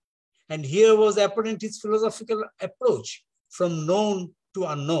literacy. And here was apparent his philosophical approach from known to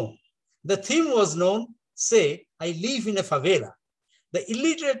unknown. The theme was known, say, I live in a favela. The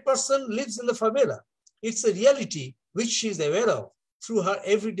illiterate person lives in the favela. It's a reality which she is aware of through her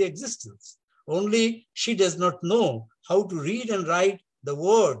everyday existence. Only she does not know how to read and write the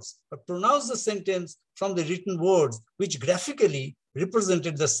words or pronounce the sentence from the written words, which graphically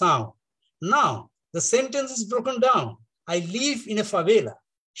represented the sound. Now, the sentence is broken down. I live in a favela.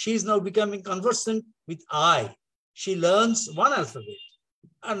 She is now becoming conversant with I. She learns one alphabet.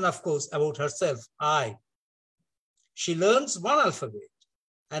 And of course, about herself, I. She learns one alphabet.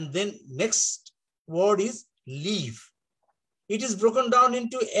 And then next word is leave. It is broken down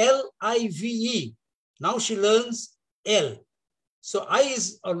into L-I-V-E. Now she learns L. So I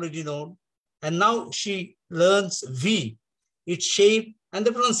is already known. And now she learns V, its shape and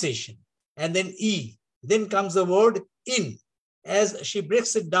the pronunciation. And then E. Then comes the word in. As she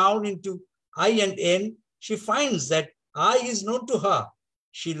breaks it down into I and N, she finds that I is known to her.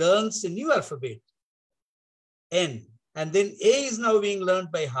 She learns a new alphabet, N. And then A is now being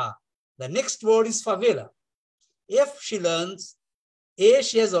learned by her. The next word is favela. F she learns, A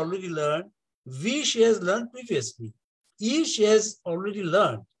she has already learned, V she has learned previously, E she has already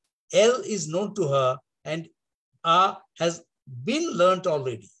learned, L is known to her, and A has been learned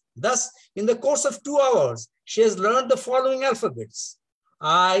already. Thus, in the course of 2 hours, she has learned the following alphabets: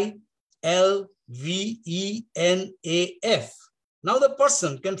 I, L, V, E, N, A, F. Now the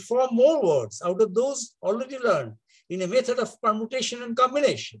person can form more words out of those already learned in a method of permutation and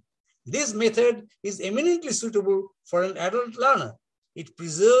combination. This method is eminently suitable for an adult learner. It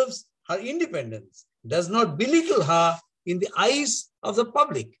preserves her independence, does not belittle her in the eyes of the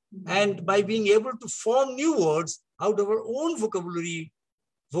public, and by being able to form new words out of her own vocabulary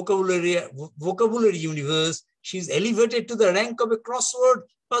universe, she is elevated to the rank of a crossword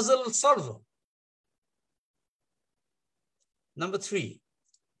puzzle solver. Number 3,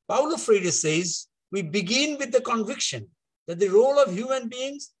 Paulo Freire says, we begin with the conviction that the role of human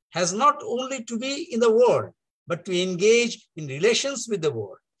beings has not only to be in the world, but to engage in relations with the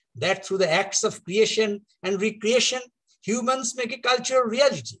world, that through the acts of creation and recreation, humans make a cultural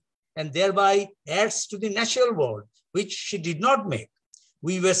reality and thereby adds to the natural world, which she did not make.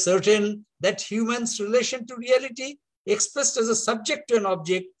 We were certain that humans' relation to reality, expressed as a subject to an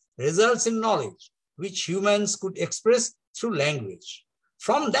object, results in knowledge, which humans could express through language.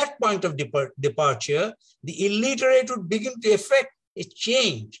 From that point of departure, the illiterate would begin to effect a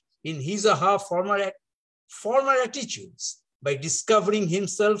change in his or her former attitudes by discovering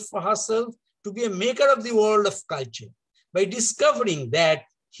himself or herself to be a maker of the world of culture, by discovering that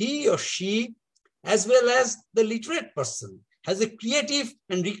he or she, as well as the literate person, has a creative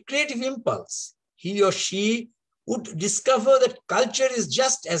and recreative impulse. He or she would discover that culture is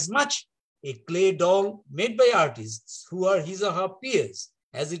just as much a clay doll made by artists who are his or her peers,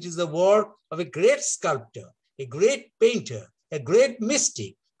 as it is the work of a great sculptor, a great painter, a great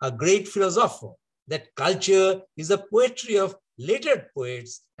mystic, a great philosopher, that culture is the poetry of later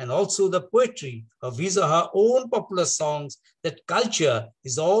poets and also the poetry of his or her own popular songs, that culture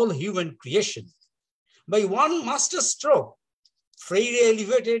is all human creation. By one master stroke, Freire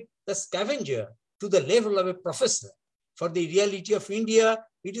elevated the scavenger to the level of a professor. For the reality of India,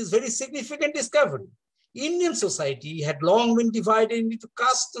 it is very significant discovery. Indian society had long been divided into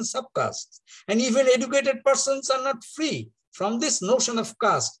castes and subcastes, and even educated persons are not free from this notion of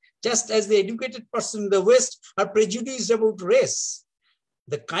caste, just as the educated person in the West are prejudiced about race.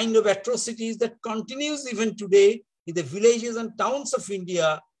 The kind of atrocities that continues even today in the villages and towns of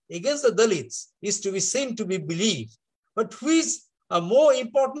India against the Dalits is to be seen to be believed. But who is a more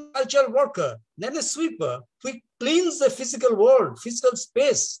important cultural worker than a sweeper who cleans the physical world, physical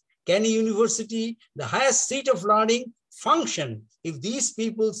space? Can a university, the highest seat of learning, function if these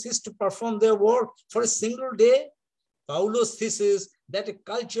people cease to perform their work for a single day? Paulo's thesis that a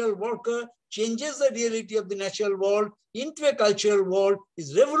cultural worker changes the reality of the natural world into a cultural world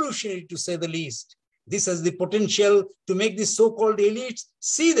is revolutionary, to say the least. This has the potential to make the so-called elites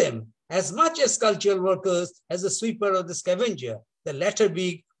see them as much as cultural workers as the sweeper or the scavenger, the latter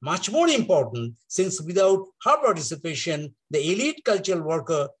being much more important, since without her participation, the elite cultural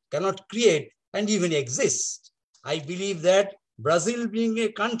worker cannot create and even exist. I believe that Brazil, being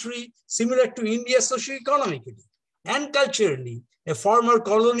a country similar to India socioeconomically and culturally, a former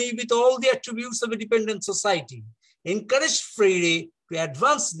colony with all the attributes of a dependent society, encouraged Freire to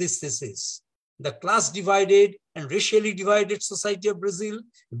advance this thesis. The class-divided and racially divided society of Brazil,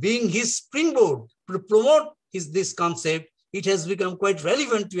 being his springboard to promote this concept, it has become quite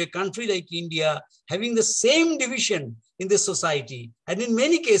relevant to a country like India, having the same division in the society, and in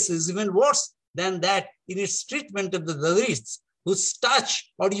many cases, even worse than that in its treatment of the Dalits, whose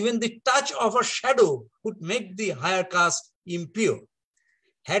touch or even the touch of a shadow would make the higher caste impure.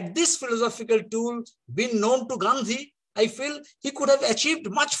 Had this philosophical tool been known to Gandhi, I feel he could have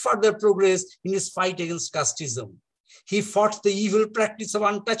achieved much further progress in his fight against casteism. He fought the evil practice of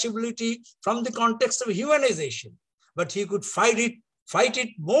untouchability from the context of humanization, but he could fight it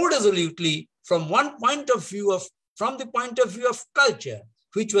more resolutely from the point of view of culture,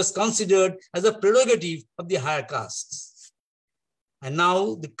 which was considered as a prerogative of the higher castes. And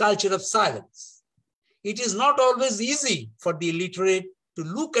now the culture of silence. It is not always easy for the illiterate to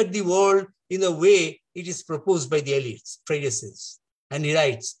look at the world in the way it is proposed by the elites, Freire says. And he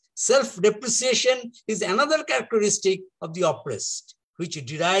writes, self-depreciation is another characteristic of the oppressed, which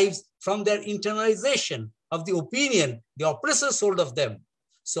derives from their internalization of the opinion the oppressors hold of them.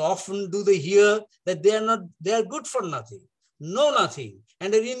 So often do they hear that they are good for nothing, know nothing,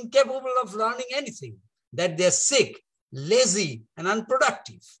 and are incapable of learning anything, that they're sick, lazy, and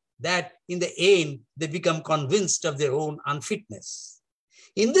unproductive, that in the end, they become convinced of their own unfitness.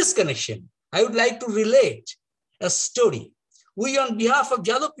 In this connection, I would like to relate a story. We, on behalf of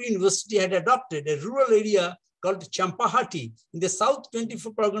Jadavpur University, had adopted a rural area called Champahati in the South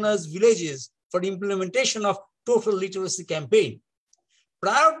 24 Parganas villages for the implementation of total literacy campaign.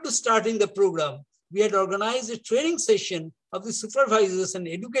 Prior to starting the program, we had organized a training session of the supervisors and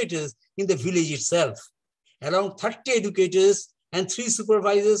educators in the village itself. Around 30 educators and 3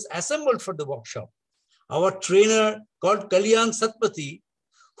 supervisors assembled for the workshop. Our trainer, called Kalyan Satpathy,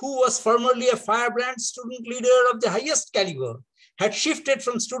 who was formerly a firebrand student leader of the highest caliber, had shifted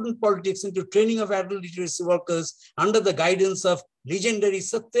from student politics into training of adult literacy workers under the guidance of legendary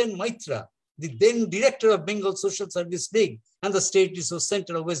Satyen Maitra, the then director of Bengal Social Service League and the State Resource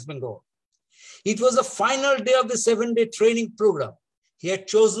Center of West Bengal. It was the final day of the 7-day training program. He had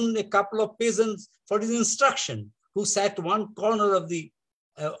chosen a couple of peasants for his instruction, who sat one corner of the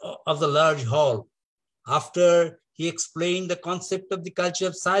large hall. After he explained the concept of the culture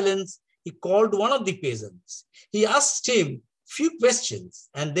of silence, he called one of the peasants. He asked him few questions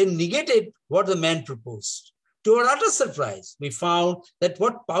and then negated what the man proposed. To our utter surprise, we found that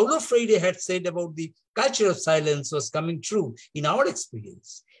what Paulo Freire had said about the culture of silence was coming true in our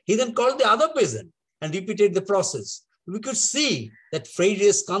experience. He then called the other peasant and repeated the process. We could see that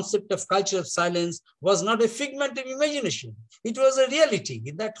Freire's concept of culture of silence was not a figment of imagination. It was a reality.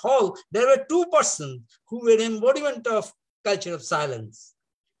 In that hall, there were two persons who were embodiment of culture of silence.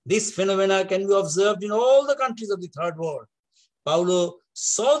 This phenomena can be observed in all the countries of the Third World. Paulo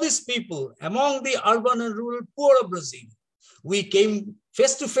saw these people among the urban and rural poor of Brazil. We came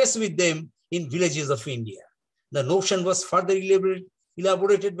face to face with them in villages of India. The notion was further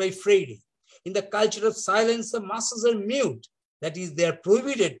elaborated by Freire. In the culture of silence, the masses are mute. That is, they are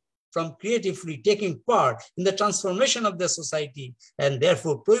prohibited from creatively taking part in the transformation of their society and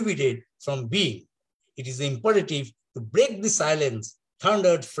therefore prohibited from being. It is imperative to break the silence,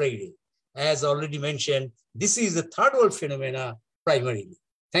 thundered Freire. As already mentioned, this is the third world phenomena primarily.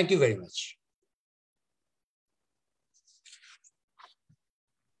 Thank you very much.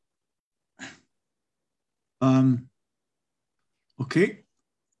 Okay.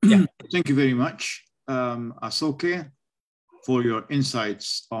 Yeah. Thank you very much, Asoke, for your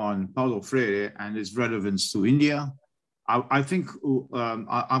insights on Paulo Freire and its relevance to India. I think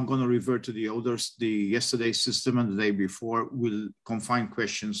I'm going to revert to the yesterday's system and the day before. We'll confine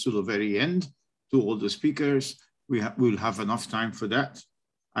questions to the very end to all the speakers. We'll have enough time for that.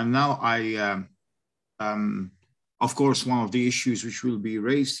 And now of course, one of the issues which will be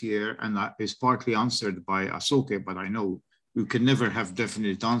raised here and is partly answered by Asoke, but I know you can never have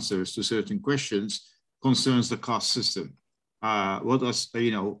definite answers to certain questions, concerns the caste system. How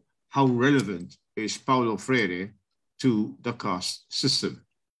relevant is Paulo Freire to the caste system?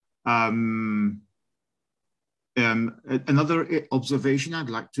 Another observation I'd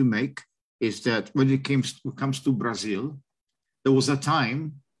like to make is that when it comes to Brazil, there was a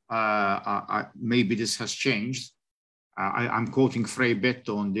time, maybe this has changed, I'm quoting Frei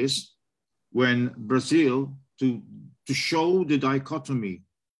Beto on this, when Brazil, to show the dichotomy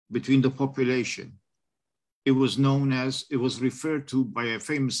between the population, it was referred to by a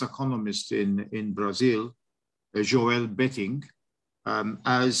famous economist in Brazil, Joel Betting,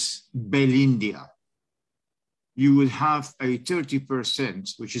 as Belindia. You would have a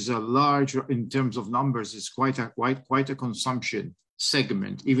 30%, which is a large, in terms of numbers, it's quite a consumption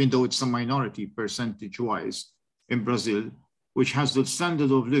segment, even though it's a minority percentage-wise in Brazil, which has the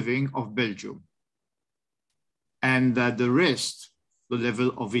standard of living of Belgium. And the rest, the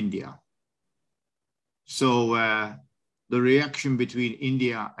level of India. So the reaction between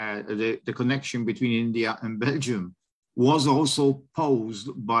India, the connection between India and Belgium was also posed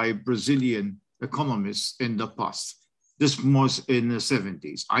by Brazilian economists in the past. This was in the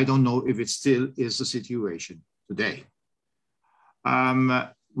 70s. I don't know if it still is the situation today.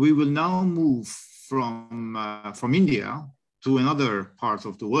 We will now move from India to another part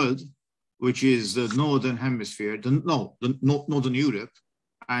of the world, which is the Northern Hemisphere, Northern Europe.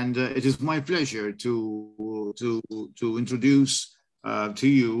 And it is my pleasure to introduce to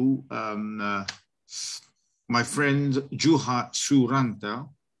you my friend Juha Suranta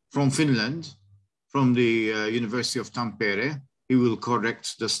from Finland, from the University of Tampere. He will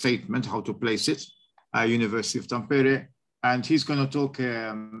correct the statement, how to place it, University of Tampere. And he's going to talk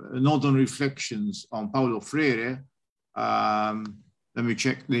Northern Reflections on Paulo Freire. Let me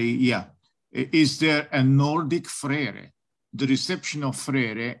check Is there a Nordic Freire? The reception of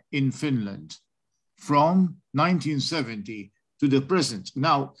Freire in Finland from 1970 to the present.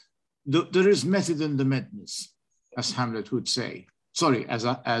 Now, there is method in the madness, as Hamlet would say. Sorry, as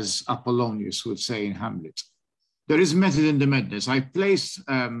Apollonius would say in Hamlet. There is method in the madness. I placed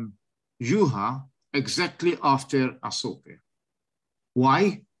Juha exactly after Asoke.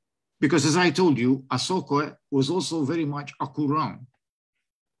 Why? Because as I told you, Asoke was also very much accurrent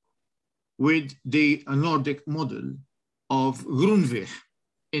with the Nordic model of Grundtvig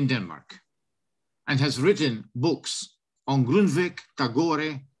in Denmark, and has written books on Grundtvig,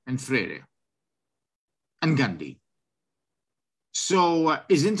 Tagore, and Freire, and Gandhi. So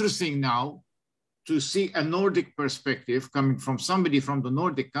it's interesting now to see a Nordic perspective coming from somebody from the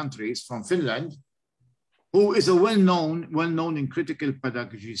Nordic countries, from Finland, who is a well-known in critical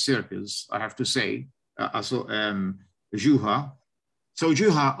pedagogy circles, I have to say, Juha. So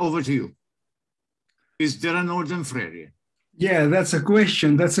Juha, over to you. Is there a Northern Freire? Yeah, that's a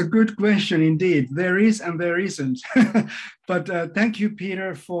question. That's a good question indeed. There is and there isn't. But thank you,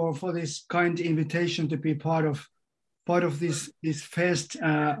 Peter, for this kind invitation to be part of part of this fest.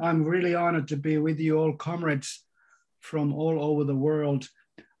 I'm really honored to be with you all, comrades from all over the world.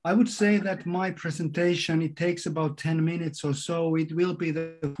 I would say that my presentation, it takes about 10 minutes or so. It will be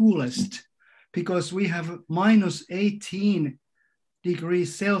the coolest because we have minus 18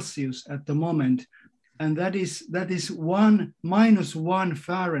 degrees Celsius at the moment. And that is minus 1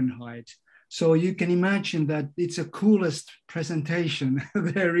 Fahrenheit. So you can imagine that it's the coolest presentation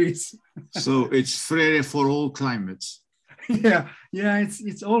there is. So it's Freire for all climates. Yeah,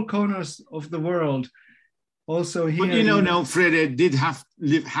 it's all corners of the world. Also here. But you know, now Freire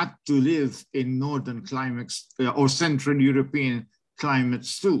had to live in northern climates or Central European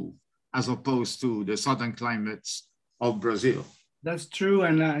climates too, as opposed to the southern climates of Brazil. That's true,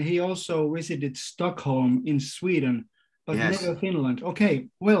 and he also visited Stockholm in Sweden, but never Finland. Okay,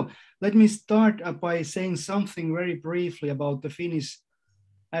 well, let me start by saying something very briefly about the Finnish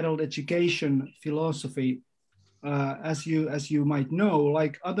adult education philosophy. As you might know,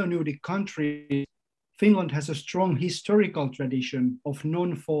 like other Nordic countries, Finland has a strong historical tradition of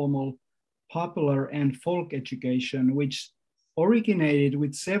non-formal, popular and folk education, which originated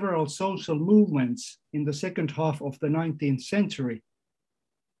with several social movements in the second half of the 19th century,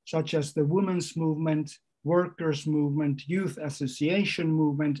 such as the women's movement, workers' movement, youth association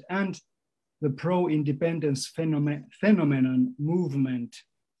movement, and the pro-independence phenomenon movement.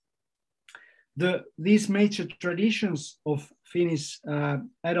 These major traditions of Finnish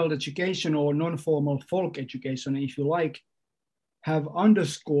adult education or non-formal folk education, if you like, have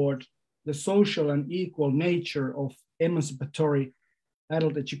underscored the social and equal nature of emancipatory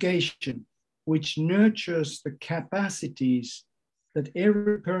adult education, which nurtures the capacities that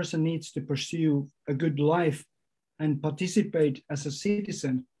every person needs to pursue a good life and participate as a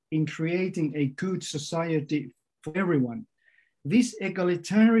citizen in creating a good society for everyone. This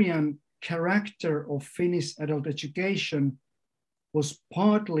egalitarian character of Finnish adult education was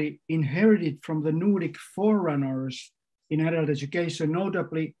partly inherited from the Nordic forerunners in adult education,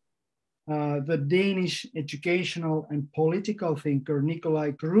 notably the Danish educational and political thinker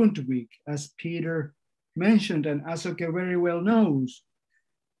Nikolai Grundtvig, as Peter mentioned and Asoke very well knows,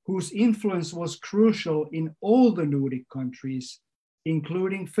 whose influence was crucial in all the Nordic countries,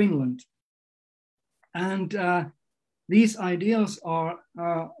 including Finland. And these ideals are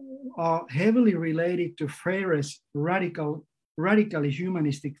heavily related to Freire's radically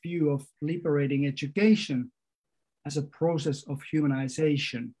humanistic view of liberating education as a process of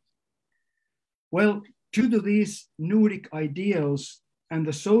humanization. Well, due to these Nordic ideals and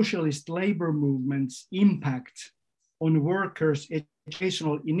the socialist labor movement's impact on workers'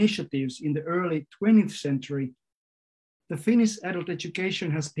 educational initiatives in the early 20th century, the Finnish adult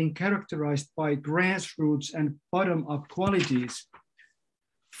education has been characterized by grassroots and bottom-up qualities.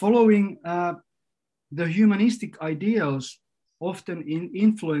 Following the humanistic ideals, often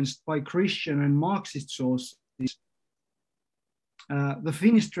influenced by Christian and Marxist sources, the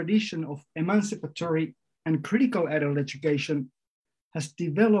Finnish tradition of emancipatory and critical adult education has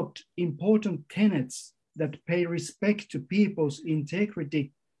developed important tenets that pay respect to people's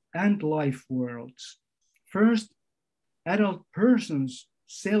integrity and life worlds. First, adult persons'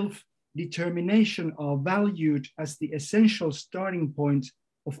 self-determination are valued as the essential starting point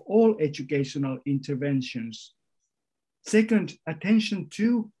of all educational interventions. Second, attention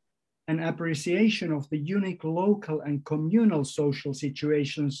to and appreciation of the unique local and communal social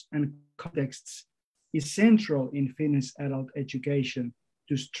situations and contexts is central in Finnish adult education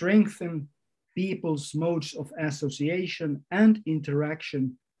to strengthen people's modes of association and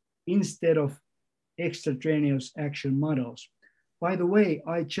interaction instead of extraneous action models. By the way,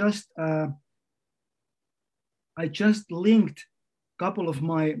 I just linked a couple of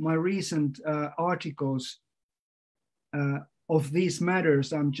my recent articles of these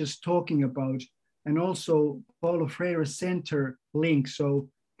matters I'm just talking about, and also Paulo Freire Center link. So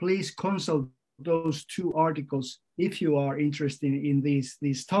please consult those two articles if you are interested in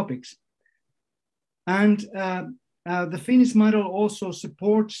these topics. And the Finnish model also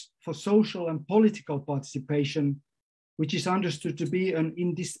supports for social and political participation, which is understood to be an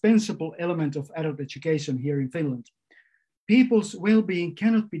indispensable element of adult education here in Finland. People's well-being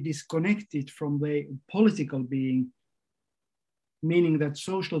cannot be disconnected from their political being, meaning that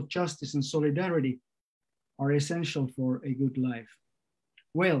social justice and solidarity are essential for a good life.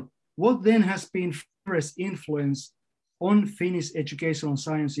 Well, what then has been Freire's influence on Finnish educational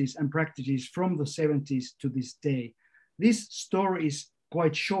sciences and practices from the 70s to this day? This story is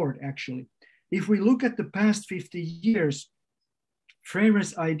quite short, actually. If we look at the past 50 years,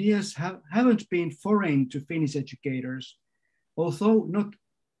 Freire's ideas haven't been foreign to Finnish educators, although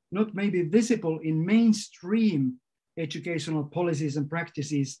not maybe visible in mainstream educational policies and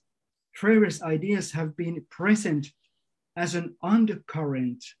practices, Freire's ideas have been present as an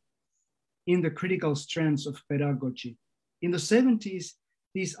undercurrent in the critical strands of pedagogy. In the 70s,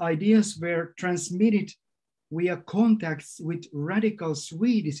 these ideas were transmitted via contacts with radical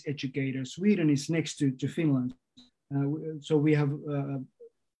Swedish educators. Sweden is next to Finland, so we have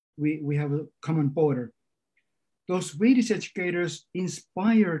a common border. Those Swedish educators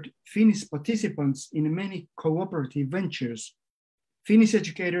inspired Finnish participants in many cooperative ventures. Finnish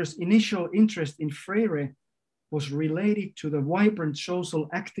educators' initial interest in Freire was related to the vibrant social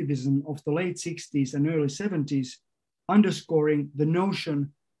activism of the late 60s and early 70s, underscoring the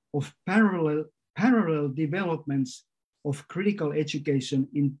notion of parallel developments of critical education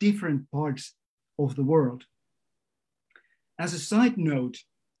in different parts of the world. As a side note,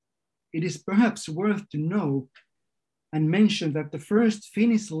 it is perhaps worth to know and mention that the first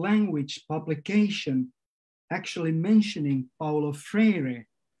Finnish language publication actually mentioning Paulo Freire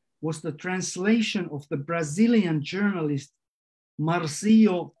was the translation of the Brazilian journalist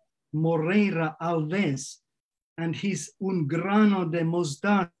Marcio Moreira Alves and his Un grano de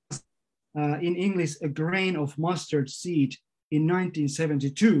mostaza, in English, a grain of mustard seed, in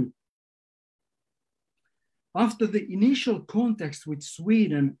 1972. After the initial context with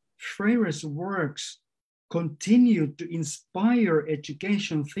Sweden, Freire's works continued to inspire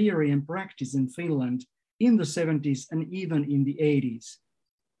education theory and practice in Finland in the 70s and even in the 80s.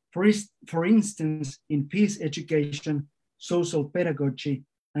 For instance, in peace education, social pedagogy,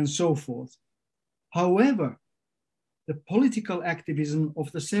 and so forth. However, the political activism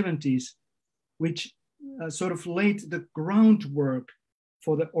of the 70s, which sort of laid the groundwork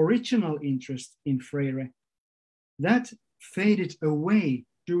for the original interest in Freire, that faded away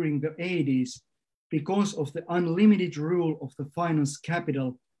during the 80s because of the unlimited rule of the finance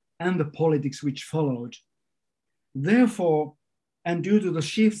capital and the politics which followed. Therefore, and due to the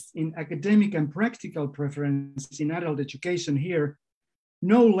shifts in academic and practical preferences in adult education here,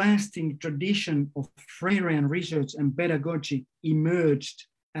 no lasting tradition of Freirean research and pedagogy emerged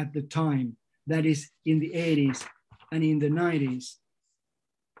at the time, that is in the 80s and in the 90s.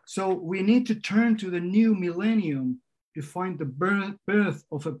 So we need to turn to the new millennium to find the birth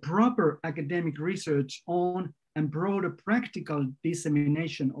of a proper academic research on and broader practical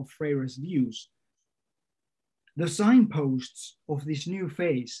dissemination of Freire's views. The signposts of this new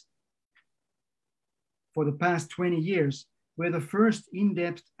phase for the past 20 years were the first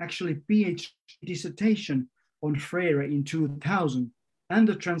in-depth, actually PhD dissertation on Freire in 2000, and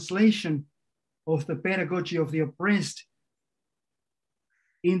the translation of the Pedagogy of the Oppressed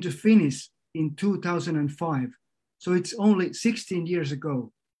into Finnish in 2005. So it's only 16 years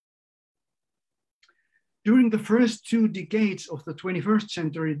ago. During the first 2 decades of the 21st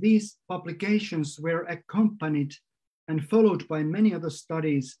century, these publications were accompanied and followed by many other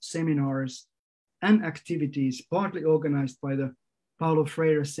studies, seminars, and activities, partly organized by the Paulo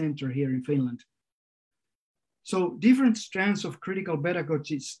Freire Center here in Finland. So different strands of critical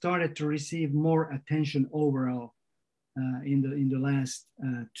pedagogy started to receive more attention overall in the last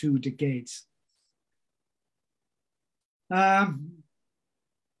 2 decades.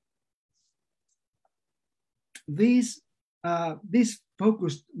 This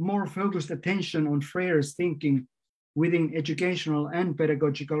more focused attention on Freire's thinking within educational and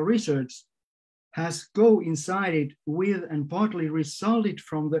pedagogical research has coincided with and partly resulted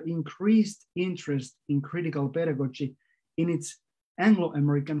from the increased interest in critical pedagogy in its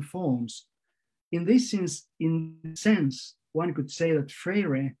Anglo-American forms. In this sense, one could say that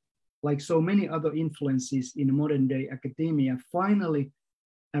Freire, like so many other influences in modern day academia, finally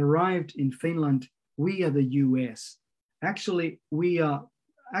arrived in Finland via the US. Mostly via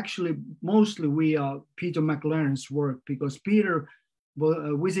Peter McLaren's work, because Peter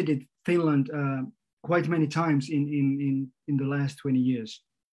visited Finland quite many times in the last 20 years.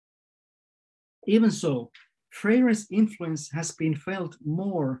 Even so, Freire's influence has been felt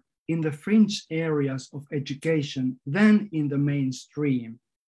more in the fringe areas of education than in the mainstream.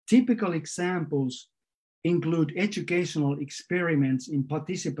 Typical examples include educational experiments in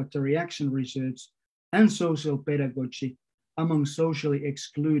participatory action research and social pedagogy among socially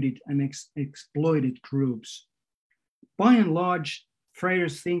excluded and exploited groups. By and large,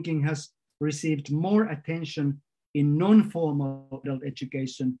 Freire's thinking has received more attention in non-formal adult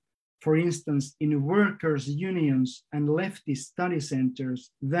education, for instance, in workers' unions and leftist study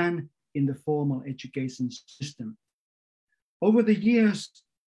centers, than in the formal education system. Over the years,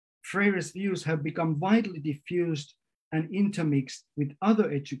 Freire's views have become widely diffused and intermixed with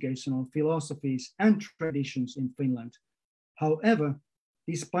other educational philosophies and traditions in Finland. However,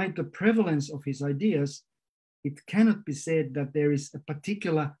 despite the prevalence of his ideas, it cannot be said that there is a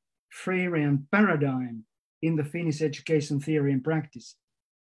particular Freirean paradigm in the Finnish education theory and practice.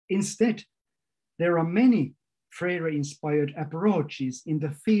 Instead, there are many Freire-inspired approaches in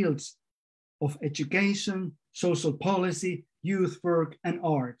the fields of education, social policy, youth work, and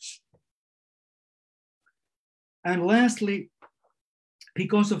arts. And lastly,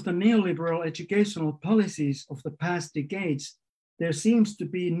 because of the neoliberal educational policies of the past decades, there seems to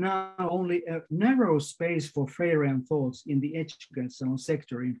be now only a narrow space for Freirean thoughts in the educational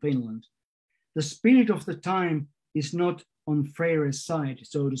sector in Finland. The spirit of the time is not on Freire's side,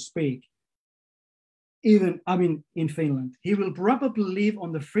 so to speak. In Finland. He will probably live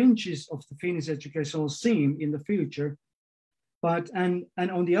on the fringes of the Finnish educational scene in the future. And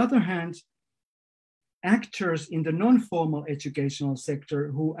on the other hand, actors in the non-formal educational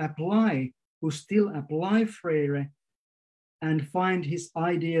sector who still apply Freire and find his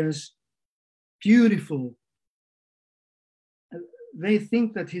ideas beautiful, they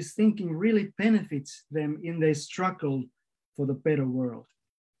think that his thinking really benefits them in their struggle for the better world.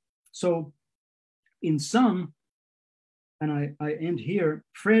 So in sum, and I end here,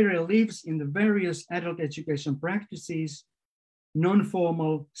 Freire lives in the various adult education practices,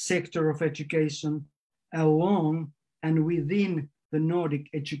 non-formal sector of education, along and within the Nordic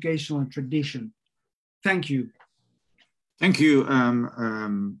educational tradition. Thank you. Thank you,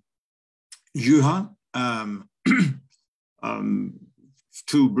 Juha,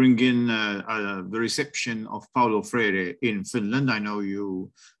 to bring in the reception of Paulo Freire in Finland. I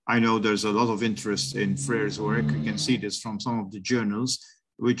know there's a lot of interest in Freire's work. You can see this from some of the journals,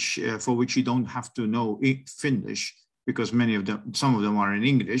 for which you don't have to know Finnish, because some of them are in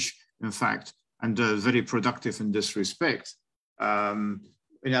English, in fact, and very productive in this respect.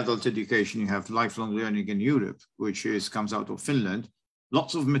 In adult education, you have lifelong learning in Europe, which comes out of Finland.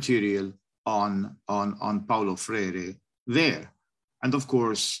 Lots of material on Paulo Freire there. And of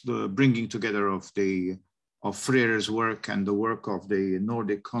course, the bringing together of Freire's work and the work of the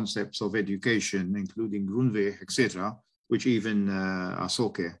Nordic concepts of education, including Grundtvig, etc., which even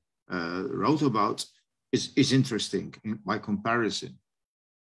Asoke wrote about, is interesting by comparison.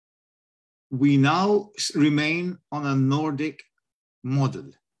 We now remain on a Nordic model,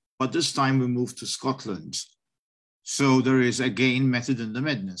 but this time we move to Scotland. So there is again method in the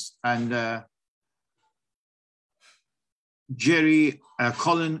madness. And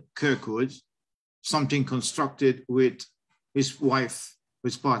Colin Kirkwood, something constructed with his wife,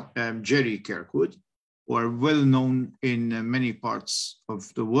 Jerry Kirkwood, who are well known in many parts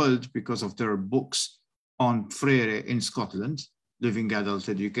of the world because of their books on Freire in Scotland, living adult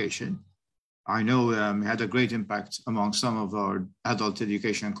education. I know had a great impact among some of our adult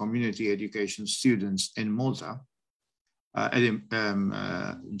education and community education students in Malta.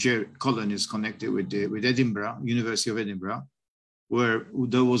 Colin is connected with Edinburgh, University of Edinburgh, where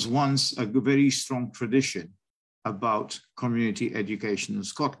there was once a very strong tradition about community education in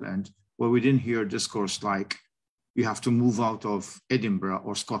Scotland, where we didn't hear discourse like you have to move out of Edinburgh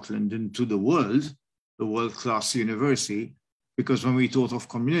or Scotland into the world-class university, because when we thought of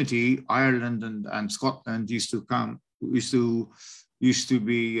community, Ireland and Scotland used to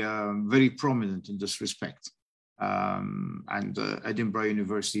be very prominent in this respect. And Edinburgh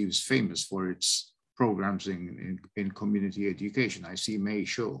University is famous for its programs in community education. I see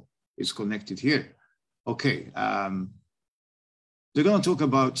Mayo is connected here. Okay, they're going to talk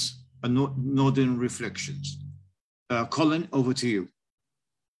about Northern reflections. Colin, over to you.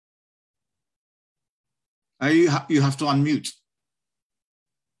 You have to unmute.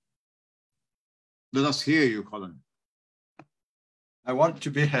 Let us hear you, Colin. I want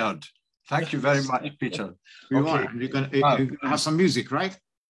to be heard. Thank you very much, Peter. You're going to have some music, right?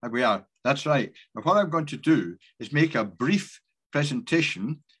 We are. That's right. Now, what I'm going to do is make a brief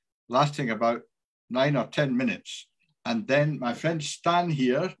presentation lasting about 9 or 10 minutes. And then my friend Stan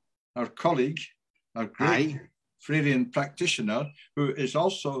here, our colleague, our great Freirean practitioner, who is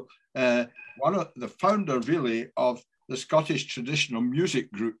also one of the founder, really, of the Scottish Traditional Music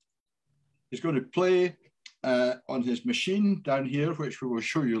Group, is going to play on his machine down here, which we will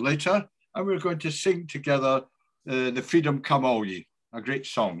show you later. And we're going to sing together the Freedom Come All Ye, a great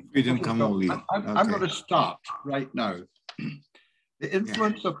song. Freedom Come All Ye. I'm going to start right now. The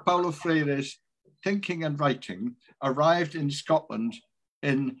influence of Paulo Freire's thinking and writing arrived in Scotland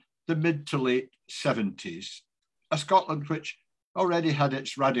in the mid to late 70s, a Scotland which already had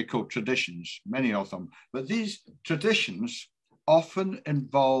its radical traditions, many of them, but these traditions often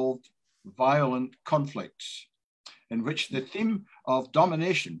involved violent conflicts in which the theme of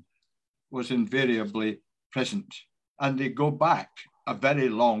domination was invariably present, and they go back a very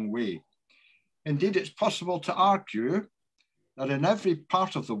long way. Indeed, it's possible to argue that in every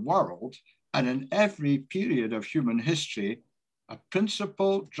part of the world and in every period of human history, a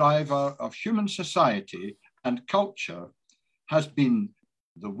principal driver of human society and culture has been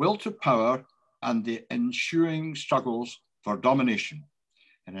the will to power and the ensuing struggles for domination.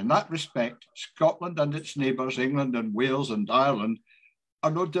 And in that respect, Scotland and its neighbours, England and Wales and Ireland,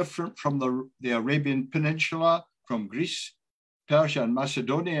 are no different from the Arabian Peninsula, from Greece, Persia and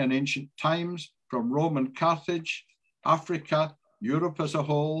Macedonia in ancient times, from Rome and Carthage, Africa, Europe as a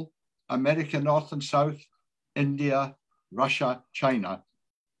whole, America North and South, India, Russia, China.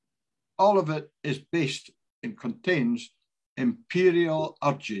 All of it is based and contains imperial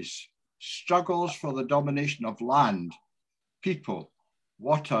urges, struggles for the domination of land, people,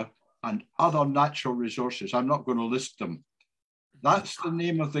 water, and other natural resources. I'm not going to list them. That's the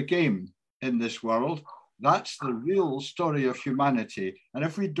name of the game in this world. That's the real story of humanity. And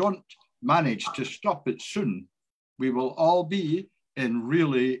if we don't manage to stop it soon, we will all be in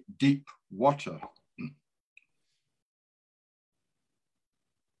really deep water.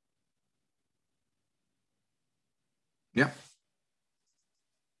 Yeah.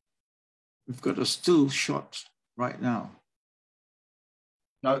 We've got a still shot right now.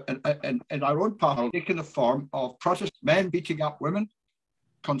 Now, in our own part, taking the form of Protestant men beating up women,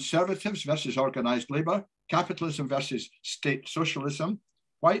 conservatives versus organized labor, capitalism versus state socialism,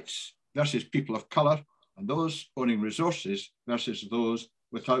 whites versus people of color, and those owning resources versus those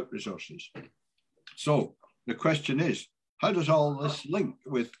without resources. So the question is, how does all this link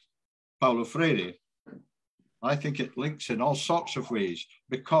with Paulo Freire? I think it links in all sorts of ways,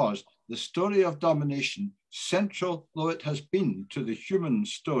 because the story of domination, central though it has been to the human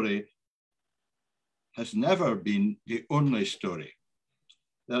story, has never been the only story.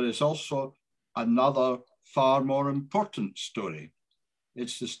 There is also another far more important story.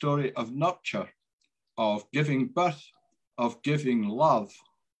 It's the story of nurture, of giving birth, of giving love,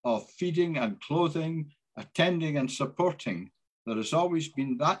 of feeding and clothing, attending and supporting. There has always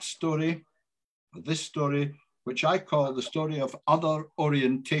been that story, this story, which I call the story of other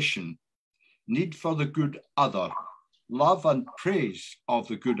orientation, need for the good other, love and praise of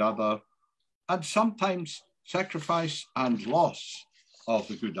the good other, and sometimes sacrifice and loss of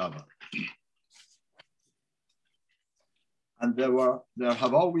the good other. And there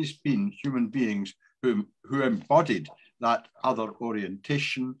have always been human beings who embodied that other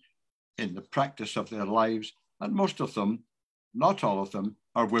orientation in the practice of their lives, and most of them, not all of them,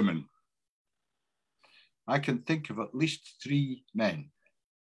 are women. I can think of at least 3 men: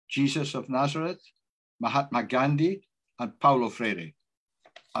 Jesus of Nazareth, Mahatma Gandhi, and Paulo Freire.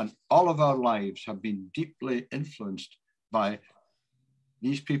 And all of our lives have been deeply influenced by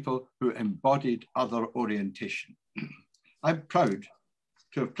these people who embodied other orientation. I'm proud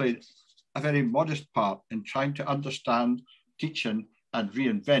to have played a very modest part in trying to understand, teach, and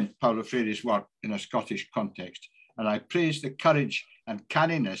reinvent Paulo Freire's work in a Scottish context. And I praise the courage and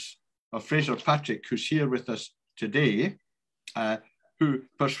canniness of Fraser Patrick, who's here with us today, who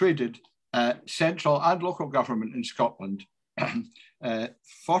persuaded central and local government in Scotland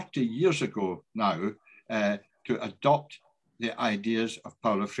 40 years ago now to adopt the ideas of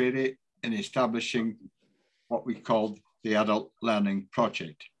Paulo Freire in establishing what we called the Adult Learning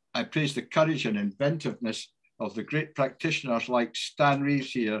Project. I praise the courage and inventiveness of the great practitioners like Stan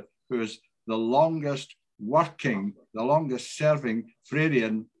Reeves here, who is the longest working, the longest serving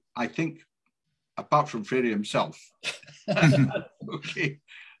Freirean, I think, apart from Freire himself. Okay.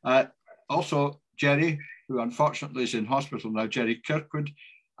 Also, Jerry, who unfortunately is in hospital now, Jerry Kirkwood,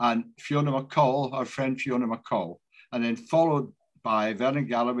 and Fiona McCall, our friend Fiona McCall, and then followed by Vernon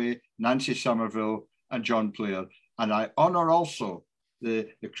Galloway, Nancy Somerville, and John Player. And I honour also the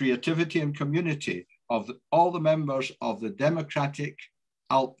creativity and community of all the members of the Democratic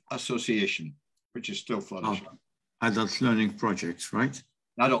ALP Association, which is still flourishing. Adult Learning Project, right?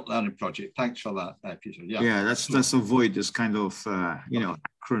 Adult Learning Project. Thanks for that, Peter. Yeah, let's avoid this kind of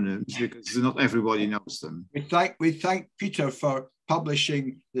acronyms, because not everybody knows them. We thank Peter for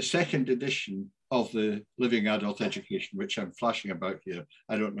publishing the 2nd edition of the Living Adult Education, which I'm flashing about here.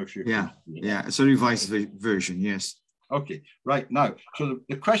 I don't know if you can. Yeah, it's a revised version, yes. Okay, right now. So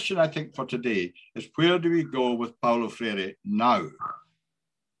the question I think for today is, where do we go with Paulo Freire now?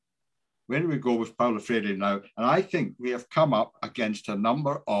 Where do we go with Paulo Freire now? And I think we have come up against a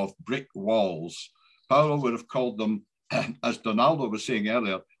number of brick walls. Paulo would have called them, as Donaldo was saying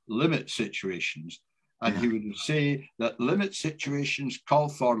earlier, limit situations. And he would say that limit situations call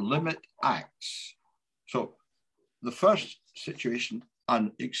for limit acts. So the first situation,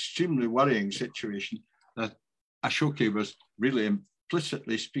 an extremely worrying situation that Ashoke was really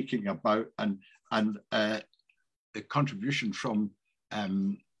implicitly speaking about and and the contribution from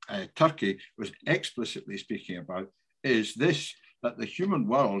Turkey was explicitly speaking about, is this, that the human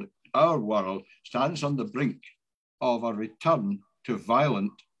world, our world, stands on the brink of a return to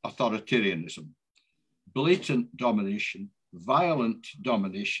violent authoritarianism, blatant domination, violent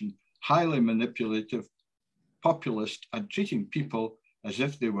domination, highly manipulative, populist, and treating people as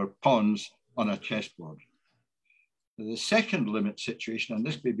if they were pawns on a chessboard. The second limit situation, and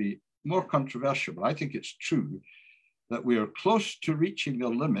this may be more controversial, but I think it's true, that we are close to reaching the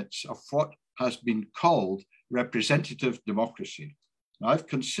limits of what has been called representative democracy. Now, I've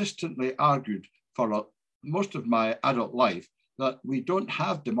consistently argued for most of my adult life that we don't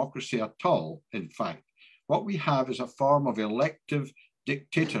have democracy at all, in fact. What we have is a form of elective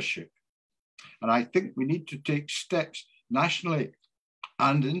dictatorship. And I think we need to take steps nationally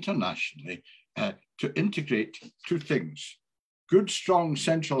and internationally to integrate two things: good, strong,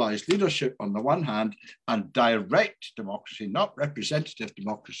 centralized leadership on the one hand, and direct democracy, not representative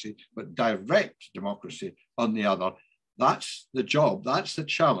democracy, but direct democracy on the other. That's the job, that's the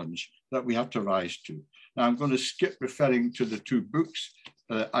challenge that we have to rise to. Now, I'm going to skip referring to the two books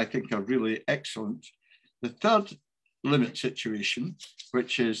that I think are really excellent. The third limit situation,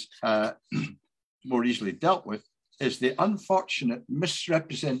 which is more easily dealt with, is the unfortunate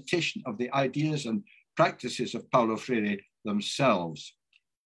misrepresentation of the ideas and practices of Paulo Freire themselves.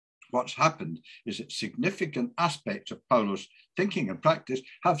 What's happened is that significant aspects of Paulo's thinking and practice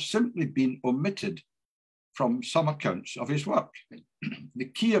have simply been omitted from some accounts of his work. The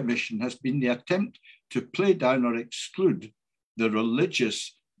key omission has been the attempt to play down or exclude the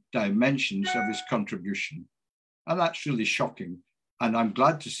religious dimensions of his contribution. And that's really shocking. And I'm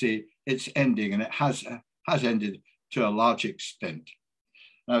glad to say it's ending, and it has ended to a large extent.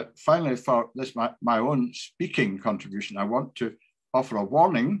 Now, finally, for this, my own speaking contribution, I want to offer a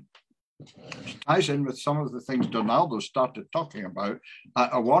warning, which ties in with some of the things Donaldo started talking about.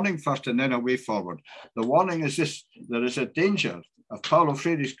 A warning first and then a way forward. The warning is this: there is a danger of Paulo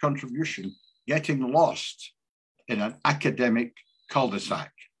Freire's contribution getting lost in an academic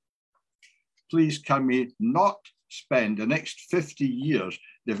cul-de-sac. Please, can we not spend the next 50 years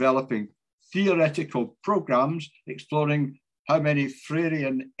developing theoretical programs exploring how many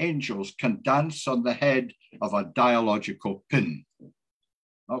Freirean angels can dance on the head of a dialogical pin?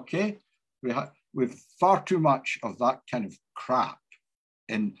 Okay, we've far too much of that kind of crap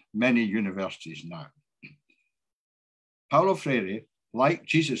in many universities now. Paulo Freire, like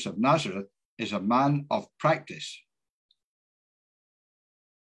Jesus of Nazareth, is a man of practice.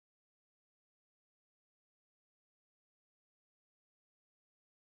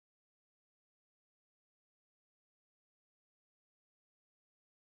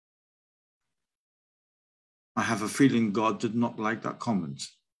 I have a feeling God did not like that comment.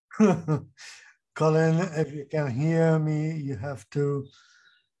 Colin, if you can hear me, you have to...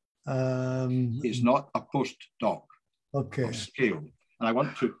 He's not a postdoc. Okay. Of scale. And I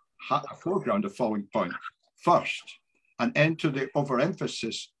want to foreground the following point. First, an end to the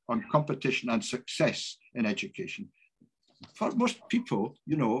overemphasis on competition and success in education. For most people,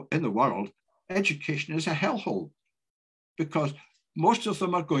 you know, in the world, education is a hellhole because most of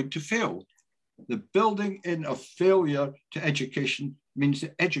them are going to fail. The building in of failure to education means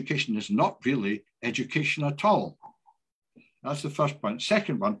that education is not really education at all. That's the first point.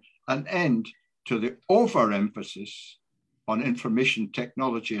 Second one, an end to the overemphasis on information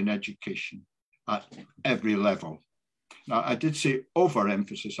technology and education at every level. Now, I did say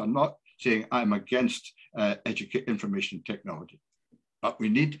overemphasis. I'm not saying I'm against information technology, but we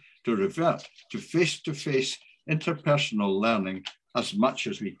need to revert to face-to-face interpersonal learning as much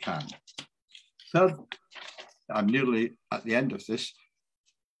as we can. Third, I'm nearly at the end of this.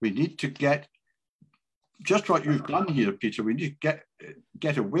 We need to get just what you've done here, Peter. We need to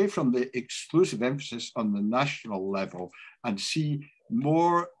get away from the exclusive emphasis on the national level and see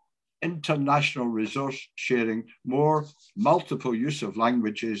more international resource sharing, more multiple use of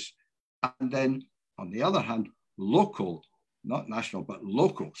languages, and then, on the other hand, local, not national, but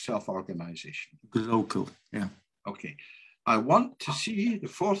local self-organization. Local, yeah. Okay. I want to see the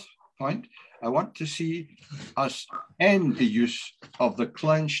fourth point. I want to see us end the use of the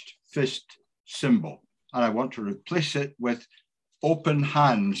clenched fist symbol. And I want to replace it with open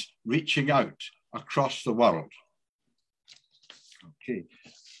hands reaching out across the world. Okay.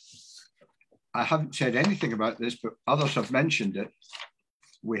 I haven't said anything about this, but others have mentioned it.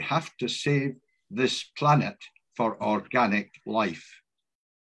 We have to save this planet for organic life.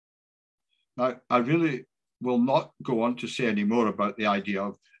 Now, I really will not go on to say any more about the idea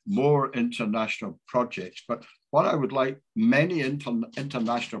of more international projects, but what I would like many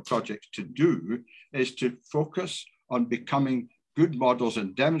international projects to do is to focus on becoming good models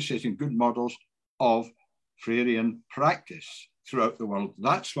and demonstrating good models of Freirean practice throughout the world.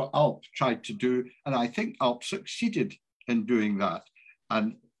 That's what ALP tried to do, and I think ALP succeeded in doing that.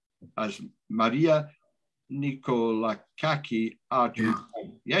 And as Maria Nikolakaki argued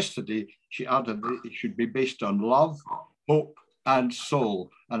yesterday, she added that it should be based on love, hope, and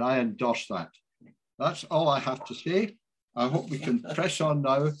soul, and I endorse that. That's all I have to say. I hope we can press on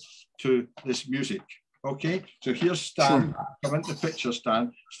now to this music. Okay, so here's Stan. Come into the picture,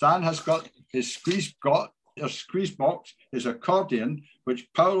 Stan. Stan has got his squeeze box, his accordion, which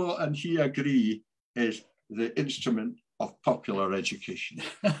Paulo and he agree is the instrument of popular education.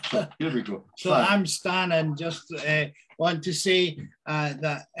 So here we go. So I'm Stan, and just want to say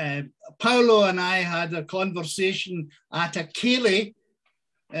that Paulo and I had a conversation at a ceilidh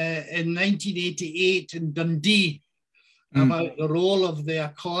in 1988 in Dundee about the role of the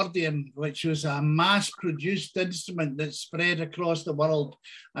accordion, which was a mass-produced instrument that spread across the world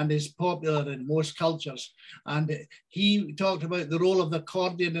and is popular in most cultures. And he talked about the role of the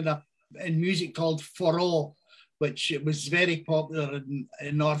accordion in music called forró, which was very popular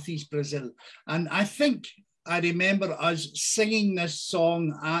in Northeast Brazil. And I think I remember us singing this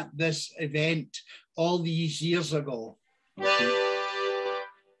song at this event all these years ago.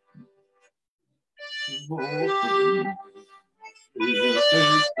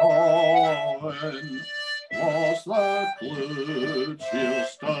 Was the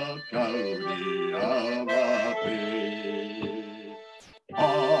klutskilsta gaudi avapi,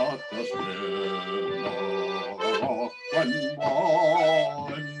 at the spinner and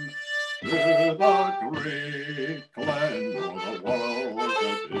one to the Greek land of the world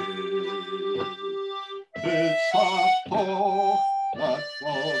today. It's a talk that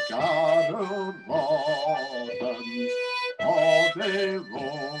will gather rottens all the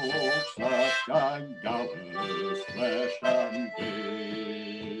rocks that can gather fresh and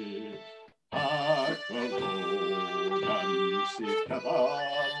gay. Accolonans,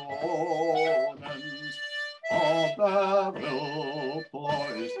 cavalonans, of the will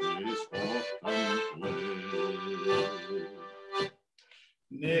poise this sport and play.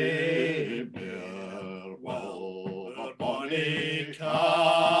 Never will the bonny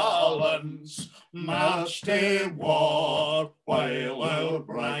callants march to war while our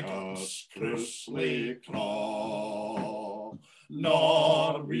braggarts closely claw,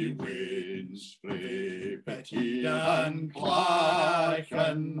 nor we winds frae Betty and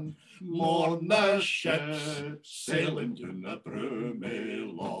Clachan mourn the ships sailing to the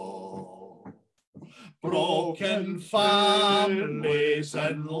broomy law. Broken families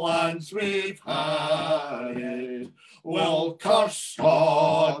and lands we've had will curse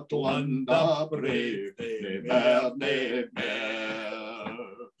Scotland the brave, never, never.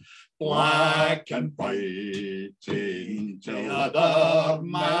 Black and white till they're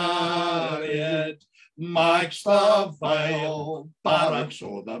married makes the vile barracks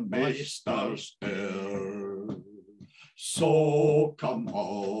o' the maesters there. So come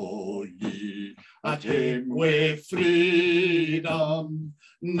all ye at him with freedom,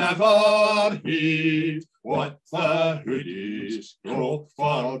 never heed what the hoodies grope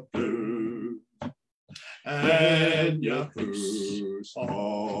for do. And your crews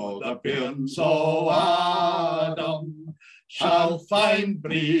all the bairns o' Adam shall find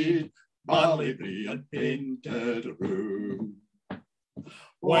breed, barley brie and painted room.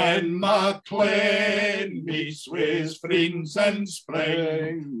 When MacLean meets with friends in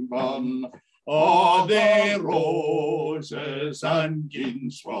Springburn, all the roses and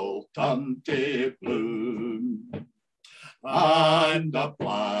gins will turn to bloom. And the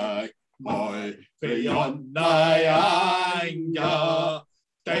black boy beyond Niagara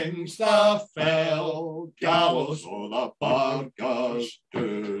thinks the fell gallows o' the burghers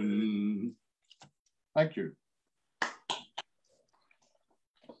doon. Thank you.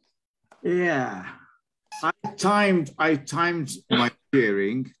 Yeah, I timed my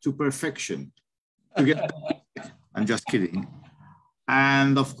sharing to perfection. I'm just kidding.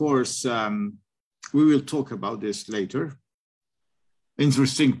 And of course, we will talk about this later.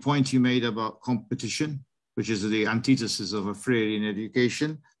 Interesting point you made about competition, which is the antithesis of a Freirean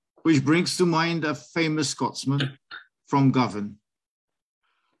education, which brings to mind a famous Scotsman from Govan,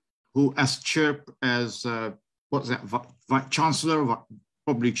 who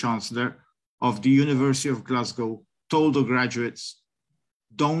Public Chancellor of the University of Glasgow, told the graduates,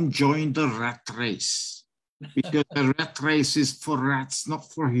 don't join the rat race, because the rat race is for rats,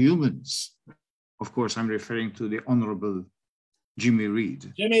 not for humans. Of course, I'm referring to the Honorable Jimmy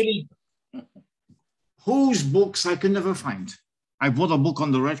Reid. Jimmy Reid. whose books I could never find. I bought a book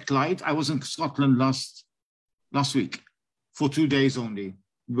on the Red Clyde. I was in Scotland last week for 2 days only.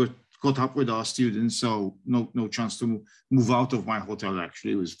 We were caught up with our students, so no chance to move out of my hotel,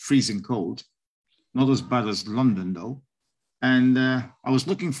 actually. It was freezing cold. Not as bad as London, though. And I was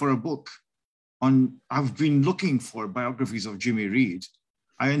looking for a book I've been looking for biographies of Jimmy Reed.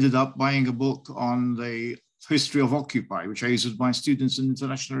 I ended up buying a book on the history of Occupy, which I use with my students in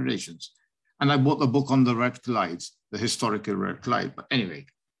international relations. And I bought a book on the Red Clyde, the historical Red Clyde. But anyway,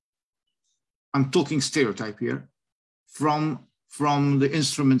 I'm talking stereotype here. From the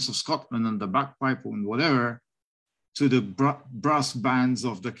instruments of Scotland and the bagpipe and whatever, to the brass bands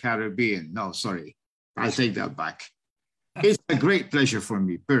of the Caribbean. No, sorry, I'll take that back. It's a great pleasure for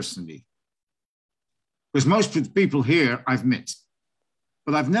me personally, because most people here I've met,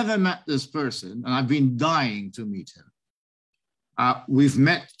 but I've never met this person, and I've been dying to meet him. We've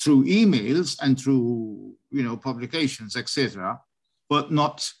met through emails and through, publications, etc., but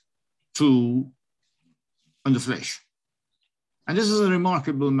not in the flesh. And this is a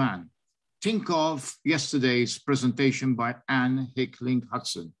remarkable man. Think of yesterday's presentation by Anne Hickling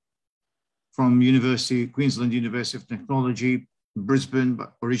Hudson from Queensland University of Technology, Brisbane,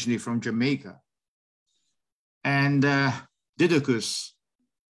 but originally from Jamaica. And Didacus,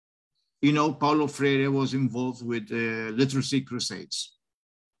 Paulo Freire was involved with literacy crusades.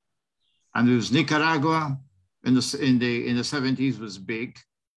 And it was Nicaragua in the 70s was big,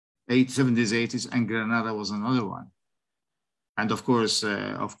 70s, 80s, and Grenada was another one. And of course,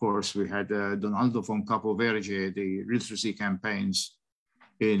 we had Donaldo from Cabo Verde, the literacy campaigns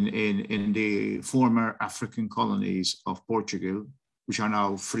in the former African colonies of Portugal, which are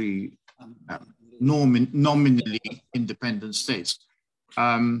now free, nominally independent states.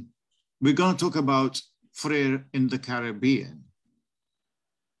 We're going to talk about Freire in the Caribbean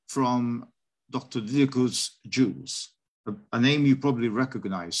from Dr. Didacus Jules, a name you probably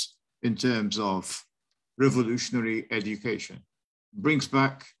recognize in terms of revolutionary education. Brings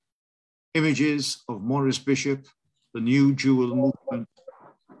back images of Maurice Bishop, the new Jewel movement.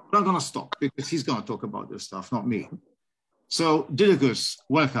 But I'm going to stop because he's going to talk about this stuff, not me. So Didacus,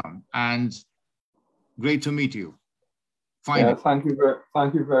 welcome and great to meet you. Yeah, thank you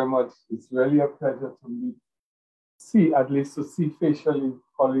very much. It's really a pleasure to see facially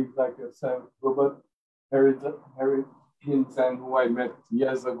colleagues like yourself, Robert Hinton, who I met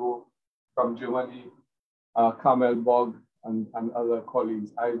years ago from Germany, Carmel Bog, and other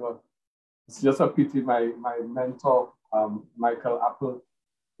colleagues. It's just a pity my mentor, Michael Apple,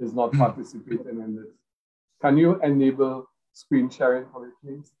 is not participating in this. Can you enable screen sharing for me,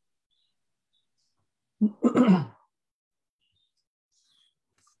 please?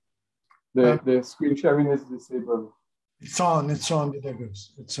 The screen sharing is disabled. It's on,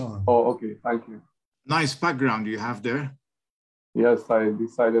 Didacus. It's on. Oh, okay, thank you. Nice background you have there. Yes, I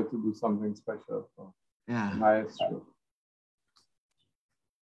decided to do something special for Maestro.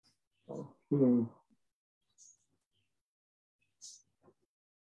 Okay.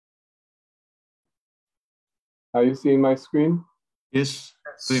 Are you seeing my screen? Yes,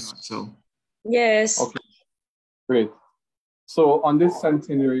 very much so. Yes. Okay, great. So on this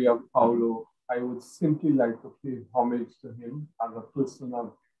centenary of Paulo, I would simply like to pay homage to him as a person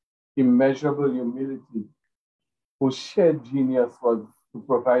of immeasurable humility, whose shared genius was to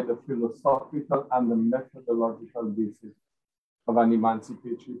provide the philosophical and the methodological basis of an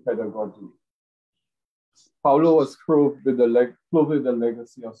emancipatory pedagogy. Paulo was clothed with the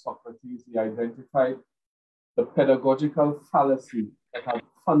legacy of Socrates. He identified the pedagogical fallacy that had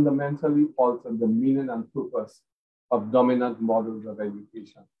fundamentally altered the meaning and purpose of dominant models of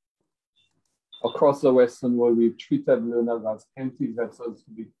education. Across the Western world, we've treated learners as empty vessels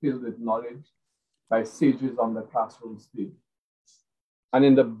to be filled with knowledge by sages on the classroom stage. And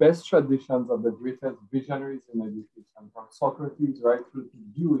in the best traditions of the greatest visionaries in education, from Socrates right through to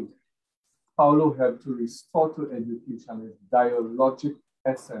Dewey, Paulo helped to restore to education its dialogic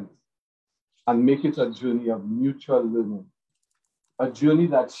essence and make it a journey of mutual learning, a journey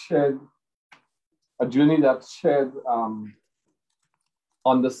that shared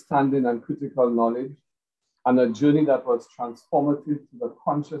understanding and critical knowledge, and a journey that was transformative to the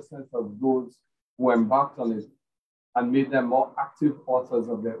consciousness of those who embarked on it and made them more active authors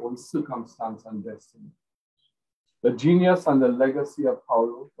of their own circumstance and destiny. The genius and the legacy of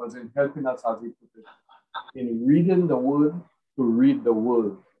Paulo was in helping us, as he put it, in reading the word to read the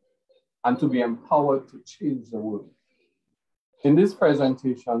world and to be empowered to change the world. In this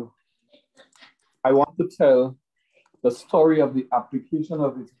presentation, I want to tell the story of the application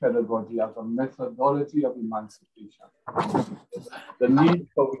of its pedagogy as a methodology of emancipation. The need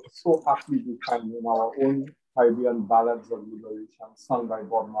for which so aptly defined in our own Caribbean ballads of liberation sung by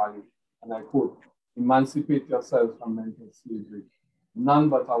Bob Marley, and I quote, "Emancipate yourselves from mental slavery. None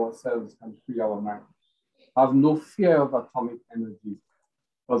but ourselves can free our mind. Have no fear of atomic energy,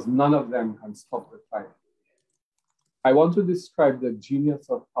 because none of them can stop the fire." I want to describe the genius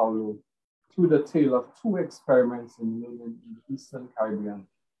of Paulo through the tale of two experiments in learning in the Eastern Caribbean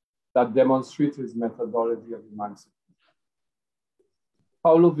that demonstrate his methodology of emancipation.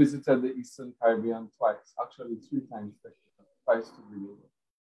 Paulo visited the Eastern Caribbean twice, actually 3 times, twice to Grenada.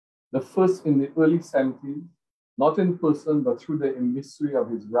 The first in the early 70s, not in person, but through the emissary of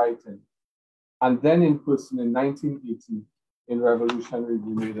his writing, and then in person in 1980 in revolutionary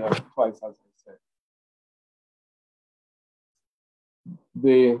Grenada, twice, as I said.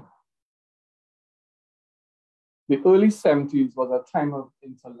 The early 70s was a time of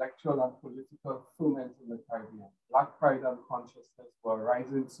intellectual and political ferment in the Caribbean. Black pride and consciousness were a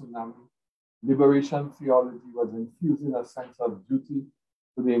rising tsunami. Liberation theology was infusing a sense of duty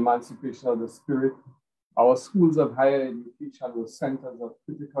to the emancipation of the spirit. Our schools of higher education were centers of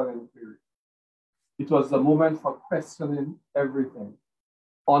critical inquiry. It was the moment for questioning everything.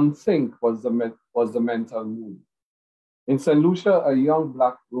 Unthink was the mental mood. In St. Lucia, a young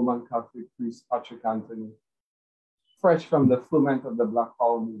Black Roman Catholic priest, Patrick Anthony, fresh from the ferment of the Black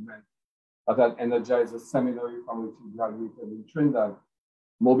Power movement that had energized the seminary from which he graduated in Trinidad,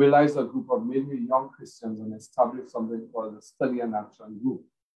 mobilized a group of mainly young Christians and established something called the Study and Action Group.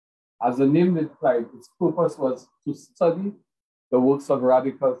 As the name implied, its purpose was to study the works of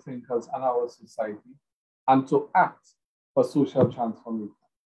radical thinkers and our society and to act for social transformation.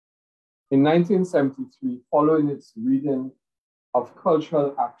 In 1973, following its reading of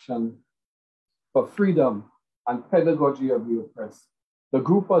Cultural Action for Freedom and Pedagogy of the Oppressed, the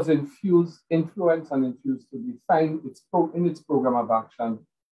group was influenced and infused to define in its program of action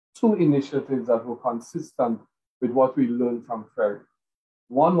 2 initiatives that were consistent with what we learned from Freire.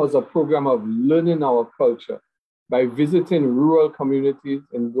 One was a program of learning our culture by visiting rural communities.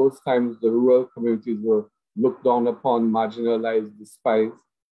 In those times, the rural communities were looked down upon, marginalized, despised,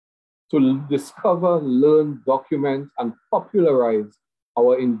 to discover, learn, document, and popularize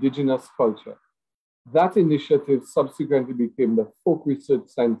our indigenous culture. That initiative subsequently became the Folk Research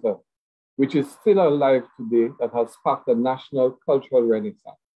Center, which is still alive today, that has sparked a national cultural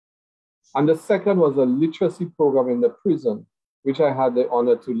renaissance. And the second was a literacy program in the prison, which I had the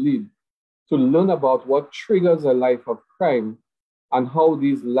honor to lead, to learn about what triggers a life of crime and how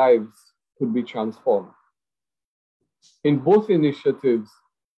these lives could be transformed. In both initiatives,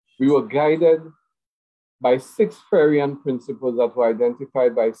 we were guided by 6 Freirean principles that were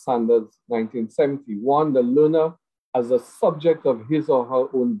identified by Sanders 1970. 1, the learner as a subject of his or her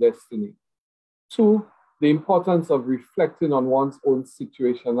own destiny. 2, the importance of reflecting on one's own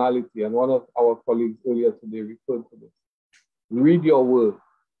situationality, and one of our colleagues earlier today referred to this. Read your world.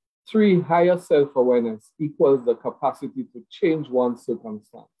 3, higher self-awareness equals the capacity to change one's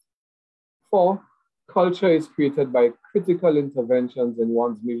circumstance. 4, culture is created by critical interventions in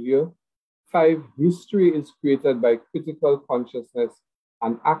one's milieu. 5, history is created by critical consciousness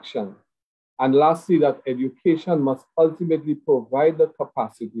and action. And lastly, that education must ultimately provide the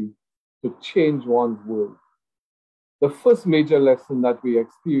capacity to change one's world. The first major lesson that we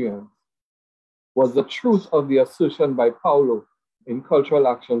experienced was the truth of the assertion by Paulo in Cultural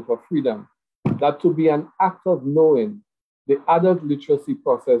Action for Freedom, that to be an act of knowing, the adult literacy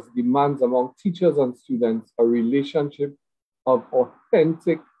process demands among teachers and students a relationship of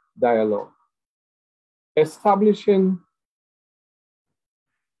authentic dialogue. Establishing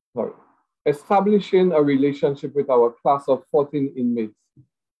a relationship with our class of 14 inmates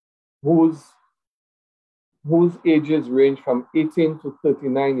whose ages range from 18 to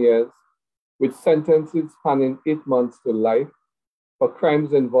 39 years, with sentences spanning 8 months to life for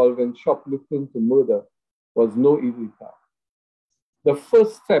crimes involving shoplifting to murder, was no easy task. The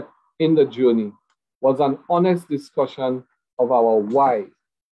first step in the journey was an honest discussion of our why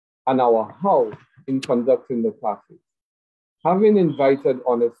and our how in conducting the classes. Having invited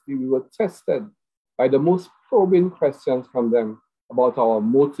honesty, we were tested by the most probing questions from them about our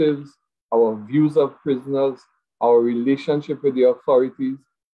motives, our views of prisoners, our relationship with the authorities.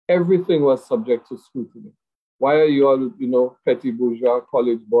 Everything was subject to scrutiny. Why are you all, petty bourgeois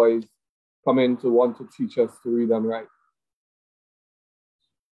college boys coming to want to teach us to read and write?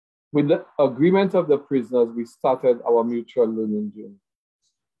 With the agreement of the prisoners, we started our mutual learning journey.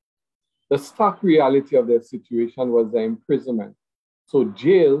 The stark reality of their situation was their imprisonment. So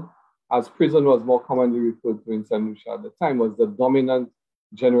jail as prison was more commonly referred to in St. Lucia at the time, was the dominant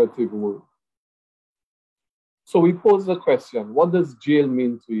generative word. So we posed the question, what does jail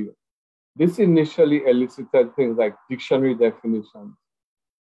mean to you? This initially elicited things like dictionary definitions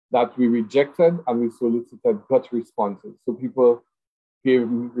that we rejected, and we solicited gut responses. So people gave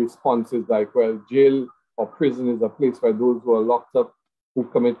responses like, well, jail or prison is a place where those who are locked up, who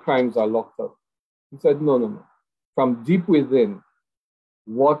commit crimes are locked up. We said, no, no, no. From deep within,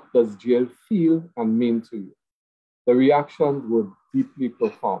 what does jail feel and mean to you? The reactions were deeply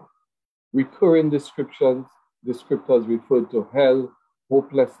profound. Recurring descriptors referred to hell,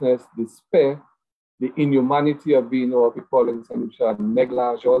 hopelessness, despair, the inhumanity of being what we call in St. Lucia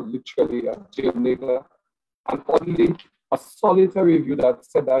neglage, or literally a jail neglect, and only a solitary view that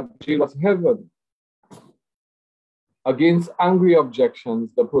said that jail was heaven. Against angry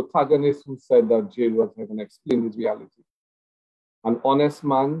objections, the protagonist who said that jail was heaven explained his reality. An honest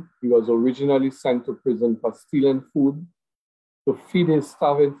man, he was originally sent to prison for stealing food to feed his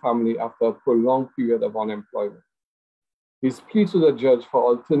starving family after a prolonged period of unemployment. His plea to the judge for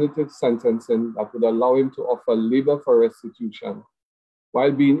alternative sentencing that would allow him to offer labor for restitution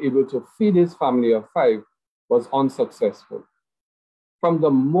while being able to feed his family of 5 was unsuccessful. From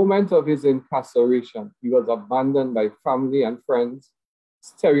the moment of his incarceration, he was abandoned by family and friends,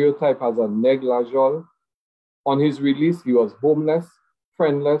 stereotyped as a negligeur. On his release, he was homeless,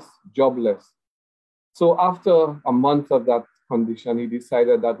 friendless, jobless. So after a month of that condition, he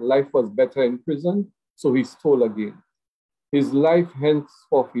decided that life was better in prison, so he stole again. His life,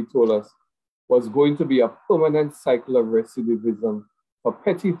 henceforth, he told us, was going to be a permanent cycle of recidivism for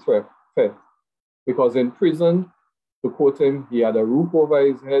petty theft, because in prison, to quote him, he had a roof over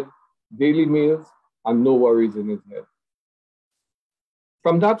his head, daily meals, and no worries in his head.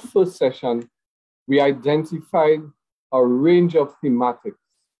 From that first session, we identified a range of thematics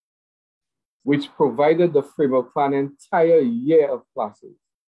which provided the framework for an entire year of classes.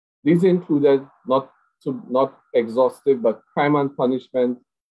 These included, not exhaustive, but crime and punishment,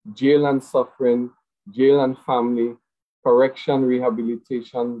 jail and suffering, jail and family, correction,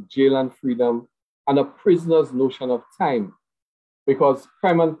 rehabilitation, jail and freedom, and a prisoner's notion of time. Because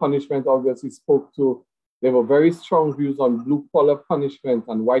crime and punishment obviously spoke to, there were very strong views on blue-collar punishment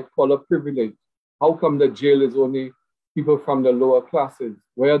and white-collar privilege. How come the jail is only people from the lower classes?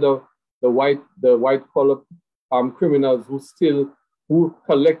 Where the white-collar criminals who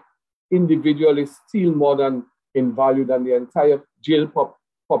collect individually steal more than in value than the entire jail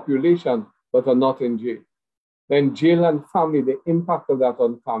population, but are not in jail. Then jail and family, the impact of that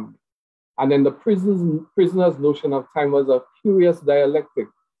on family. And then the prisoner's notion of time was a curious dialectic.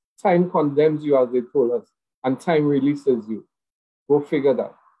 Time condemns you, as they told us, and time releases you. Go figure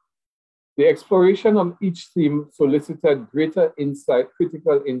that. The exploration of each theme solicited greater insight,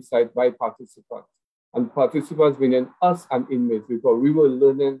 critical insight by participants. And participants meaning us and inmates, because we were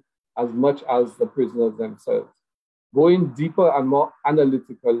learning as much as the prisoners themselves, going deeper and more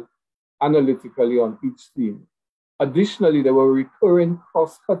analytically on each theme. Additionally, there were recurring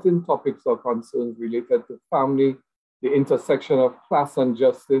cross-cutting topics or concerns related to family, the intersection of class and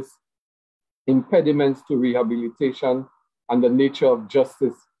justice, impediments to rehabilitation, and the nature of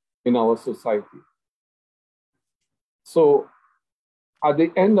justice in our society. So at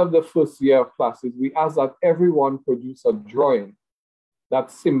the end of the first year of classes, we asked that everyone produce a drawing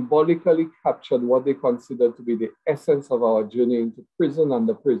that symbolically captured what they considered to be the essence of our journey into prison and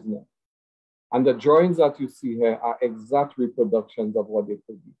the prisoner. And the drawings that you see here are exact reproductions of what they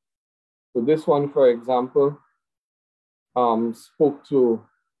could be. So this one, for example, spoke to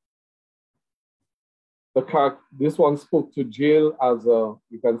this one spoke to jail as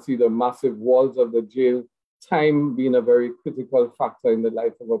you can see the massive walls of the jail, time being a very critical factor in the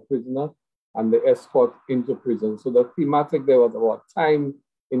life of a prisoner, and the escort into prison. So the thematic there was about time,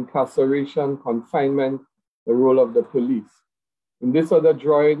 incarceration, confinement, the role of the police. In this other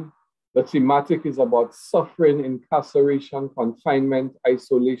drawing, the thematic is about suffering, incarceration, confinement,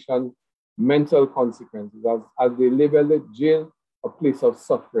 isolation, mental consequences. As they label it, jail, a place of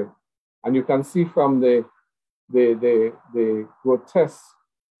suffering. And you can see from the grotesque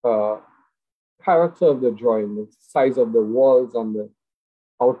character of the drawing, the size of the walls and the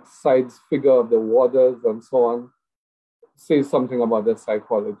outside figure of the warders and so on, says something about the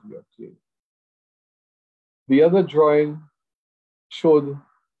psychology of jail. The other drawing showed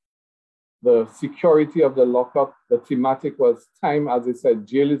the security of the lockup. The thematic was time. As I said,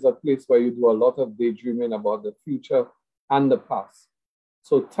 jail is a place where you do a lot of daydreaming about the future and the past.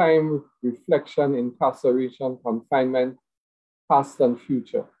 So time, reflection, incarceration, confinement, past and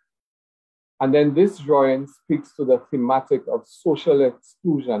future. And then this drawing speaks to the thematic of social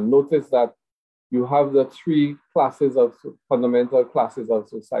exclusion. Notice that you have the three classes of fundamental classes of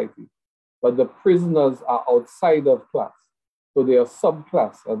society, but the prisoners are outside of class. So they are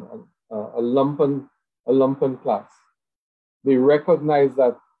subclass, a lumpen class. They recognize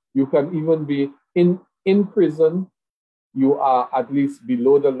that you can even be in prison, you are at least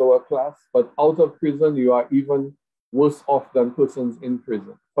below the lower class, but out of prison, you are even worse off than persons in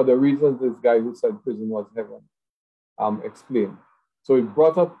prison, for the reasons this guy who said prison was heaven explained. So it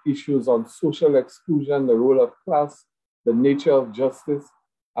brought up issues on social exclusion, the role of class, the nature of justice,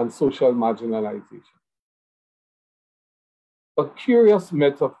 and social marginalization. A curious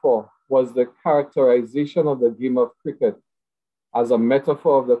metaphor was the characterization of the game of cricket as a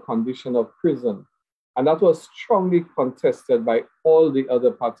metaphor of the condition of prison. And that was strongly contested by all the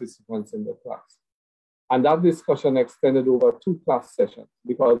other participants in the class. And that discussion extended over 2 class sessions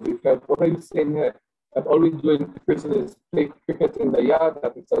because they felt, what are you saying here? That all we do in prison is play cricket in the yard,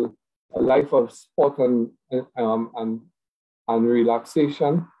 that it's a life of sport and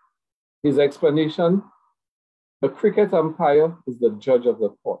relaxation. His explanation, the cricket umpire is the judge of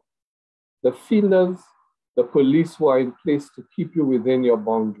the court. The fielders, the police who are in place to keep you within your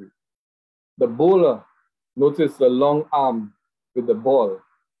boundary. The bowler, notice the long arm with the ball.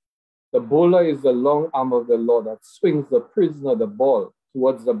 The bowler is the long arm of the law that swings the prisoner the ball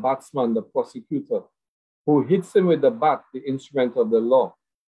towards the batsman, the prosecutor, who hits him with the bat, the instrument of the law.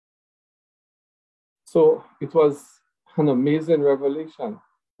 So it was an amazing revelation.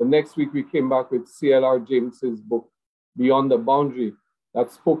 The next week we came back with C.L.R. James's book, Beyond the Boundary,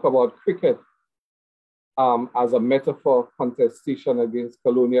 that spoke about cricket as a metaphor of contestation against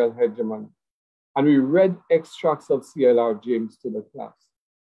colonial hegemony. And we read extracts of C.L.R. James to the class.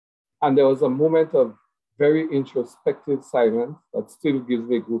 And there was a moment of very introspective silence that still gives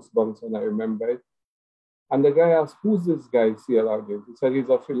me goosebumps when I remember it. And the guy asked, who's this guy, C.L.R. James? He said, he's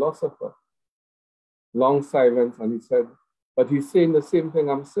a philosopher. Long silence, and he said, but he's saying the same thing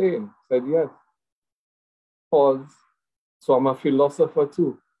I'm saying. I said, yes. Pause. So I'm a philosopher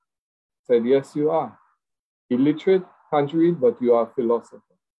too. I said, yes, you are. Illiterate, can't read, but you are a philosopher.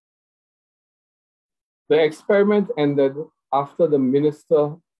 The experiment ended after the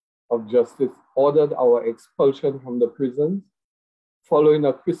Minister of Justice ordered our expulsion from the prisons, following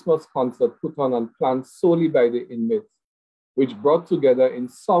a Christmas concert put on and planned solely by the inmates, which brought together in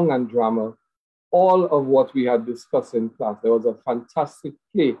song and drama all of what we had discussed in class. There was a fantastic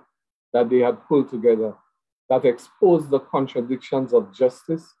play that they had pulled together that exposed the contradictions of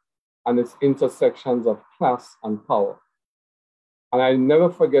justice and its intersections of class and power. And I never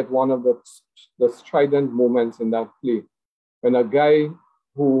forget one of the strident moments in that play when a guy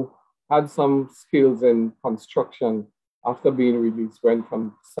who had some skills in construction after being released went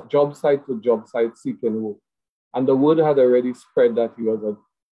from job site to job site seeking work. And the word had already spread that he was a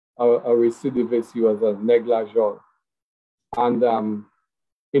recidivist, he was a negligeur. And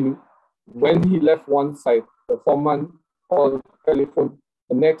when he left one site, the foreman called telephone,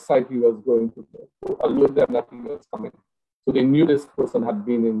 the next site he was going to alert them that he was coming. So they knew this person had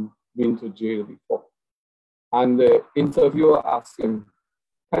been to jail before. And the interviewer asked him,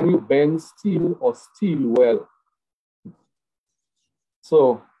 can you bend steel or steel well?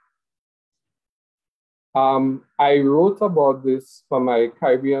 So I wrote about this for my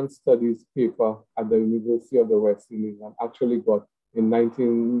Caribbean Studies paper at the University of the West Indies, and actually got in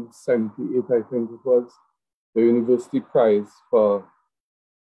 1978, I think it was, the University Prize for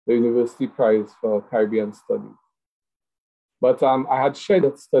Caribbean Studies. But I had shared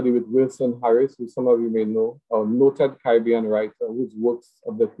that study with Wilson Harris, who some of you may know, a noted Caribbean writer whose works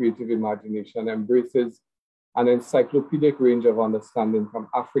of the creative imagination embraces an encyclopedic range of understanding from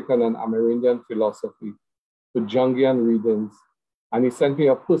African and Amerindian philosophy to Jungian readings. And he sent me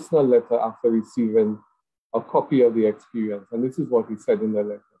a personal letter after receiving a copy of the experience. And this is what he said in the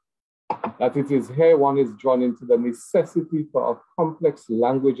letter, that it is here one is drawn into the necessity for a complex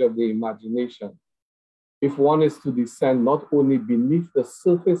language of the imagination if one is to descend not only beneath the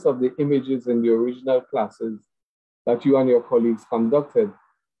surface of the images in the original classes that you and your colleagues conducted,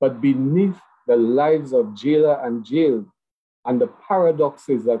 but beneath the lives of jailer and jailed and the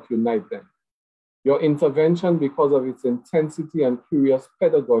paradoxes that unite them. Your intervention, because of its intensity and curious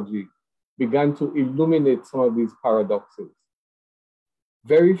pedagogy, began to illuminate some of these paradoxes.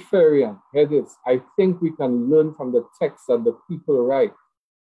 Very Freirian, hear this, I think we can learn from the text that the people write,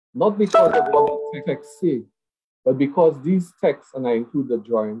 not because of what the texts say, but because these texts, and I include the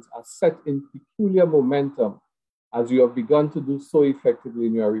drawings, are set in peculiar momentum, as you have begun to do so effectively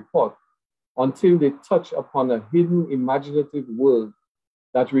in your report, until they touch upon a hidden imaginative world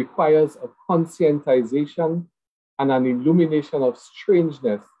that requires a conscientization and an illumination of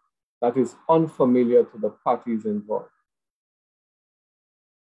strangeness that is unfamiliar to the parties involved.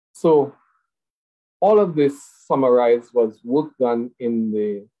 So all of this summarized was work done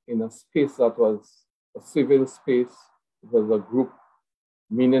in a space that was a civil space. It was a group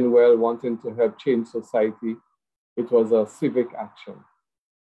meaning well, wanting to help change society. It was a civic action.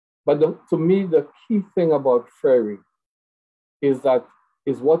 But to me, the key thing about Freire is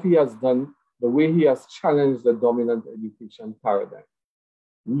what he has done, the way he has challenged the dominant education paradigm.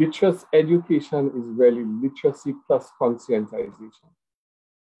 Literacy education is really literacy plus conscientization,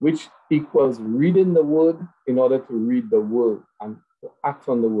 which equals reading the word in order to read the word and to act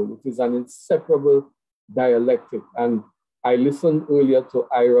on the word. It is an inseparable dialectic. And I listened earlier to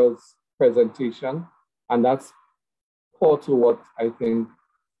Ira's presentation, and that's core to what I think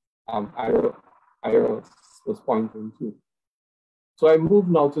Ira was pointing to. So I move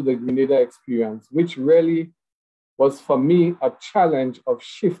now to the Grenada experience, which really was for me a challenge of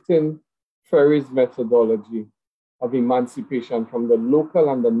shifting Freire's methodology of emancipation from the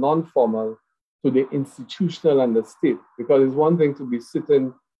local and the non-formal to the institutional and the state, because it's one thing to be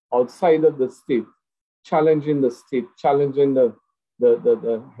sitting outside of the state, challenging the state, challenging the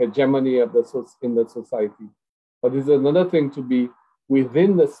hegemony of in the society. But it's another thing to be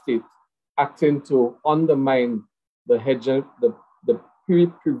within the state, acting to undermine the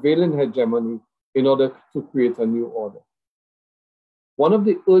prevailing hegemony in order to create a new order. One of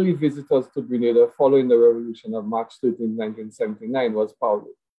the early visitors to Grenada following the revolution of March 13, 1979 was Paulo.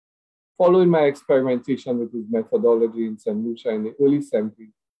 Following my experimentation with his methodology in St. Lucia in the early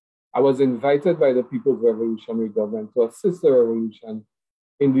 70s, I was invited by the People's Revolutionary Government to assist the revolution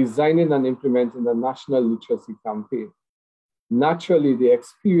in designing and implementing the National Literacy Campaign. Naturally, the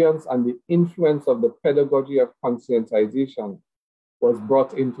experience and the influence of the pedagogy of conscientization was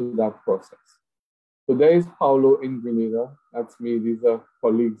brought into that process. So there is Paulo in Grenada, that's me, these are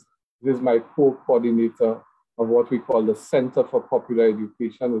colleagues. This is my co-coordinator of what we call the Center for Popular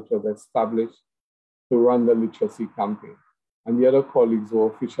Education, which was established to run the literacy campaign. And the other colleagues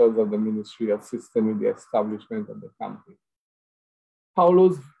were officials of the ministry assisting with the establishment of the campaign.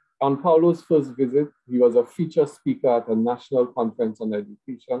 On Paulo's first visit, he was a featured speaker at a national conference on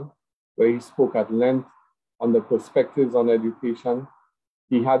education, where he spoke at length on the perspectives on education.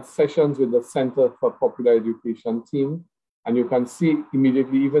 He had sessions with the Center for Popular Education team, and you can see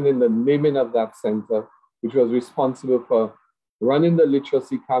immediately, even in the naming of that center, which was responsible for running the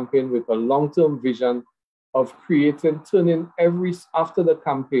literacy campaign with a long-term vision of turning after the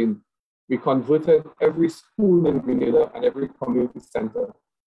campaign, we converted every school in Grenada and every community center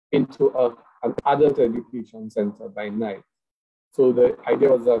into an adult education center by night. So the idea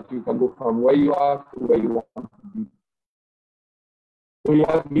was that you can go from where you are to where you want to be. So we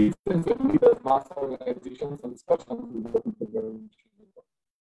have meetings with leaders, mass organizations, and discussions with the people.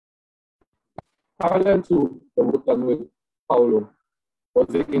 Parallel to the work done with Paulo was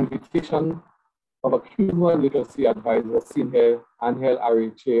the invitation of a Cuban literacy advisor, Angel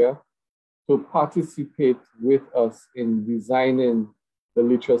Arechea, to participate with us in designing the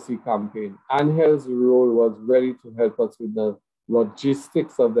literacy campaign. Angel's role was really to help us with the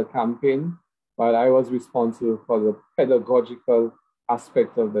logistics of the campaign, while I was responsible for the pedagogical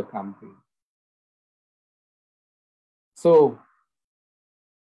aspect of the campaign. So,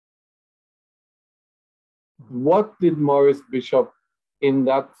 what did Maurice Bishop in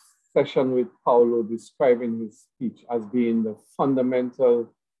that session with Paulo describe in his speech as being the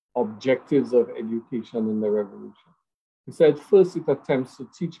fundamental objectives of education in the revolution? He said, first, it attempts to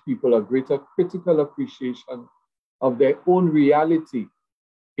teach people a greater critical appreciation of their own reality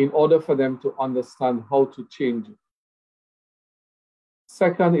in order for them to understand how to change it.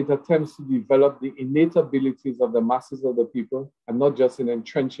 Second, it attempts to develop the innate abilities of the masses of the people and not just in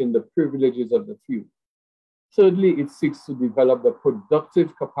entrenching the privileges of the few. Thirdly, it seeks to develop the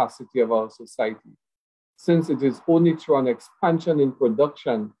productive capacity of our society, since it is only through an expansion in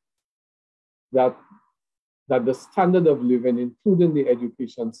production that the standard of living, including the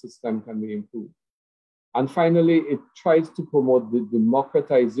education system, can be improved. And finally, it tries to promote the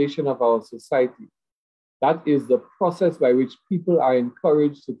democratization of our society. That is the process by which people are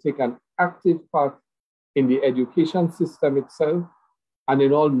encouraged to take an active part in the education system itself and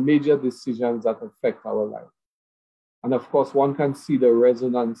in all major decisions that affect our lives. And of course, one can see the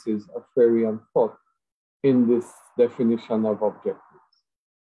resonances of Freirean thought in this definition of objectives.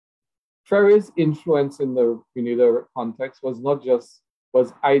 Freire's influence in the Grenada context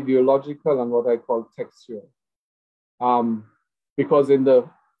was ideological and what I call textual. Because in the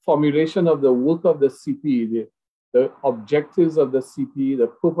formulation of the work of the CP, The objectives of the CPE, the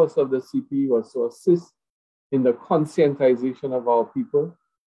purpose of the CPE was to assist in the conscientization of our people,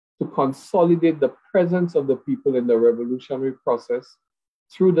 to consolidate the presence of the people in the revolutionary process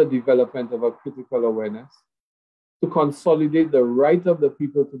through the development of a critical awareness, to consolidate the right of the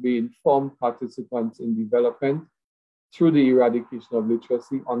people to be informed participants in development through the eradication of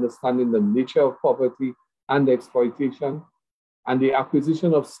literacy, understanding the nature of poverty and exploitation, and the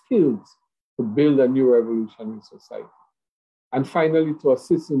acquisition of skills to build a new revolutionary society. And finally, to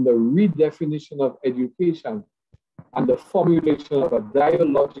assist in the redefinition of education and the formulation of a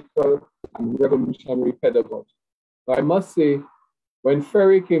dialogical and revolutionary pedagogy. So I must say, when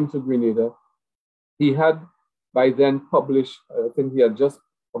Freire came to Grenada, he had by then published, I think he had just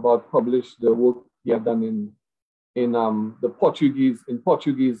about published the work he had done in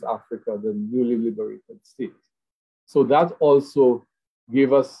Portuguese Africa, the newly liberated state. So that also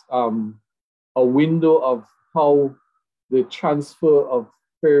gave us a window of how the transfer of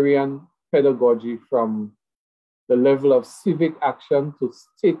Freirean pedagogy from the level of civic action to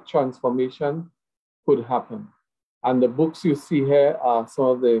state transformation could happen. And the books you see here are some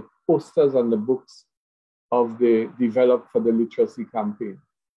of the posters and the books of the developed for the literacy campaign.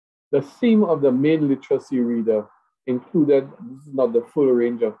 The theme of the main literacy reader included, this is not the full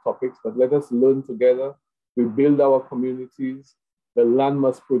range of topics, but let us learn together. We build our communities. The land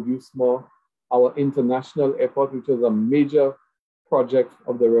must produce more. Our international airport, which was a major project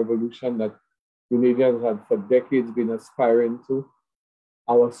of the revolution that Grenadians had for decades been aspiring to.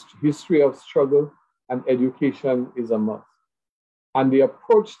 Our history of struggle and education is a must. And the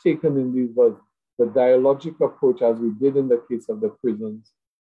approach taken in these was the dialogic approach, as we did in the case of the prisons,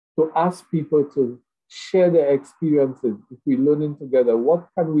 to ask people to share their experiences. If we're learning together, what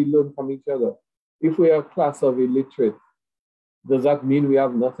can we learn from each other? If we are a class of illiterate, does that mean we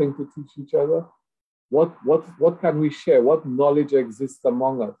have nothing to teach each other? What can we share? What knowledge exists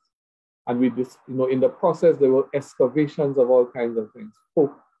among us? And we just, in the process, there were excavations of all kinds of things.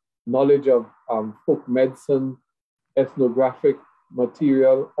 Folk knowledge of folk medicine, ethnographic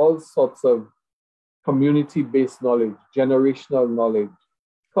material, all sorts of community-based knowledge, generational knowledge,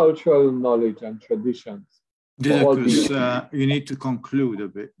 cultural knowledge, and traditions. Didacus, you need to conclude a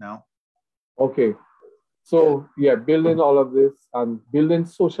bit now. Okay. So yeah, building all of this and building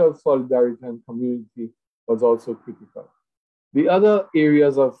social solidarity and community was also critical. The other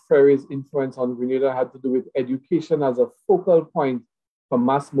areas of Freire's influence on Grenada had to do with education as a focal point for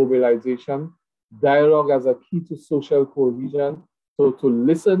mass mobilization, dialogue as a key to social cohesion, so to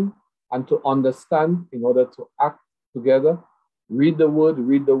listen and to understand in order to act together, read the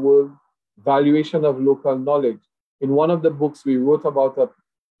world, valuation of local knowledge. In one of the books, we wrote about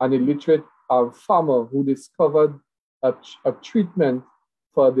an illiterate farmer who discovered a treatment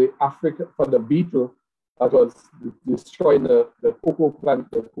for the beetle that was destroying the cocoa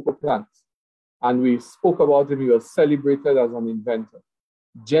plants. And we spoke about him. He was celebrated as an inventor.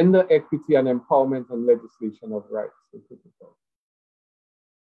 Gender equity and empowerment and legislation of rights.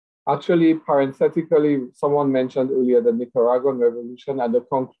 Actually, parenthetically, someone mentioned earlier the Nicaraguan Revolution. At the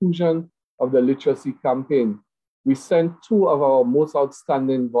conclusion of the literacy campaign, we sent 2 of our most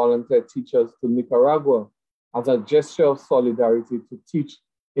outstanding volunteer teachers to Nicaragua as a gesture of solidarity to teach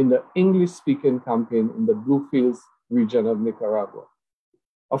in the English-speaking campaign in the Bluefields region of Nicaragua.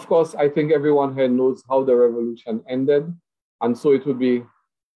 Of course, I think everyone here knows how the revolution ended, and so it would be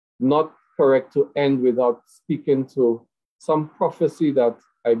not correct to end without speaking to some prophecy that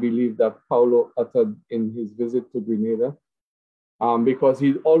I believe that Paulo uttered in his visit to Grenada, because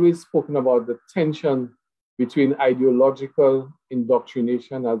he'd always spoken about the tension between ideological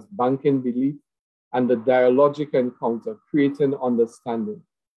indoctrination as banking belief and the dialogic encounter, creating understanding.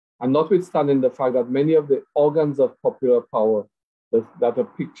 And notwithstanding the fact that many of the organs of popular power that are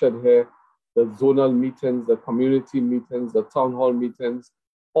pictured here, the zonal meetings, the community meetings, the town hall meetings,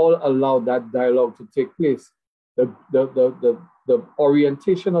 all allow that dialogue to take place. The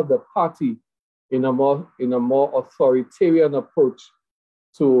orientation of the party in a more authoritarian approach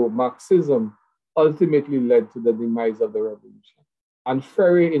to Marxism ultimately led to the demise of the revolution. And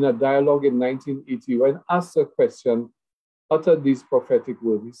Freire, in a dialogue in 1980, when asked a question, uttered these prophetic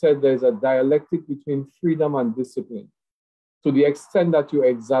words. He said, there's a dialectic between freedom and discipline. To the extent that you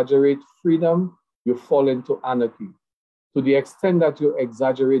exaggerate freedom, you fall into anarchy. To the extent that you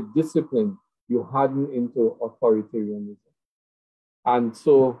exaggerate discipline, you harden into authoritarianism. And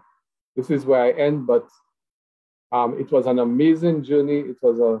so this is where I end, but it was an amazing journey. It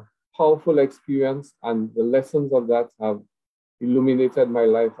was a powerful experience, and the lessons of that have illuminated my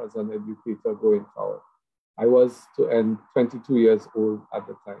life as an educator going forward. I was 22 years old at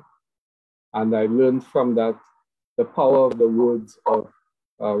the time. And I learned from that the power of the words of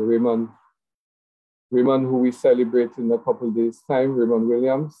Raymond, who we celebrate in a couple of days' time, Raymond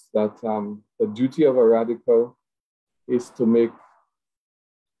Williams, that the duty of a radical is to make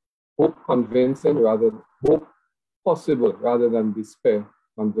hope convincing, hope possible rather than despair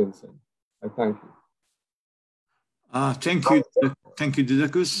convincing. I thank you. Thank you,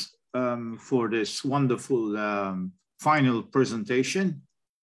 Didacus, for this wonderful final presentation.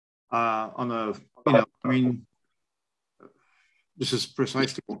 This is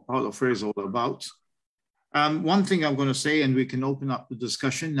precisely what Paulo Freire is all about. One thing I'm going to say, and we can open up the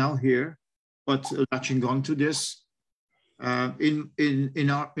discussion now here, but latching on to this, in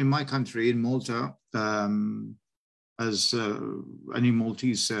my country, in Malta, as any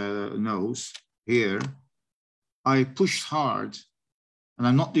Maltese knows here, I pushed hard, and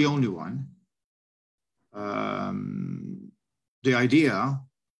I'm not the only one, the idea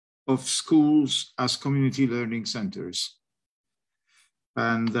of schools as community learning centers.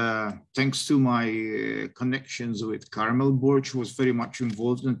 And thanks to my connections with Carmel Borch, who was very much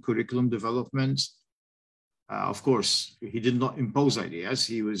involved in curriculum development. Of course, he did not impose ideas.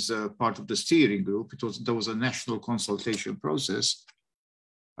 He was part of the steering group. There was a national consultation process.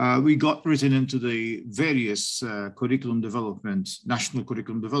 We got written into the various curriculum development, national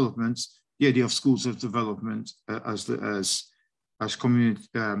curriculum developments, the idea of schools as development as community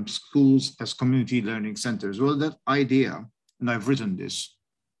schools as community learning centers. Well, that idea, and I've written this,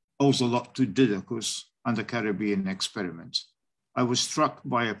 owes a lot to Didacus and the Caribbean experiment. I was struck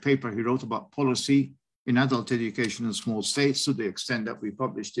by a paper he wrote about policy in adult education in small states, to the extent that we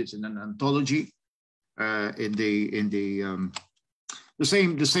published it in an anthology in the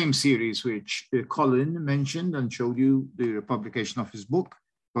same series which Colin mentioned and showed you the publication of his book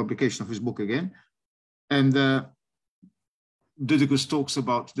again. And Didacus talks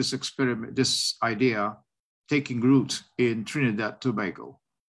about this experiment, this idea taking root in Trinidad and Tobago,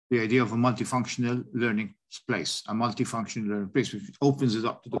 the idea of a multifunctional learning place, which opens it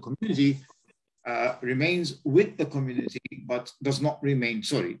up to the community, remains with the community, but does not remain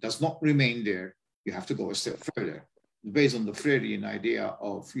there. You have to go a step further. Based on the Freirean idea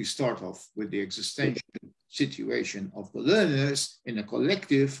of you start off with the existential situation of the learners in a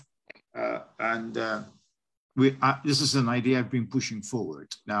collective, this is an idea I've been pushing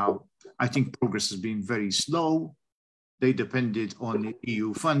forward. Now, I think progress has been very slow. They depended on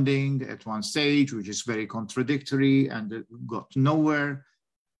EU funding at one stage, which is very contradictory, and it got nowhere.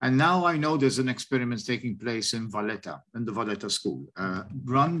 And now I know there's an experiment taking place in Valletta, in the Valletta school,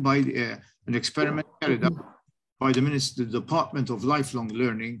 run by an experiment carried out by the Department of Lifelong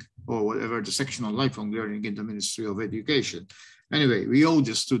Learning, or whatever, the section on lifelong learning in the Ministry of Education. Anyway, we owe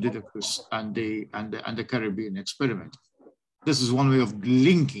this to Didacus and the Caribbean experiment. This is one way of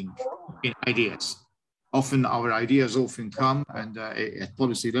linking in ideas. Often our ideas come and at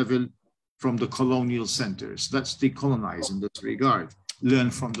policy level from the colonial centers. Let's decolonize in this regard.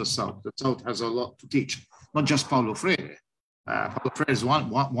 Learn from the South. The South has a lot to teach, not just Paulo Freire. Paulo Freire is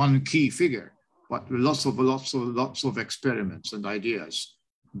one key figure, but lots of experiments and ideas,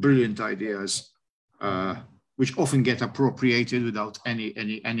 brilliant ideas, which often get appropriated without any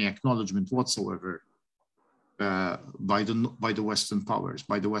acknowledgement whatsoever by the Western powers,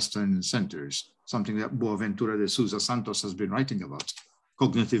 by the Western centers. Something that Boaventura de Sousa Santos has been writing about,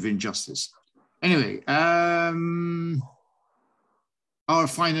 cognitive injustice. Anyway, our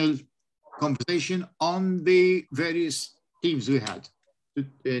final conversation on the various themes we had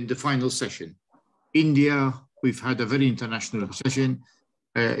in the final session. India, we've had a very international session.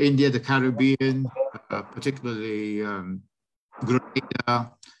 India, the Caribbean, particularly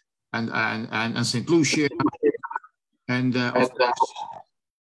Grenada and St. Lucia, and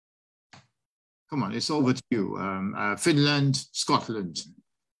come on, it's over to you. Finland, Scotland.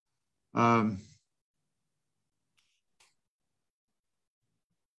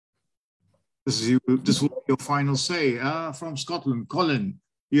 This will be your final say. From Scotland, Colin,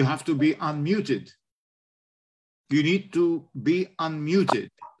 you have to be unmuted. You need to be unmuted.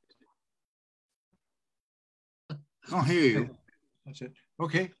 Can't hear you. That's it.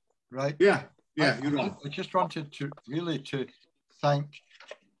 Okay, right. Yeah, you're right. I just wanted to really thank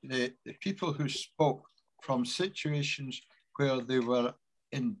the people who spoke from situations where they were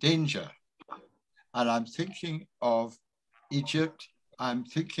in danger. And I'm thinking of Egypt, I'm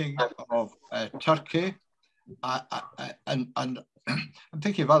thinking of Turkey, and I'm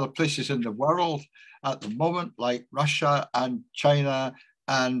thinking of other places in the world at the moment, like Russia and China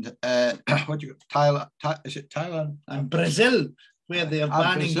and Thailand? Is it Thailand? And Brazil, where they are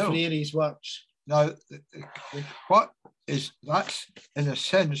banning Freire's works. Now, that's in a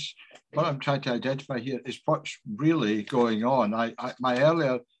sense what I'm trying to identify here is what's really going on. My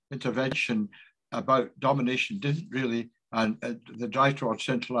earlier intervention about domination didn't really, and the drive towards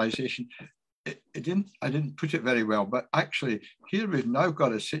centralization, I didn't put it very well, but actually here we've now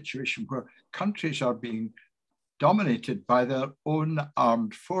got a situation where countries are being dominated by their own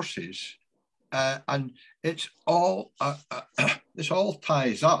armed forces. And it's all, this all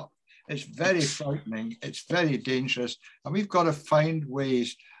ties up. It's very frightening, it's very dangerous, and we've got to find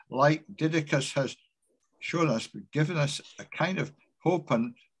ways, like Didacus has shown us, but given us a kind of hope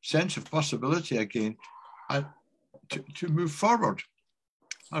and sense of possibility again, and to move forward.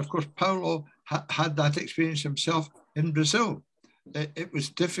 And of course, Paulo had that experience himself in Brazil. It was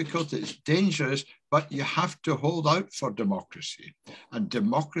difficult, it's dangerous, but you have to hold out for democracy. And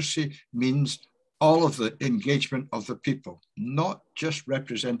democracy means all of the engagement of the people, not just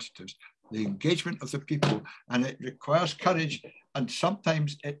representatives, the engagement of the people. And it requires courage, and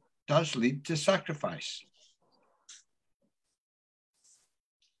sometimes it does lead to sacrifice.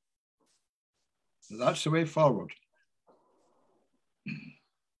 So that's the way forward.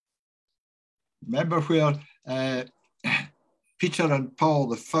 Remember where Peter and Paul,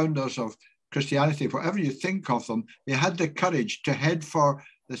 the founders of Christianity, whatever you think of them, they had the courage to head for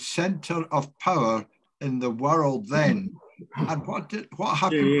the center of power in the world then. And what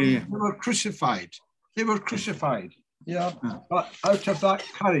happened? Yeah. They were crucified. They were crucified. Yeah. But out of that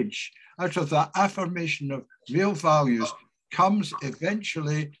courage, out of that affirmation of real values, comes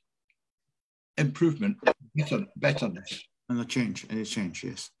eventually improvement, betterness. And a change,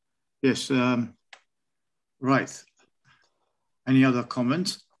 yes. Yes, right. Any other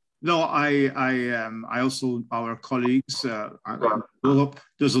comments? No, I also, our colleagues,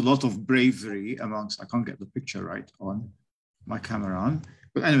 there's a lot of bravery amongst, I can't get the picture right on my camera on,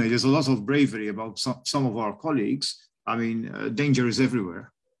 but anyway, there's a lot of bravery about some of our colleagues. I mean, danger is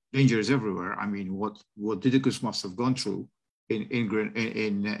everywhere. Danger is everywhere. I mean, what Didacus must have gone through in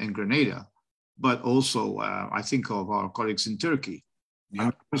Grenada, but also I think of our colleagues in Turkey.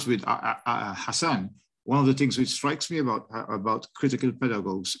 Yeah. With Hassan, one of the things which strikes me about critical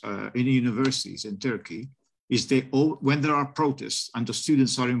pedagogues in universities in Turkey is when there are protests and the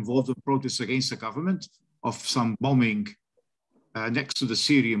students are involved in protests against the government of some bombing next to the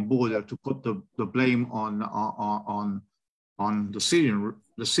Syrian border, to put the blame on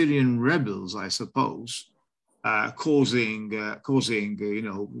the Syrian rebels, I suppose, causing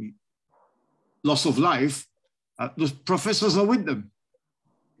loss of life. The professors are with them.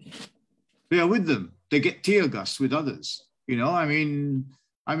 They are with them. They get tear gassed with others. I mean,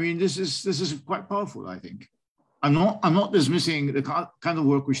 this is quite powerful. I think. I'm not dismissing the kind of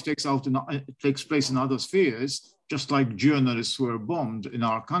work which takes place in other spheres. Just like journalists were bombed in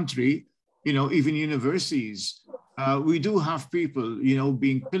our country, even universities, we do have people,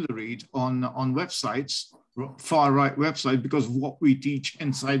 being pilloried on websites, far-right websites, because of what we teach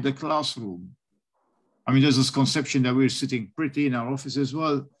inside the classroom. I mean, there's this conception that we're sitting pretty in our offices.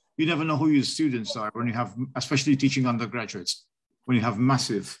 Well, you never know who your students are when you have, especially teaching undergraduates, when you have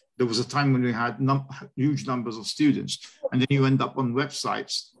massive, there was a time when we had huge numbers of students, and then you end up on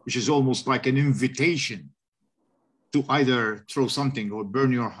websites, which is almost like an invitation to either throw something or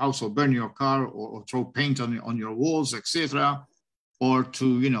burn your house or burn your car or throw paint on your walls, etc., or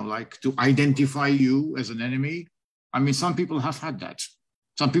to, to identify you as an enemy. I mean, some people have had that.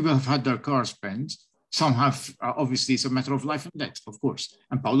 Some people have had their cars burned. Some have, obviously, it's a matter of life and death, of course.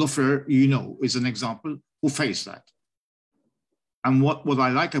 And Paulo Freire, is an example who faced that. And what I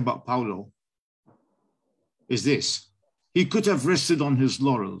like about Paulo is this. He could have rested on his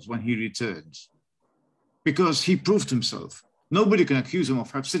laurels when he returned, because he proved himself. Nobody can accuse him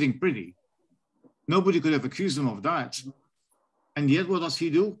of sitting pretty. Nobody could have accused him of that. And yet, what does he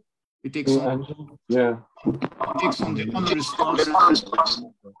do? He takes on the onerous task.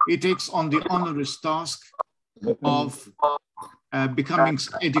 He takes on the onerous task of becoming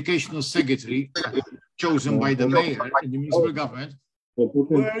educational secretary, chosen by the mayor in the municipal government,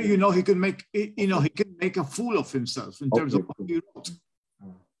 where he can make a fool of himself in terms of what he wrote.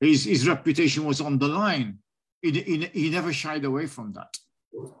 His reputation was on the line. He never shied away from that.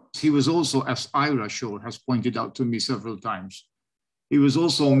 He was also, as Ira Shore has pointed out to me several times, he was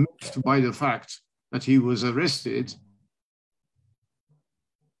also moved by the fact that he was arrested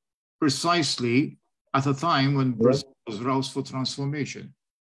precisely at a time when Brazil was roused for transformation.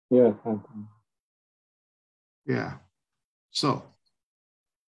 Yeah. Yeah. So.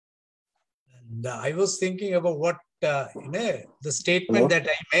 And I was thinking about what, the statement that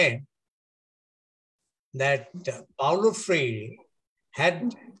I made, that Paulo Freire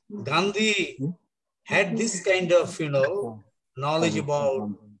had Gandhi had this kind of, knowledge about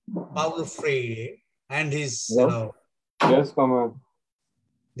Paulo Freire and his, Hello? Yes, come on.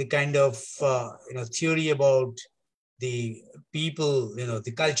 the kind of, theory about the people,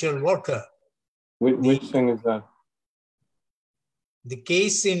 the cultural worker. Which thing is that? The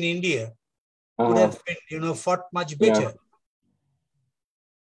case in India would have been, fought much better. Yeah.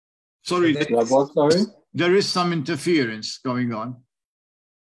 Sorry, So there is some interference going on.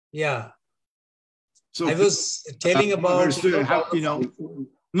 Yeah. So I was telling about,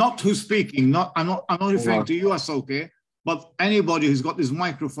 not who's speaking. I'm not referring to you, Asoke, but anybody who's got this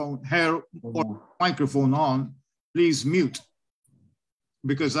microphone, or microphone on, please mute,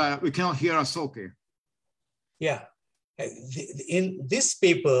 because we cannot hear Asoke. Yeah. In this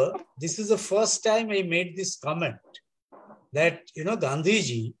paper, this is the first time I made this comment that,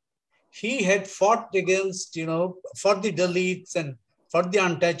 Gandhiji, he had fought against, for the Dalits and for the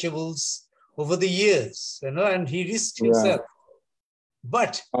untouchables over the years, and he risked himself.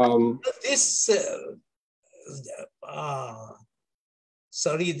 But this,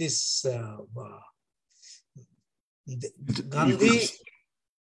 Gandhi,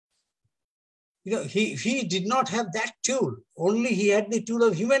 he did not have that tool. Only he had the tool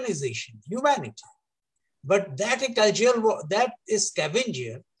of humanization, humanity. But that a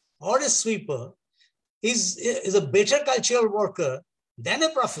scavenger or a sweeper is a better cultural worker than a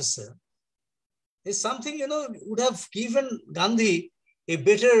professor. Is something, would have given Gandhi a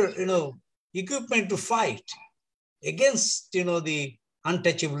better, equipment to fight against, the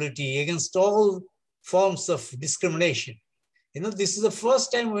untouchability, against all forms of discrimination. This is the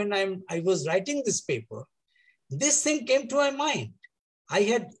first time when I was writing this paper, this thing came to my mind. I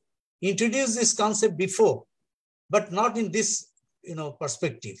had introduced this concept before, but not in this,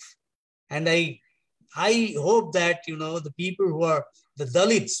 perspective. And I hope that, the people who are the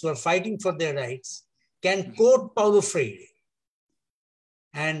Dalits who are fighting for their rights can quote Paulo Freire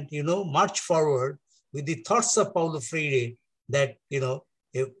and, march forward with the thoughts of Paulo Freire that,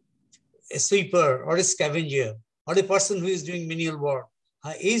 a sweeper or a scavenger or a person who is doing menial work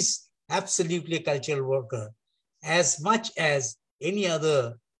is absolutely a cultural worker as much as any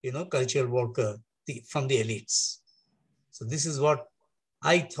other, cultural worker from the elites. So this is what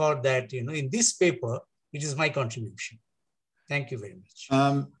I thought that, in this paper, it is my contribution. Thank you very much.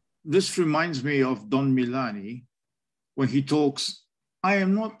 This reminds me of Don Milani when he talks, I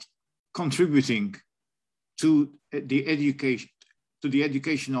am not contributing to the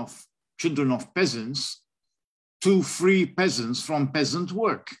education of children of peasants to free peasants from peasant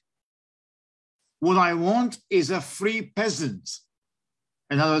work. What I want is a free peasant.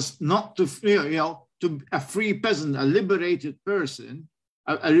 In other words, not to, to a free peasant, a liberated person,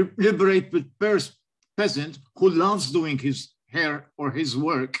 a liberated peasant who loves doing his hair or his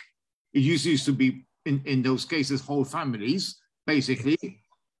work. It used to be, in those cases, whole families, basically,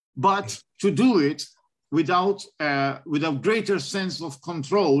 but to do it without greater sense of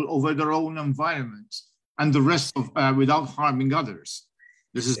control over their own environment and the rest of, without harming others.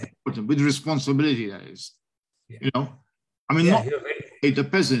 This is important, with responsibility, that is. Not the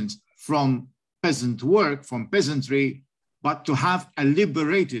peasant from peasant work, from peasantry, but to have a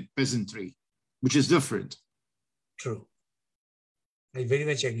liberated peasantry, which is different. True. I very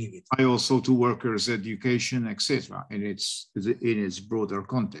much agree with you. I also to workers' education, etc., in its broader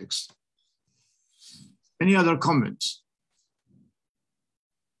context. Any other comments?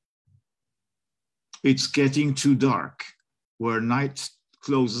 It's getting too dark, where night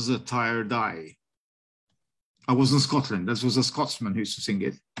closes a tired eye. I was in Scotland. That was a Scotsman who used to sing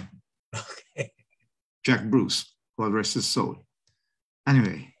it. Okay. Jack Bruce, God rest his soul.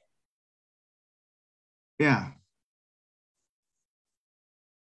 Anyway, yeah.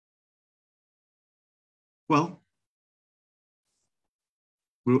 Well,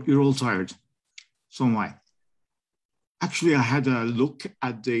 you're all tired. So am I. Actually, I had a look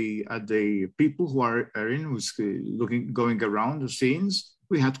at the people who are in, going around the scenes.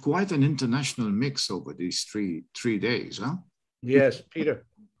 We had quite an international mix over these three days, huh? Yes, Peter.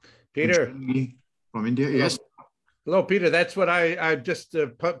 From India, yes. Hello, Peter. That's what I just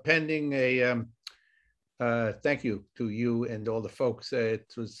pending a thank you to you and all the folks.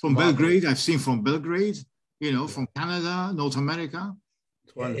 It was from Belgrade. I've seen from Belgrade. From Canada, North America.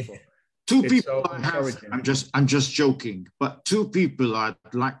 It's wonderful. Two people I have. I'm just joking, but two people I'd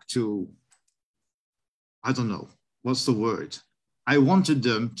like to. I don't know what's the word. I wanted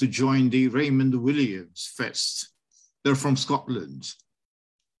them to join the Raymond Williams Fest. They're from Scotland.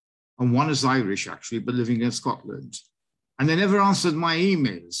 And one is Irish, actually, but living in Scotland. And they never answered my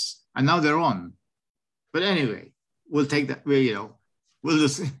emails. And now they're on. But anyway, we'll take that, we'll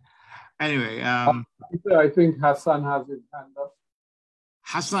just, anyway. I think Hassan has his hand up.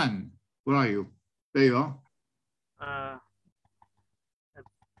 Hassan, where are you? There you are.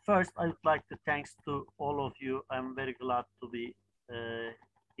 First, I would like to thanks to all of you. I'm very glad to be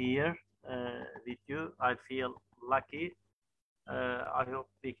here with you. I feel lucky. I hope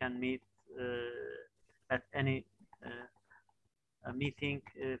we can meet at any meeting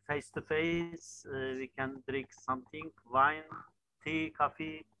face to face. We can drink something, wine, tea,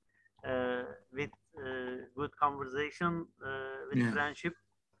 coffee, with good conversation, with friendship,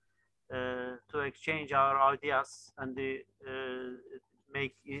 to exchange our ideas and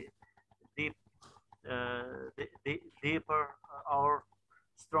make it deeper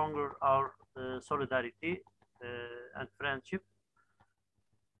stronger our solidarity and friendship.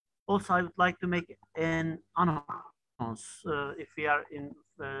 Also, I would like to make an announcement. If we are in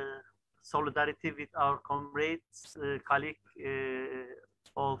solidarity with our comrades, colleagues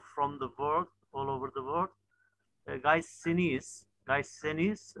all from the world, all over the world, Guy Senes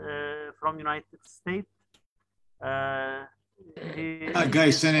from United States.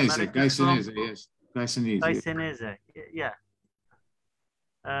 Guy Senes, yes. Guy Senes, yeah.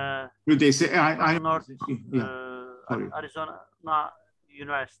 Good day, say, Arizona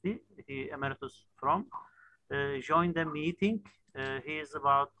University, he emeritus from, joined the meeting. He is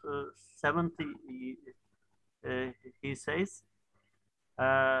about 70, he says.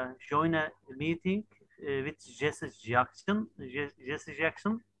 Join a meeting with Jesse Jackson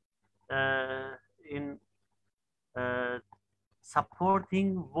in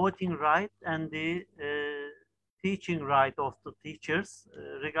supporting voting right and the teaching right of the teachers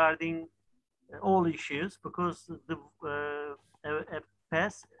regarding all issues, because the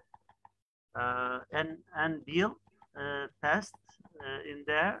pass and bill passed in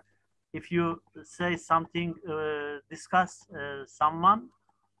there. If you say something, discuss someone,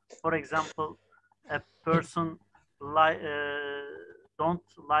 for example, a person don't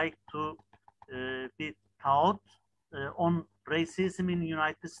like to be taught on racism in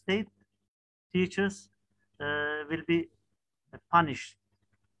United States, teachers will be punished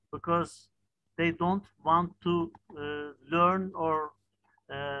because they don't want to learn or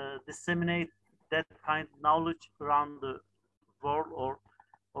disseminate that kind of knowledge around the world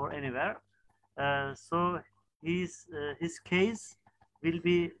or anywhere. So his case will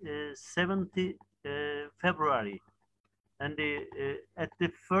be 70 February, and at the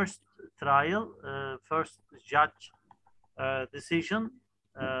first trial, first judge decision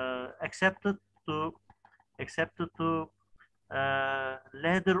accepted to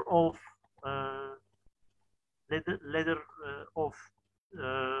letter of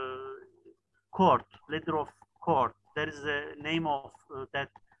court. There is a name of that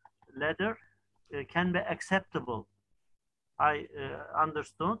letter can be acceptable. I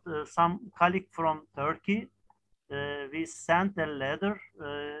understood. Some colleague from Turkey, we sent a letter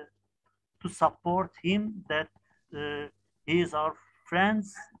to support him that he is our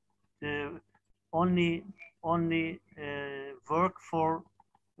friends, only work for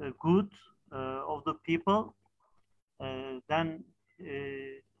good of the people. Then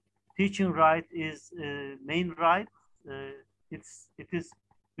teaching right is main right. It is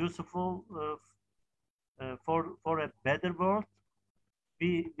useful for a better world.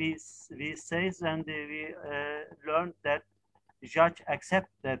 We say and we learned that the judge accept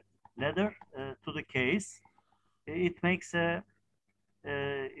that letter to the case. It makes a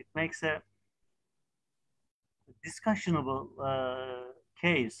discussionable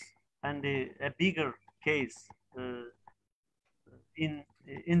case and a bigger case in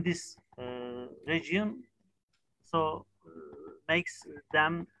this region, so makes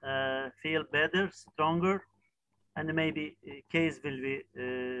them feel better, stronger, and maybe case will be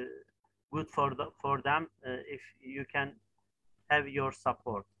good for them if you can have your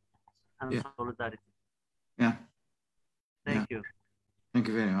support and solidarity. Yeah. Thank you. Thank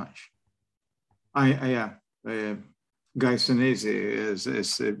you very much. Guy Senes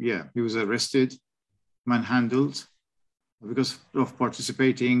he was arrested, manhandled because of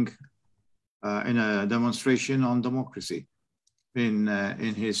participating in a demonstration on democracy in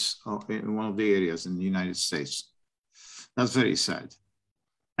one of the areas in the United States. That's very sad.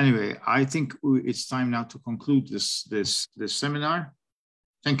 Anyway, I think it's time now to conclude this seminar.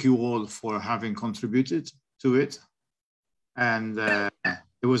 Thank you all for having contributed to it, and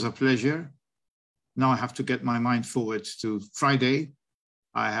it was a pleasure. Now I have to get my mind forward to Friday.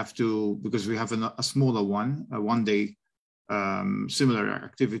 I have to, because we have a smaller one, a one-day similar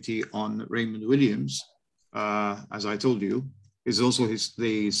activity on Raymond Williams, as I told you, is also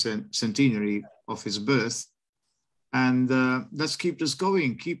the centenary of his birth. And let's keep this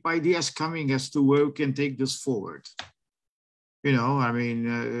going, keep ideas coming as to where we can take this forward. You know, I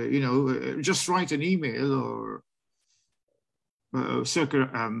mean, just write an email or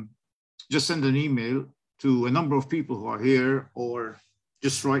just send an email to a number of people who are here, or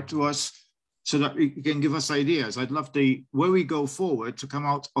just write to us so that you can give us ideas. I'd love where we go forward to come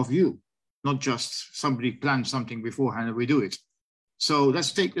out of you, not just somebody planned something beforehand and we do it. So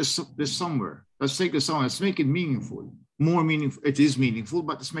let's take this somewhere. Let's take this somewhere. Let's make it meaningful, more meaningful. It is meaningful,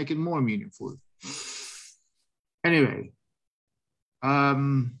 but let's make it more meaningful. Anyway.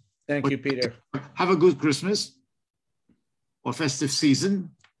 Thank you, Peter. Have a good Christmas or festive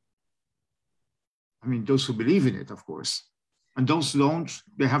season. I mean, those who believe in it, of course. And those who don't,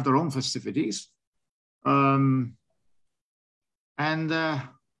 they have their own festivities. I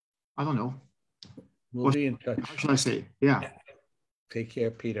don't know. We'll be in touch. How should I say? Yeah. Take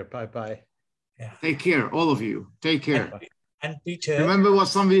care, Peter. Bye-bye. Yeah. Take care, all of you. Take care. And Peter. Remember what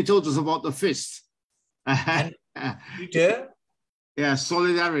somebody told us about the fist. And Peter. Yeah,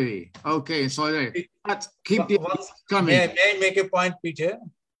 solidarity. Okay, solidarity. But keep the coming. May I make a point, Peter?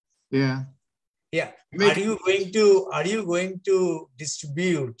 Yeah. Yeah. Are you going to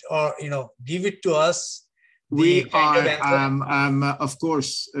distribute or give it to us? We are. Of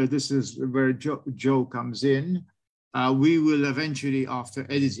course, this is where Joe comes in. We will eventually, after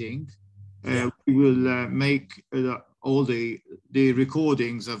editing, we will make all the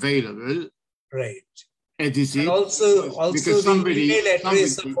recordings available. Right. Edited. And also the email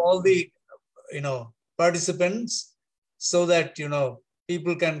address of all the participants, so that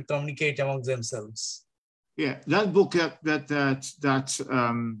people can communicate among themselves. Yeah, that book that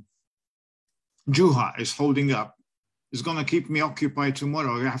Juha is holding up is going to keep me occupied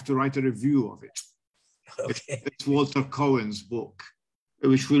tomorrow. I have to write a review of it. Okay. It's Walter Cohen's book,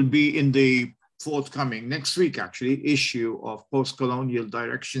 which will be in the forthcoming next week, actually, issue of Post-Colonial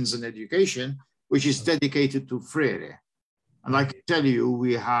Directions in Education, which is dedicated to Freire. And I can tell you,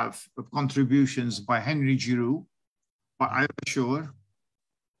 we have contributions by Henry Giroux, by Ira Shore,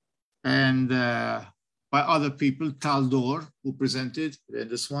 and by other people, Taldor, who presented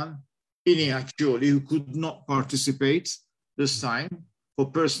this one, Ini actually, who could not participate this time for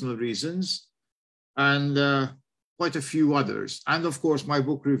personal reasons, and quite a few others. And of course, my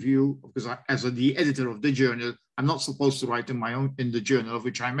book review, because as the editor of the journal, I'm not supposed to write in the journal of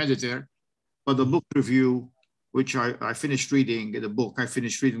which I'm editor, but the book review, which I finished reading the book. I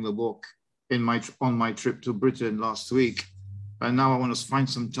finished reading the book on my trip to Britain last week. And now I want to find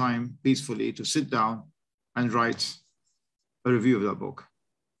some time peacefully to sit down and write a review of that book.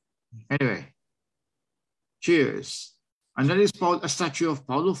 Anyway, cheers. And that is a statue of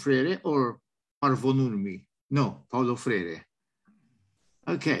Paulo Freire or Parvonurmi? No, Paulo Freire.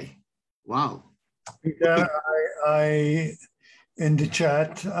 Okay, wow. Yeah, in the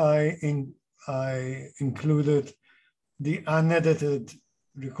chat, I included the unedited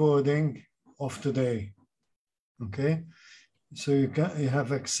recording of today. Okay, so you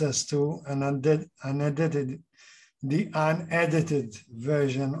have access to the unedited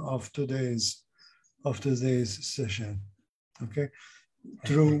version of today's session. Okay,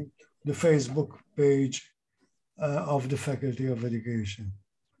 through the Facebook page of the Faculty of Education.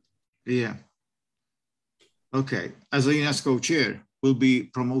 Yeah. Okay, as a UNESCO chair, we'll be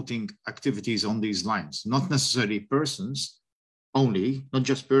promoting activities on these lines, not necessarily persons only, not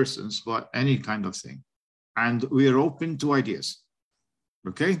just persons, but any kind of thing. And we are open to ideas.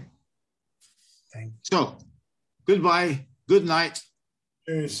 Okay? Thanks. So, goodbye, good night.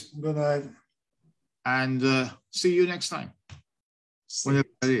 Cheers, good night. And see you next time. Whenever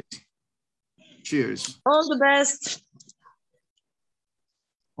it is. Cheers. All the best.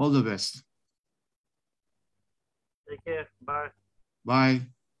 All the best. Take care. Bye. Bye.